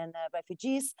Ukrainian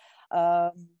refugees.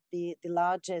 The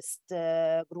largest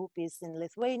group is in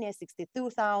Lithuania,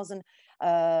 62,000,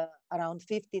 around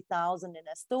 50,000 in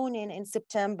Estonia in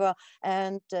September,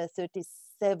 and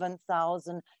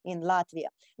 7,000 in Latvia.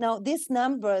 Now, these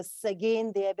numbers,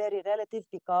 again, they are very relative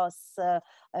because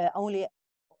only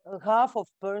half of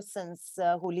persons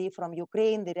who leave from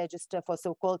Ukraine, they register for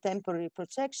so-called temporary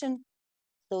protection.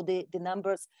 So the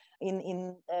numbers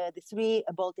in the three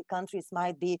Baltic countries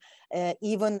might be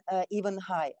even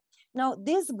higher. Now,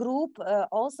 this group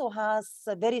also has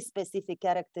very specific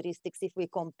characteristics if we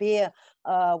compare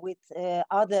with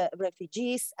other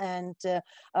refugees, and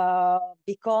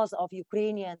because of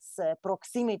Ukrainians'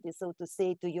 proximity, so to say,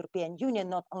 to European Union,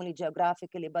 not only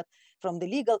geographically, but from the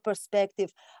legal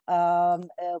perspective,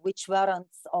 which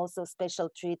warrants also special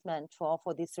treatment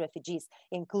for these refugees,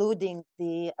 including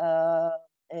the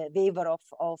waiver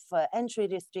of entry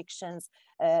restrictions,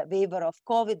 waiver of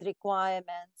COVID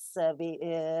requirements,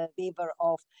 waiver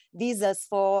of visas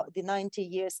for the 90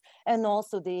 years, and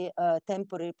also the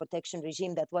temporary protection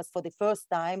regime that was for the first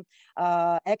time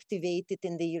activated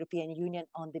in the European Union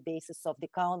on the basis of the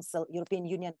European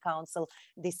Union Council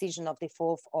decision of the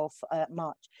 4th of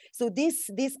March. So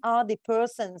these are the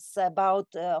persons about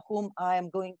whom I am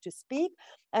going to speak.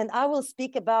 And I will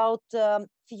speak about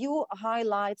few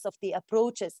highlights of the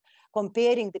approaches,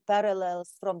 comparing the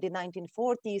parallels from the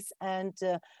 1940s and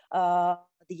the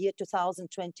year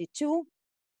 2022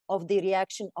 of the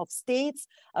reaction of states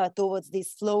towards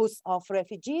these flows of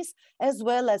refugees, as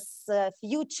well as a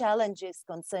few challenges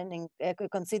concerning,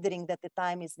 considering that the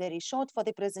time is very short for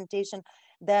the presentation,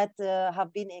 that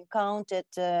have been encountered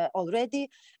already,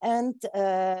 and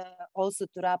also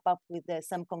to wrap up with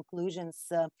some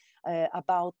conclusions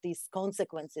about these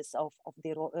consequences of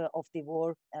the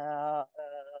war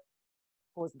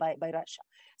caused by Russia.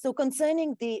 So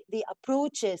concerning the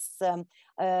approaches,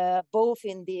 both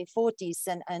in the 40s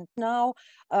and now,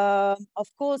 of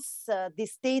course, the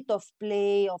state of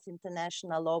play of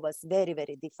international law was very,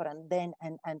 very different then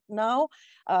and now,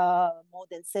 more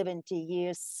than 70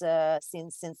 years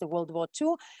since the World War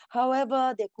II.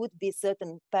 However, there could be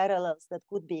certain parallels that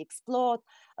could be explored,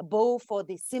 both for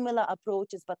the similar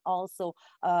approaches, but also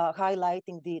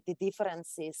highlighting the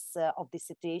differences of the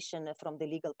situation from the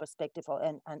legal perspective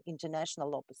and international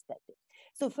law perspective.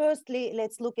 So firstly,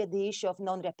 let's look at the issue of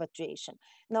non-repatriation.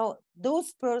 Now,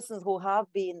 those persons who have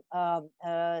been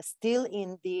still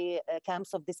in the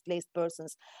camps of displaced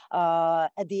persons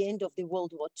at the end of the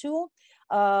World War II,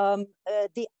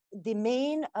 the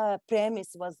main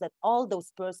premise was that all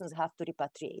those persons have to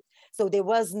repatriate. So there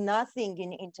was nothing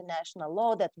in international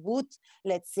law that would,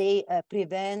 let's say,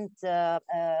 prevent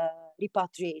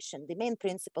repatriation. The main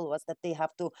principle was that they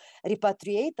have to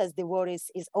repatriate as the war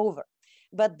is over.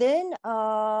 But then,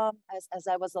 as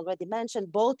I was already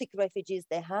mentioned, Baltic refugees,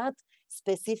 they had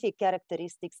specific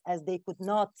characteristics as they could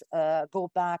not go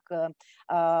back to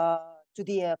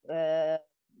the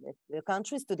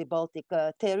countries, to the Baltic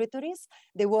territories.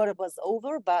 The war was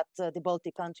over, but the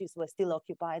Baltic countries were still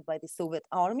occupied by the Soviet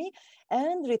army,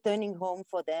 and returning home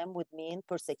for them would mean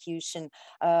persecution,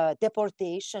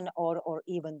 deportation, or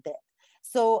even death.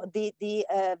 So the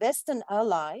Western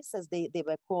allies, as they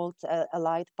were called,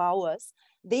 allied powers,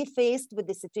 they faced with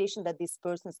the situation that these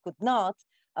persons could not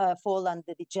fall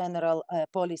under the general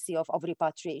policy of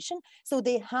repatriation. So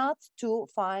they had to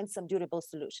find some durable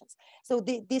solutions. So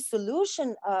the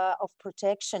solution of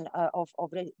protection of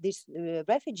these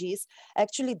refugees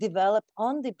actually developed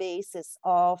on the basis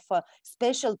of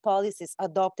special policies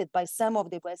adopted by some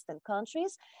of the Western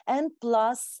countries, and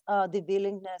plus the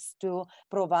willingness to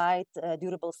provide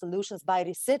durable solutions by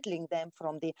resettling them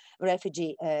from the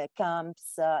refugee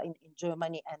camps in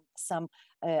Germany and some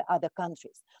other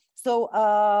countries. So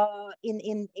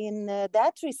in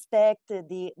that respect,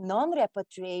 the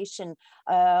non-repatriation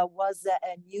was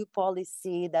a new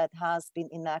policy that has been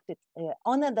enacted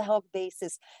on an ad hoc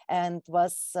basis and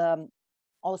was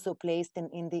also placed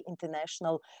in the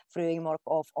international framework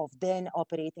of then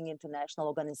operating International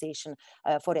Organization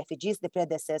for Refugees, the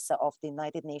predecessor of the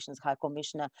United Nations High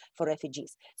Commissioner for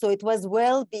Refugees. So it was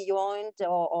well beyond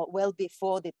or well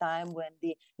before the time when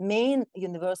the main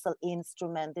universal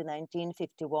instrument, the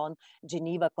 1951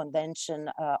 Geneva Convention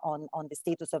on the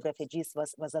status of refugees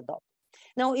was adopted.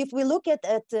 Now, if we look at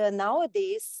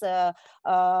nowadays,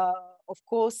 of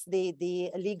course,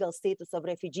 the legal status of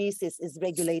refugees is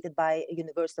regulated by a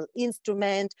universal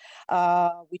instrument,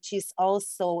 which is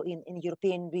also in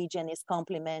European region is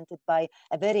complemented by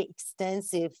a very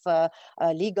extensive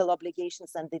legal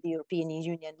obligations under the European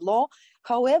Union law.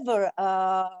 However,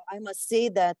 I must say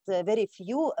that very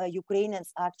few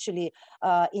Ukrainians actually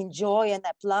enjoy and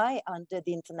apply under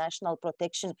the international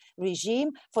protection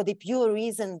regime, for the pure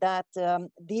reason that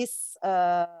this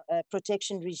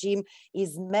protection regime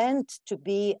is meant to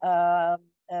be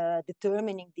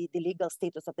determining the legal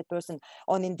status of the person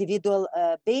on individual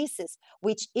basis,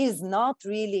 which is not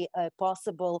really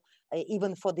possible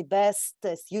even for the best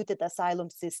suited asylum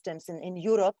systems in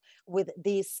Europe with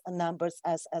these numbers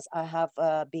as I have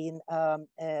been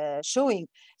showing.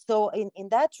 So in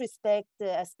that respect,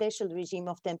 a special regime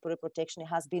of temporary protection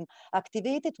has been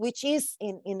activated, which is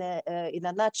in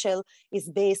a nutshell is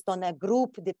based on a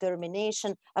group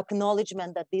determination,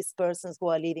 acknowledgement that these persons who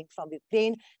are leaving from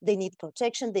Ukraine, they need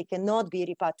protection, they cannot be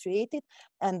repatriated,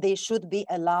 and they should be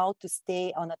allowed to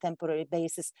stay on a temporary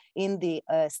basis in the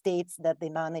states that they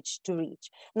manage to reach.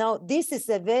 Now, this is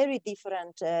a very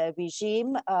different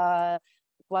regime,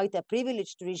 quite a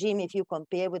privileged regime if you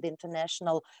compare with the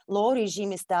international law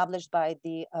regime established by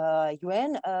the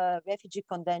UN Refugee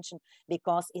Convention,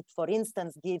 because it, for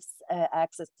instance, gives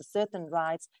access to certain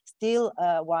rights still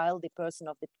while the person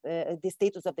of the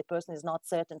status of the person is not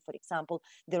certain. For example,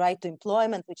 the right to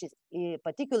employment, which is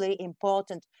particularly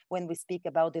important when we speak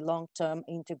about the long-term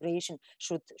integration,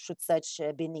 should such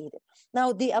be needed.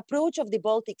 Now, the approach of the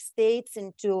Baltic states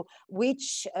into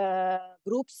which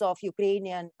groups of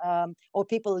Ukrainian or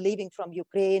people living from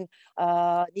Ukraine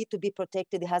need to be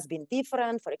protected has been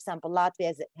different. For example,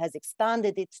 Latvia has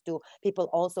expanded it to people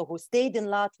also who stayed in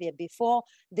Latvia before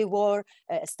the war.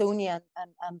 Estonia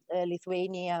and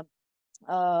Lithuania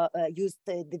used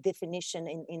the definition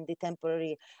in the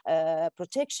temporary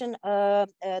protection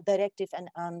directive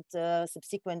and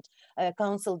subsequent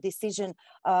council decision.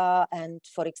 And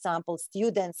for example,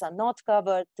 students are not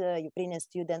covered. Ukrainian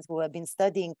students who have been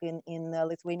studying in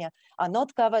Lithuania are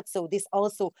not covered. So this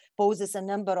also poses a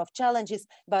number of challenges,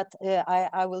 but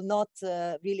I will not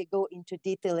really go into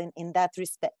detail in that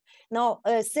respect. Now,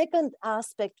 a second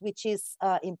aspect which is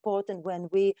important when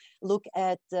we look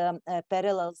at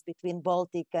parallels between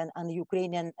Baltic and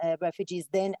Ukrainian refugees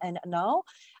then and now,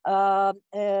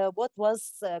 what was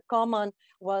common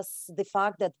was the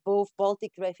fact that both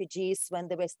Baltic refugees, when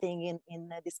they were staying in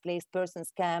displaced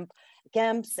persons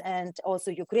camps, and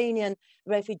also Ukrainian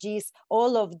refugees,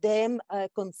 all of them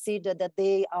consider that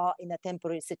they are in a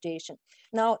temporary situation.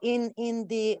 Now, in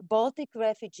the Baltic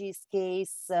refugees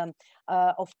case,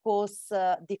 of course,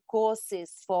 the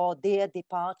causes for their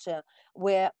departure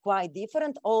were quite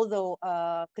different, although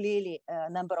clearly a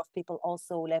number of people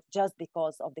also left just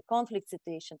because of the conflict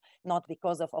situation, not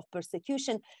because of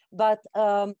persecution. But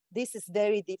this is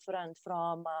very different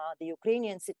from the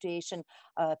Ukrainian situation,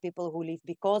 people who leave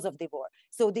because of the war.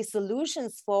 So the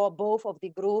solutions for both of the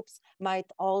groups might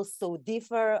also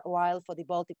differ. While for the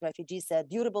Baltic refugees, a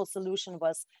durable solution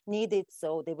was needed,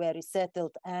 so they were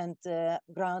resettled and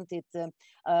granted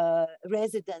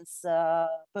residence,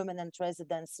 permanent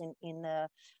residence in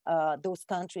those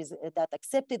countries that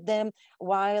accepted them.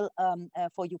 While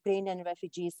for Ukrainian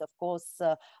refugees, of course,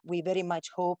 we very much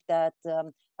hope that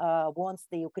once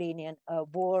the Ukrainian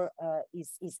war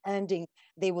is ending,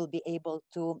 they will be able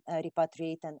to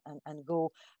repatriate and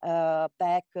go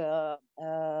back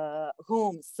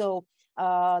home. So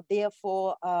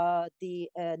therefore, the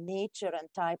nature and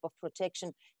type of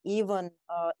protection, even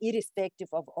irrespective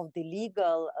of the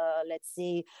legal, let's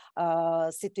say,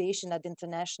 situation at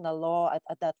international law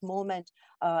at that moment,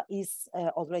 is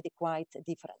already quite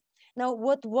different. Now,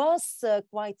 what was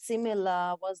quite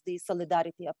similar was the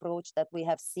solidarity approach that we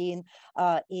have seen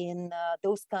in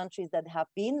those countries that have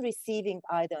been receiving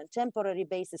either on temporary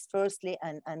basis firstly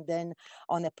and then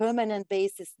on a permanent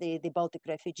basis the Baltic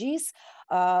refugees.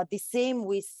 The same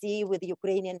we see with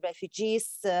Ukrainian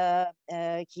refugees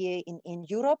here in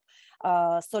Europe,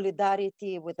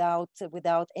 solidarity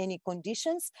without any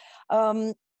conditions.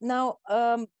 Now,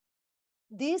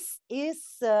 this is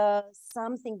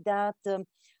something that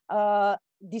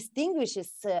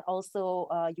distinguishes also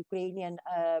Ukrainian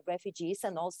refugees,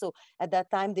 and also at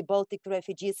that time the Baltic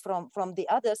refugees from the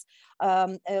others.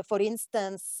 For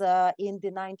instance, in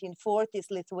the 1940s,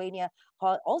 Lithuania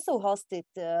also hosted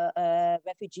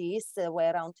refugees,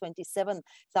 were around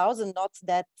 27,000, not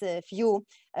that few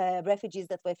refugees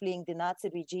that were fleeing the Nazi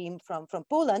regime from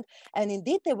Poland. And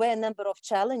indeed, there were a number of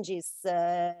challenges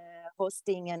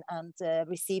hosting and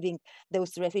receiving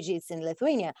those refugees in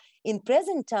Lithuania. In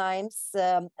present times,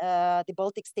 the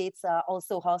Baltic states are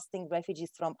also hosting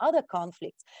refugees from other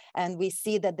conflicts, and we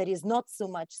see that there is not so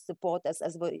much support as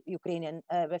Ukrainian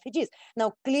refugees.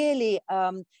 Now, clearly,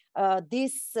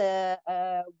 this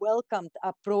welcomed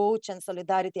approach and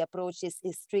solidarity approach is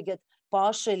triggered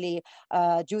partially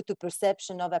due to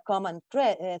perception of a common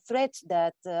threat,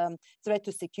 that threat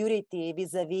to security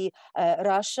vis-a-vis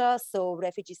Russia. So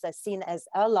refugees are seen as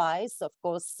allies, of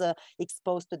course,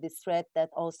 exposed to this threat that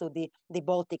also the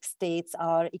Baltic states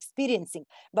are experiencing.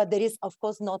 But there is, of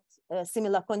course, not a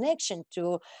similar connection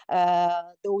to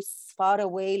those far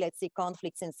away, let's say,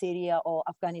 conflicts in Syria or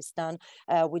Afghanistan,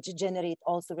 which generate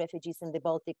also refugees in the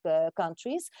Baltic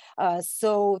countries.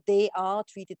 So they are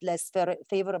treated less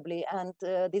favorably, and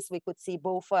this we could see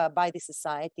both by the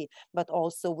society, but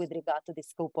also with regard to the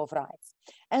scope of rights.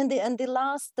 And the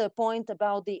last point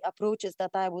about the approaches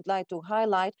that I would like to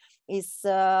highlight is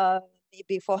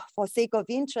maybe for sake of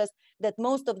interest, that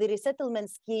most of the resettlement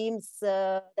schemes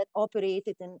that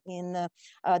operated in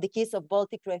the case of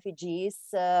Baltic refugees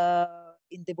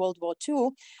in the World War II,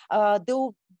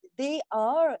 though they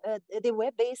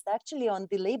were based actually on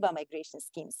the labor migration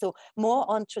schemes, so more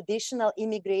on traditional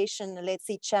immigration, let's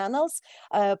say, channels,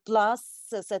 plus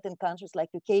certain countries like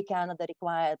UK, Canada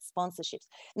required sponsorships.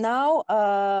 Now,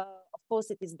 of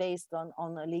course, it is based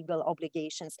on legal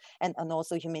obligations and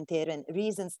also humanitarian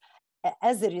reasons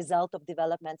as a result of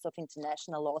developments of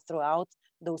international law throughout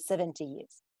those 70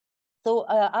 years. So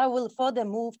I will further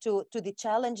move to the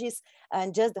challenges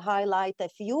and just highlight a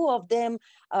few of them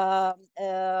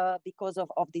because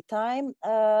of the time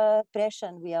pressure,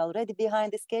 and we are already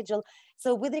behind the schedule.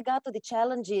 So with regard to the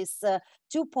challenges,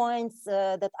 2 points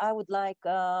that I would like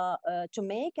to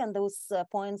make, and those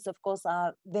points, of course,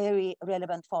 are very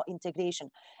relevant for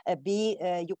integration. Be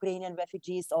Ukrainian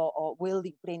refugees or will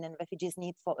the Ukrainian refugees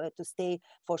need to stay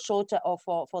for shorter or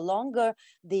for longer?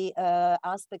 The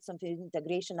aspects of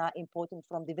integration are important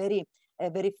from the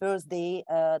very first day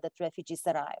that refugees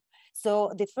arrive.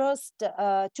 So the first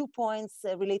 2 points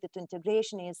related to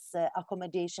integration is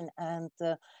accommodation and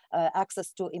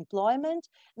access to employment.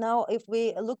 Now, if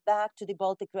we look back to the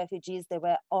Baltic refugees, they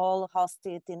were all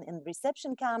hosted in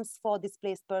reception camps for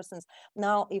displaced persons.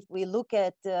 Now, if we look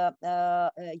at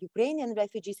Ukrainian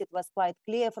refugees, it was quite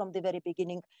clear from the very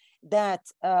beginning that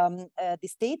the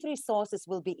state resources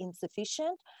will be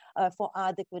insufficient for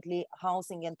adequately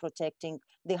housing and protecting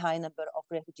the high number of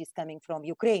refugees coming from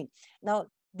Ukraine. Now,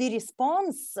 the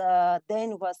response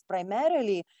then was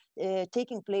primarily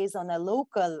taking place on a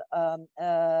local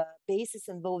basis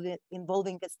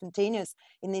involving spontaneous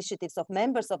initiatives of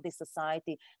members of the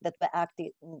society that were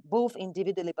acting both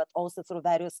individually but also through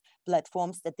various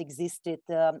platforms that existed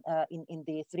in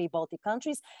the 3 Baltic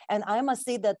countries. And I must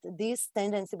say that this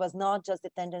tendency was not just the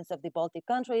tendency of the Baltic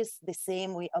countries, the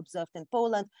same we observed in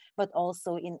Poland, but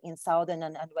also in Southern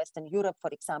and Western Europe,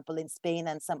 for example, in Spain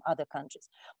and some other countries.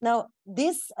 Now,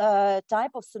 this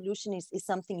type of solution is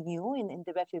something new in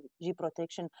the refugee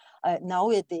protection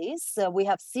nowadays. We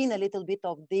have seen a little bit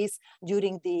of this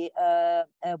during the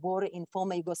war in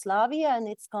former Yugoslavia and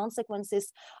its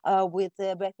consequences with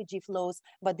refugee flows,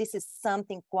 but this is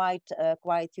something quite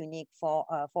unique for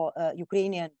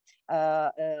Ukrainian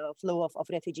flow of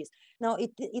refugees. Now,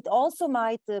 it also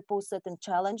might pose certain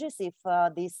challenges if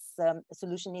this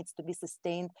solution needs to be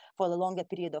sustained for a longer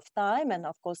period of time. And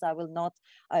of course, I will not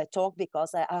talk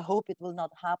because I hope it will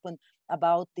not happen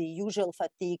about the usual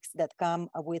fatigues that come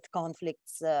with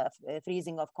conflicts,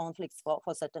 freezing of conflicts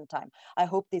for certain time. I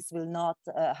hope this will not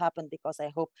happen because I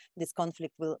hope this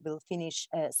conflict will finish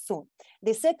soon.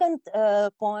 The second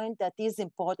point that is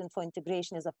important for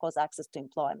integration is, of course, access to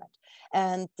employment.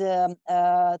 And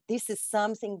this is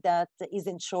something that is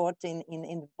ensured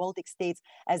in Baltic states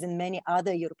as in many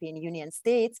other European Union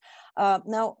states.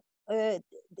 Now,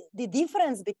 the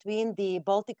difference between the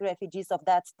Baltic refugees of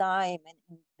that time and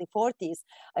in the 40s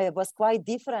was quite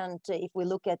different if we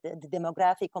look at the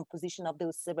demographic composition of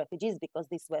those refugees, because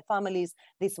these were families,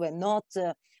 these were not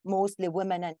mostly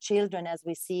women and children as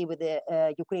we see with the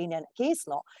Ukrainian case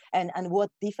law. And what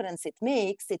difference it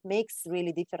makes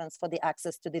really difference for the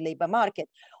access to the labor market.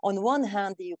 On one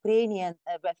hand, the Ukrainian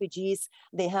refugees,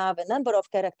 they have a number of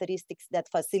characteristics that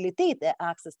facilitate their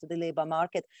access to the labor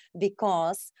market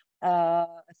because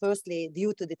firstly,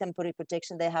 due to the temporary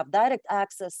protection, they have direct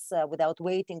access without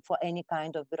waiting for any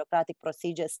kind of bureaucratic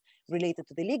procedures related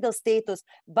to the legal status,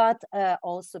 but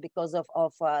also because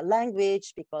of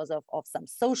language, because of some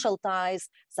social ties,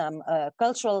 some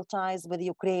cultural ties with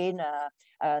Ukraine,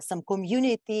 some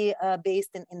community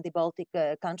based in the Baltic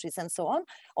countries and so on.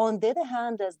 On the other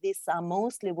hand, as these are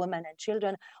mostly women and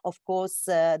children, of course,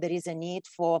 there is a need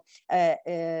for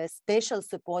special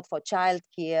support for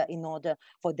childcare in order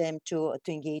for them to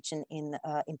engage in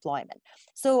employment.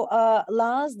 So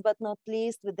last but not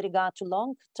least, with regard to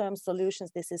long-term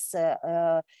solutions, this is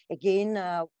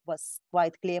again was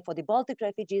quite clear for the Baltic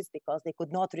refugees because they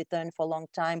could not return for a long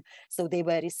time, so they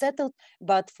were resettled.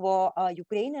 But for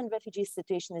Ukrainian refugees,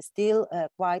 situation is still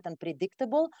quite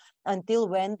unpredictable until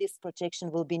when this protection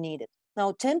will be needed. Now,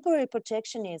 temporary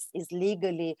protection is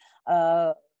legally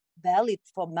valid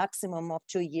for maximum of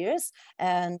 2 years,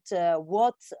 and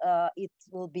what it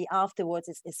will be afterwards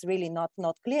is really not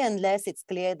clear, unless it's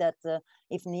clear that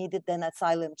if needed, then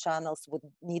asylum channels would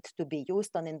need to be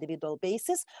used on individual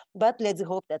basis. But let's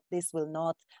hope that this will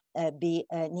not be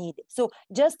needed. So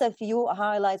just a few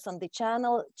highlights on the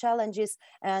challenges,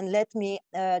 and let me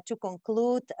to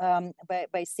conclude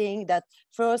by saying that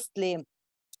firstly,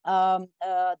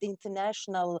 the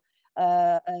international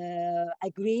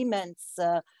agreements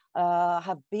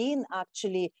have been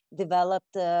actually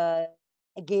developed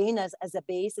again as a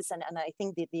basis, and I think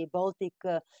the Baltic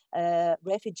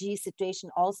refugee situation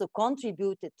also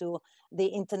contributed to the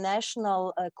international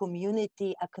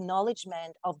community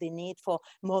acknowledgement of the need for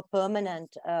more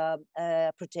permanent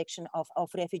protection of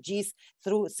refugees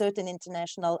through certain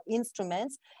international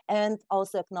instruments, and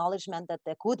also acknowledgement that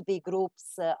there could be groups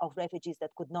of refugees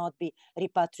that could not be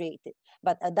repatriated.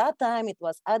 But at that time it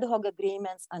was ad hoc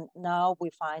agreements, and now we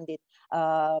find it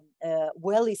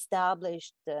well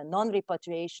established.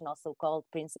 Non-repatriation, also called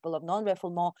principle of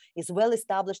non-refoulement, is well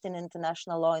established in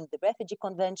international law, in the Refugee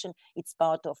Convention. It's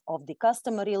part of the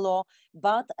customary law,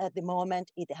 but at the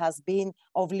moment it has been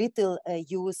of little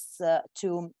use to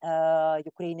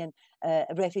Ukrainian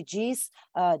refugees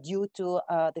due to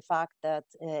the fact that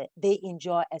they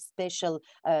enjoy a special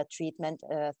treatment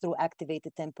through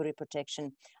activated temporary protection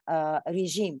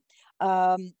regime.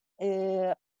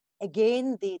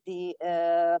 Again, the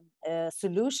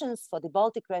solutions for the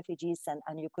Baltic refugees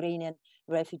and Ukrainian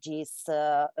refugees,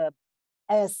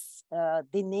 as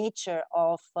the nature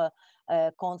of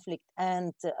conflict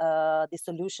and the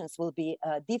solutions will be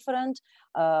different.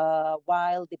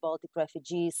 While the Baltic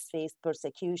refugees faced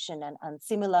persecution and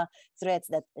similar threats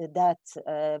that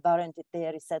warranted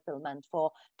their resettlement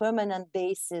for permanent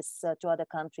basis to other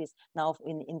countries. Now,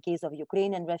 in case of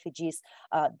Ukrainian refugees,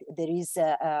 there is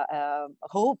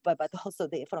hope, but also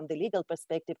from the legal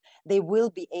perspective, they will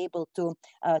be able to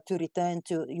return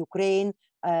to Ukraine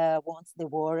once the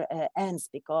war ends,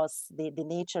 because the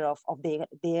nature of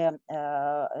their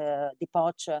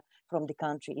departure from the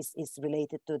country is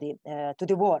related to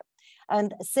the war.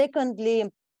 And secondly,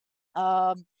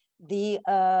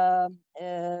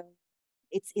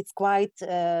 it's quite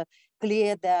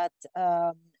clear that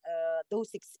those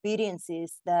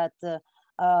experiences that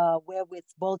were with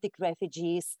Baltic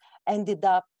refugees ended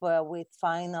up with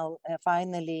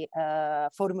finally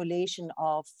formulation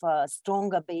of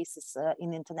stronger basis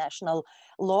in international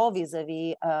law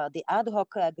vis-a-vis the ad hoc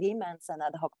agreements and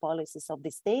ad hoc policies of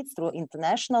the states through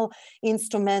international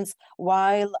instruments,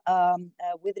 while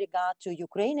with regard to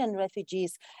Ukrainian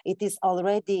refugees, it is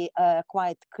already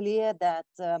quite clear that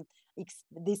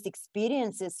these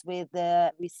experiences with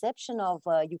the reception of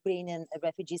Ukrainian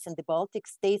refugees in the Baltic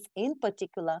states in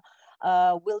particular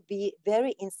will be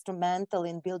very instrumental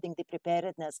in building the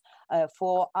preparedness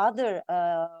for other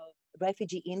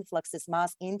refugee influxes,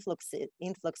 mass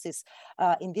influxes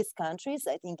in these countries.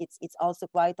 I think it's also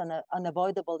quite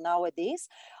unavoidable nowadays.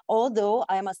 Although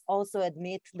I must also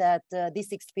admit that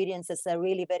these experiences are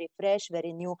really very fresh,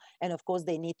 very new, and of course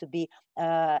they need to be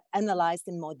analyzed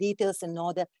in more details in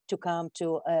order to come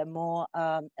to more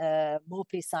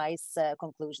precise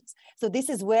conclusions. So this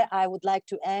is where I would like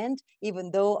to end,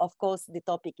 even though of course the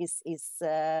topic is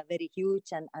very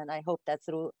huge, and I hope that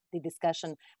through the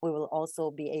discussion we will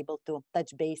also be able to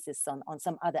touch bases on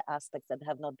some other aspects that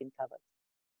have not been covered.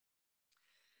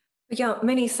 Yeah,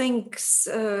 many thanks,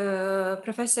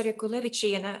 Professor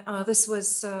Yakulevici, and this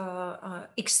was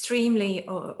extremely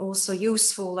also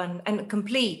useful and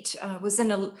complete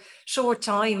within a short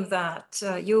time that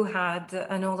you had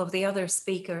and all of the other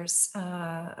speakers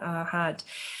had.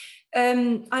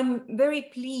 I'm very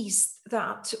pleased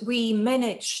that we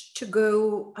managed to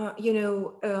go,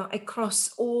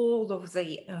 across all of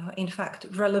the, in fact,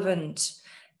 relevant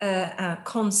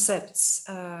concepts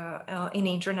in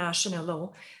international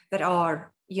law that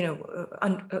are,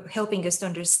 helping us to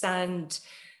understand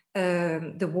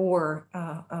the war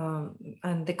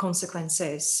and the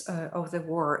consequences of the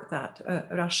war that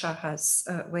Russia has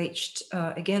waged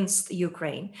against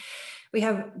Ukraine. We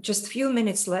have just a few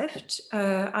minutes left.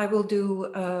 I will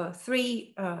do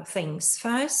three things.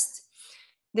 First,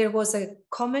 there was a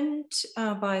comment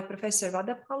by Professor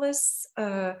Vadapalus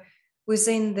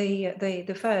within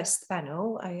the first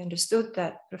panel. I understood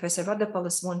that Professor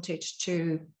Vadapalus wanted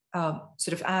to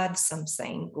sort of add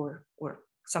something or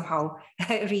somehow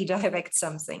redirect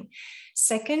something.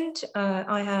 Second,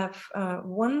 I have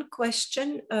one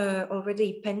question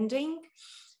already pending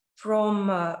from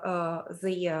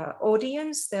the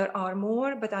audience. There are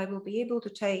more, but I will be able to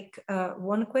take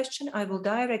one question. I will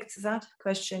direct that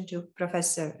question to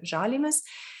Professor Žalimas.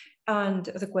 And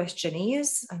the question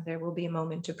is, and there will be a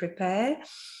moment to prepare,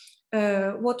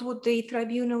 what would the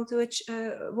tribunal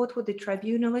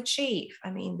achieve? I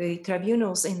mean, the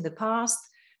tribunals in the past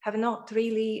have not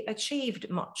really achieved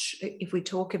much if we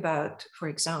talk about, for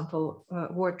example,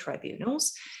 war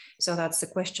tribunals. So that's the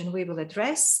question we will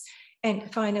address.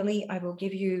 And finally, I will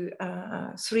give you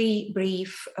 3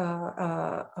 brief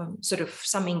sort of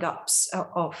summing ups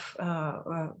of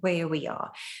where we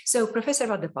are. So Professor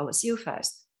Vadapalas, you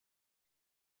first.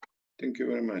 Thank you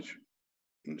very much,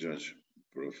 Judge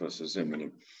Professor Zemina.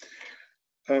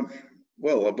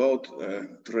 Well, about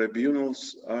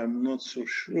tribunals, I'm not so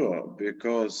sure,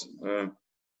 because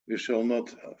we shall not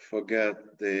forget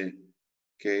the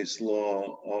case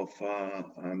law of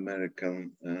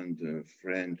American and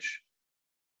French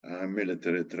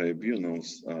military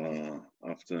tribunals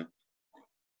after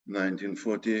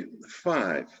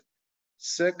 1945.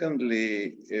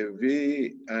 Secondly,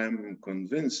 I'm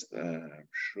convinced,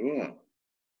 sure,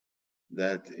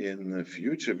 that in the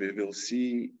future we will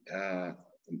see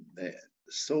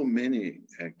so many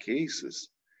cases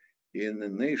in the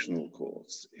national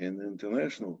courts, in the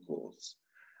international courts,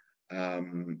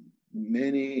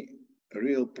 many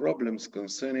real problems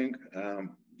concerning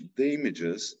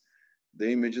damages,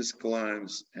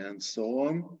 claims, and so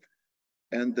on.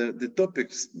 And the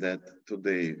topics that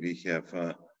today we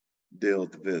have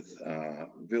dealt with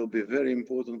will be very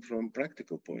important from a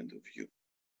practical point of view.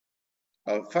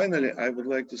 Finally, I would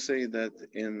like to say that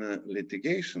in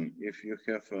litigation, if you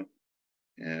have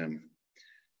a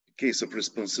case of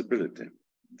responsibility,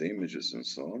 damages and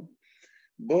so on,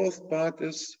 both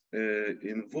parties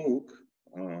invoke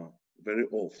very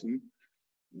often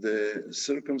the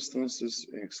circumstances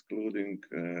excluding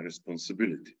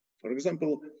responsibility. For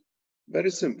example,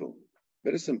 very simple,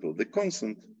 the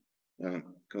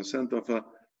consent of a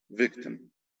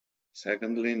victim.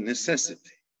 Secondly,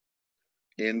 necessity.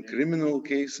 In criminal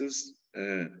cases,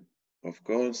 of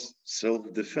course,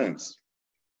 self-defense.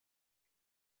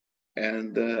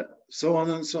 And so on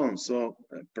and so on. So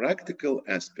practical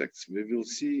aspects we will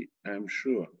see, I'm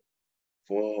sure,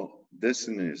 for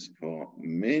decades, for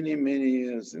many, many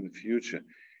years in the future,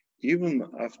 even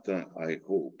after, I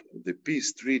hope, the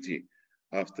peace treaty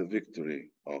after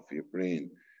victory of Ukraine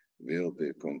will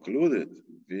be concluded,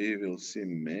 we will see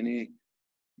many,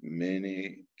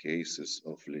 many cases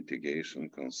of litigation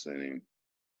concerning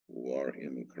war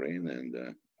in Ukraine and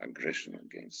aggression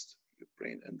against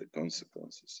Ukraine and the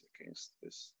consequences against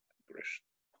this aggression.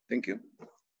 Thank you.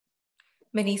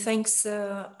 Many thanks,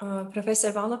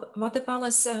 Professor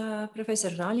Vadapalas. Professor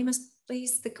Žalimas,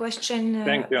 please, the question.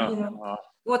 Thank you.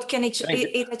 What can it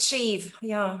achieve?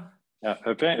 Yeah. Yeah,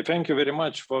 thank you very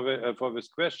much for this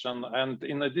question. And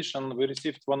in addition, we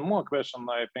received one more question,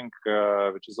 I think,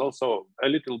 which is also a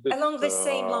little bit along the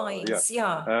same lines.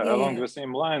 Along the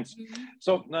same lines. Mm-hmm.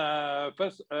 So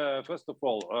first of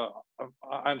all,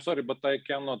 I'm sorry, but I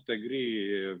cannot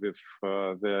agree with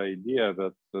the idea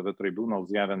that the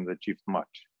tribunals haven't achieved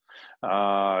much.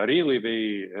 Really, they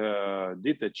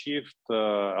did achieve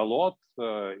a lot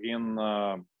in.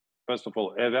 First of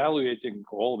all, evaluating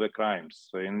all the crimes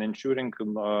and ensuring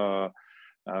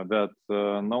that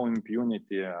no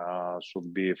impunity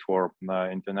should be for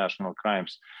international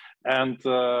crimes. And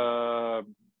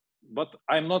but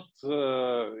I'm not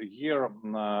here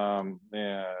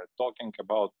talking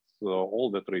about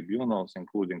all the tribunals,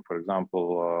 including, for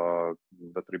example,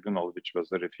 the tribunal which was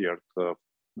referred to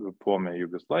former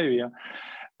Yugoslavia.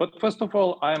 But first of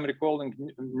all, I am recalling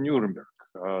Nuremberg.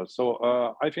 So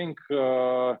I think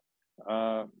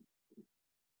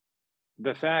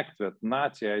the fact that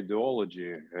Nazi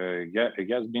ideology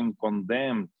has been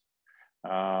condemned,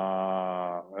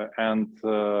 and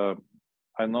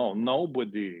I know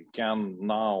nobody can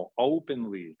now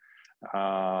openly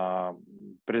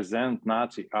present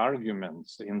Nazi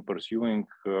arguments in pursuing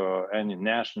any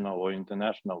national or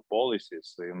international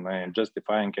policies in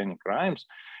justifying any crimes.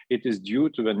 It is due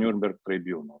to the Nuremberg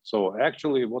Tribunal. So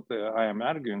actually what I am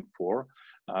arguing for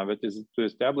that is to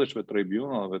establish a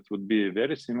tribunal that would be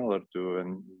very similar to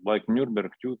like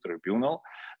Nuremberg II Tribunal,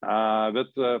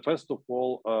 that first of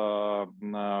all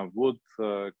would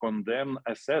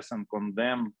assess and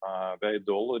condemn the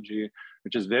ideology,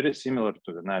 which is very similar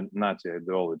to the Nazi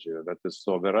ideology, that is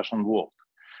the Russian world.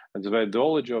 It's the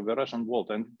ideology of the Russian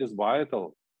world, and it is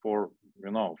vital for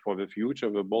for the future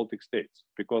of the Baltic states.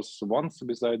 Because once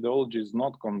this ideology is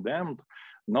not condemned,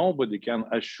 nobody can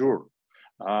assure.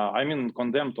 I mean,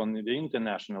 condemned on the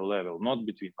international level, not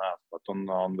between us, but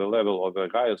on the level of the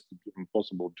highest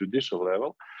possible judicial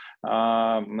level,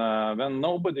 then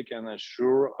nobody can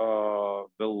assure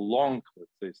the long,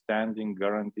 let's say, standing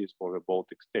guarantees for the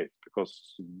Baltic states,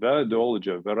 because the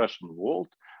ideology of the Russian world,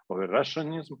 or the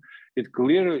Russianism, it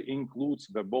clearly includes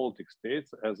the Baltic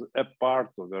states as a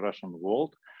part of the Russian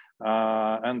world,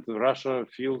 and Russia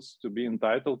feels to be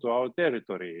entitled to our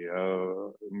territory,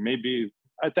 maybe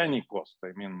at any cost.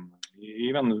 I mean,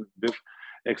 even with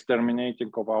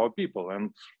exterminating of our people.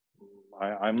 And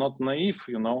I'm not naive,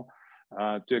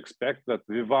 to expect that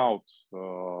without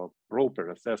proper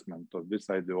assessment of this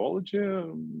ideology,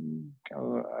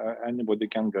 anybody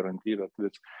can guarantee that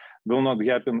this will not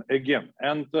happen again.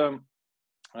 And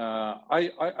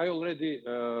I already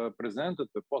presented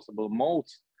the possible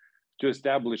modes to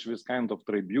establish this kind of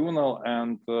tribunal,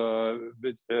 and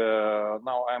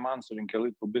now I'm answering a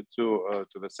little bit to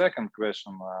the second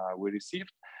question we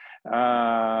received.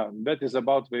 That is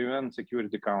about the UN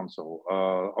Security Council.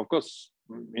 Of course,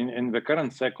 in the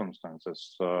current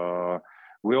circumstances,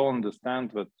 we all understand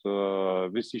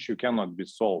that this issue cannot be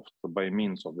solved by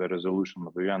means of the resolution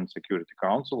of the UN Security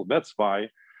Council. That's why,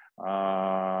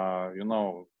 the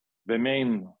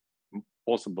main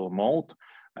possible mode,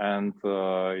 and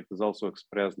it is also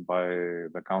expressed by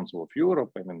the Council of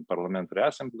Europe, I mean, Parliamentary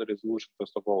Assembly resolution,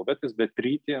 first of all, that is the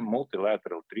treaty,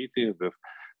 multilateral treaty with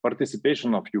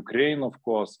participation of Ukraine, of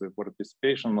course, with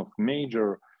participation of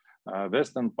major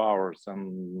Western powers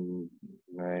and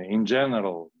in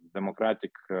general,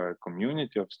 democratic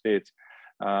community of states.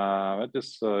 That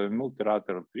is a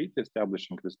multilateral treaty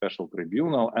establishing the special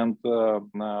tribunal. And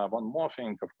one more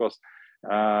thing, of course,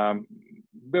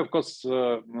 we of course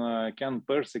can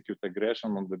persecute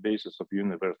aggression on the basis of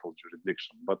universal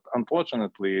jurisdiction, but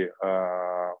unfortunately,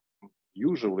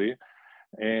 usually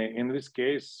in this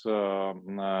case,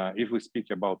 if we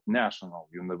speak about national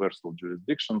universal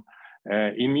jurisdiction,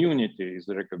 immunity is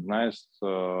recognized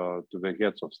to the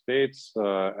heads of states,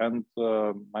 and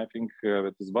I think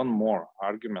that is one more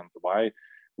argument why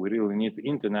we really need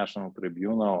international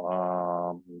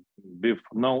tribunal with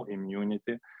no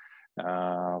immunity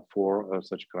for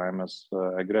such crime as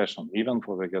aggression, even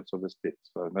for the heads of the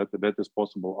states. That is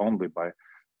possible only by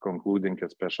concluding a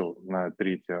special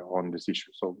treaty on this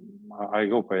issue. So I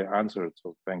hope I answered.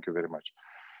 So thank you very much.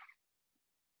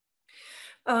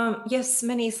 Yes,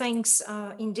 many thanks.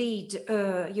 Indeed,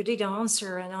 you did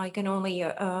answer, and I can only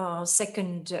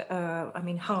second,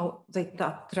 how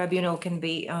that tribunal can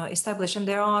be established. And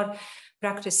there are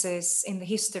practices in the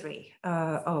history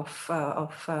of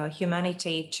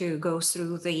humanity to go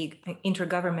through the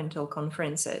intergovernmental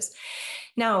conferences.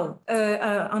 Now,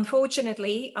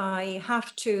 unfortunately, I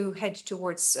have to head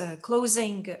towards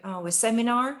closing our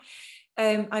seminar.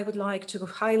 I would like to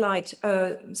highlight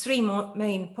three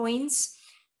main points.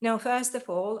 Now, first of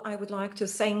all, I would like to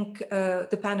thank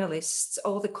the panelists,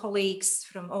 all the colleagues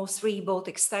from all three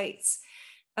Baltic states,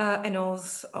 and all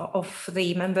of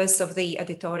the members of the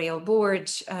editorial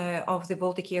board of the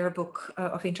Baltic Yearbook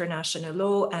of International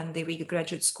Law and the Riga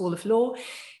Graduate School of Law.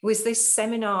 With this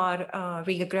seminar,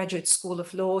 Riga Graduate School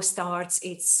of Law starts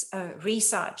its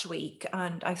research week,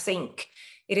 and I think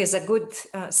it is a good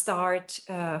start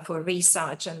for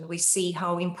research, and we see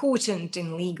how important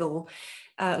in legal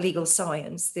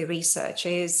science the research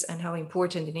is, and how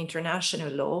important in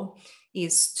international law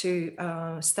is to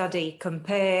study,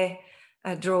 compare,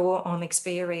 draw on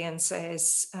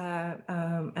experiences,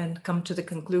 and come to the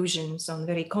conclusions on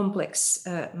very complex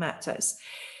matters.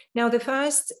 Now, the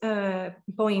first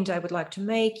point I would like to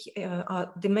make,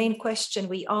 the main question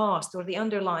we asked, or the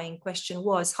underlying question,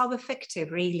 was how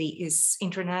effective really is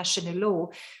international law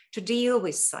to deal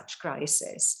with such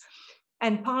crises?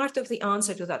 And part of the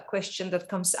answer to that question that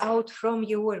comes out from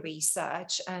your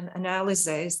research and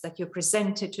analysis that you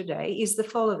presented today is the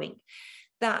following: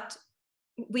 that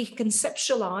we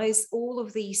conceptualize all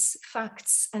of these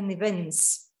facts and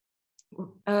events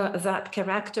that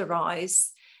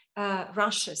characterize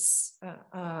Russia's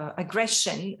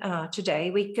aggression today.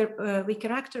 We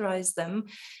characterize them,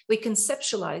 we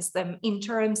conceptualize them in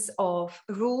terms of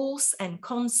rules and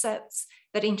concepts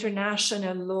that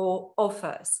international law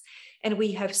offers. And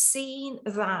we have seen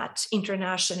that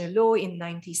international law in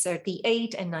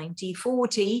 1938 and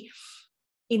 1940,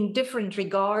 in different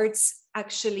regards,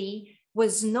 actually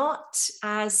was not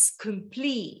as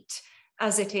complete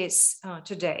as it is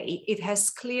today. It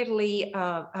has clearly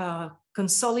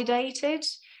consolidated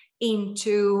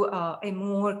into a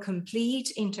more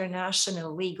complete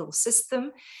international legal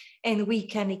system, and we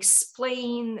can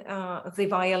explain the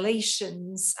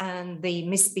violations and the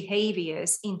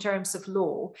misbehaviors in terms of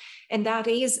law. And that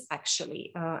is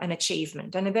actually an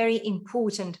achievement and a very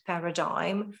important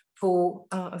paradigm for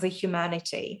the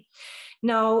humanity.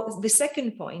 Now, the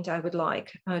second point I would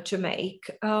like to make,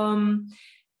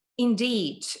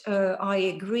 indeed, I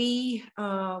agree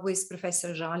with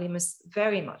Professor Žalimas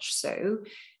very much so,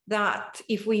 that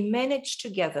if we manage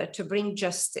together to bring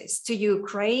justice to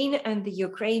Ukraine and the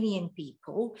Ukrainian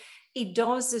people, it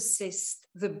does assist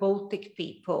the Baltic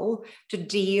people to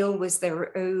deal with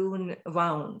their own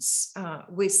wounds,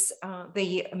 with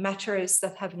the matters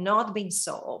that have not been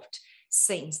solved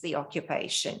since the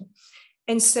occupation.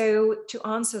 And so to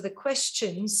answer the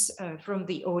questions from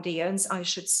the audience, I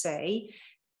should say,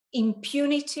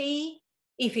 impunity,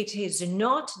 if it is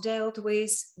not dealt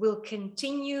with, will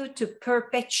continue to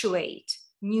perpetuate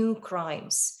new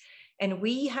crimes. And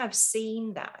we have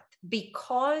seen that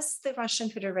because the Russian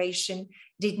Federation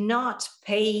did not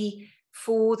pay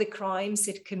for the crimes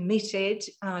it committed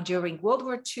during World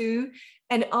War II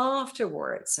and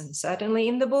afterwards, and certainly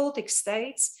in the Baltic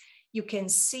States, you can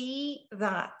see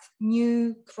that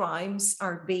new crimes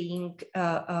are being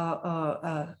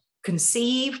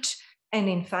conceived and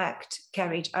in fact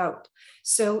carried out.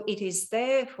 So it is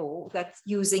therefore that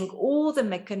using all the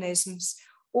mechanisms,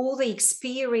 all the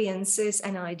experiences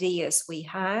and ideas we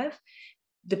have,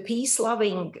 the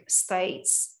peace-loving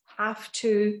states have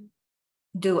to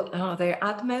do their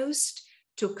utmost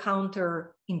to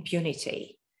counter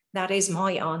impunity. That is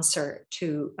my answer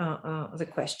to the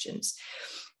questions.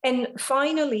 And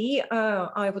finally,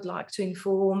 I would like to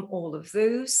inform all of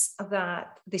those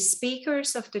that the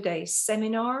speakers of today's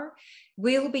seminar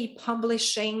will be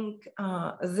publishing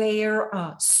their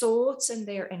thoughts and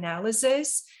their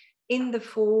analysis in the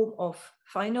form of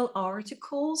final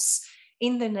articles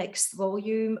in the next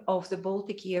volume of the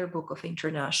Baltic Yearbook of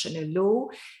International Law.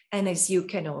 And as you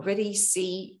can already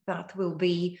see, that will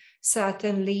be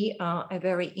certainly a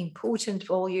very important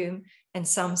volume and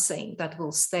something that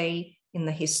will stay in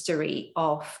the history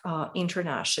of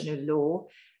international law,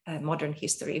 modern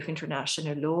history of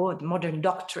international law, the modern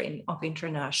doctrine of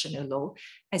international law,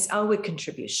 as our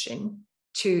contribution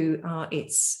to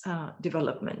its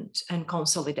development and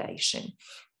consolidation.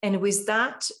 And with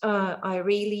that, I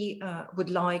really would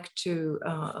like to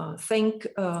thank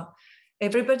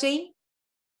everybody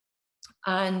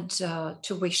and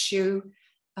to wish you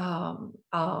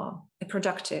a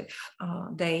productive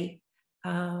day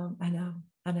and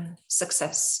a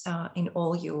success in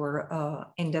all your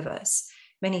endeavors.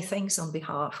 Many thanks on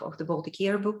behalf of the Baltic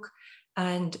Yearbook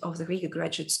and of the Riga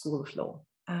Graduate School of Law,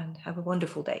 and have a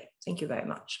wonderful day. Thank you very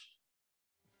much.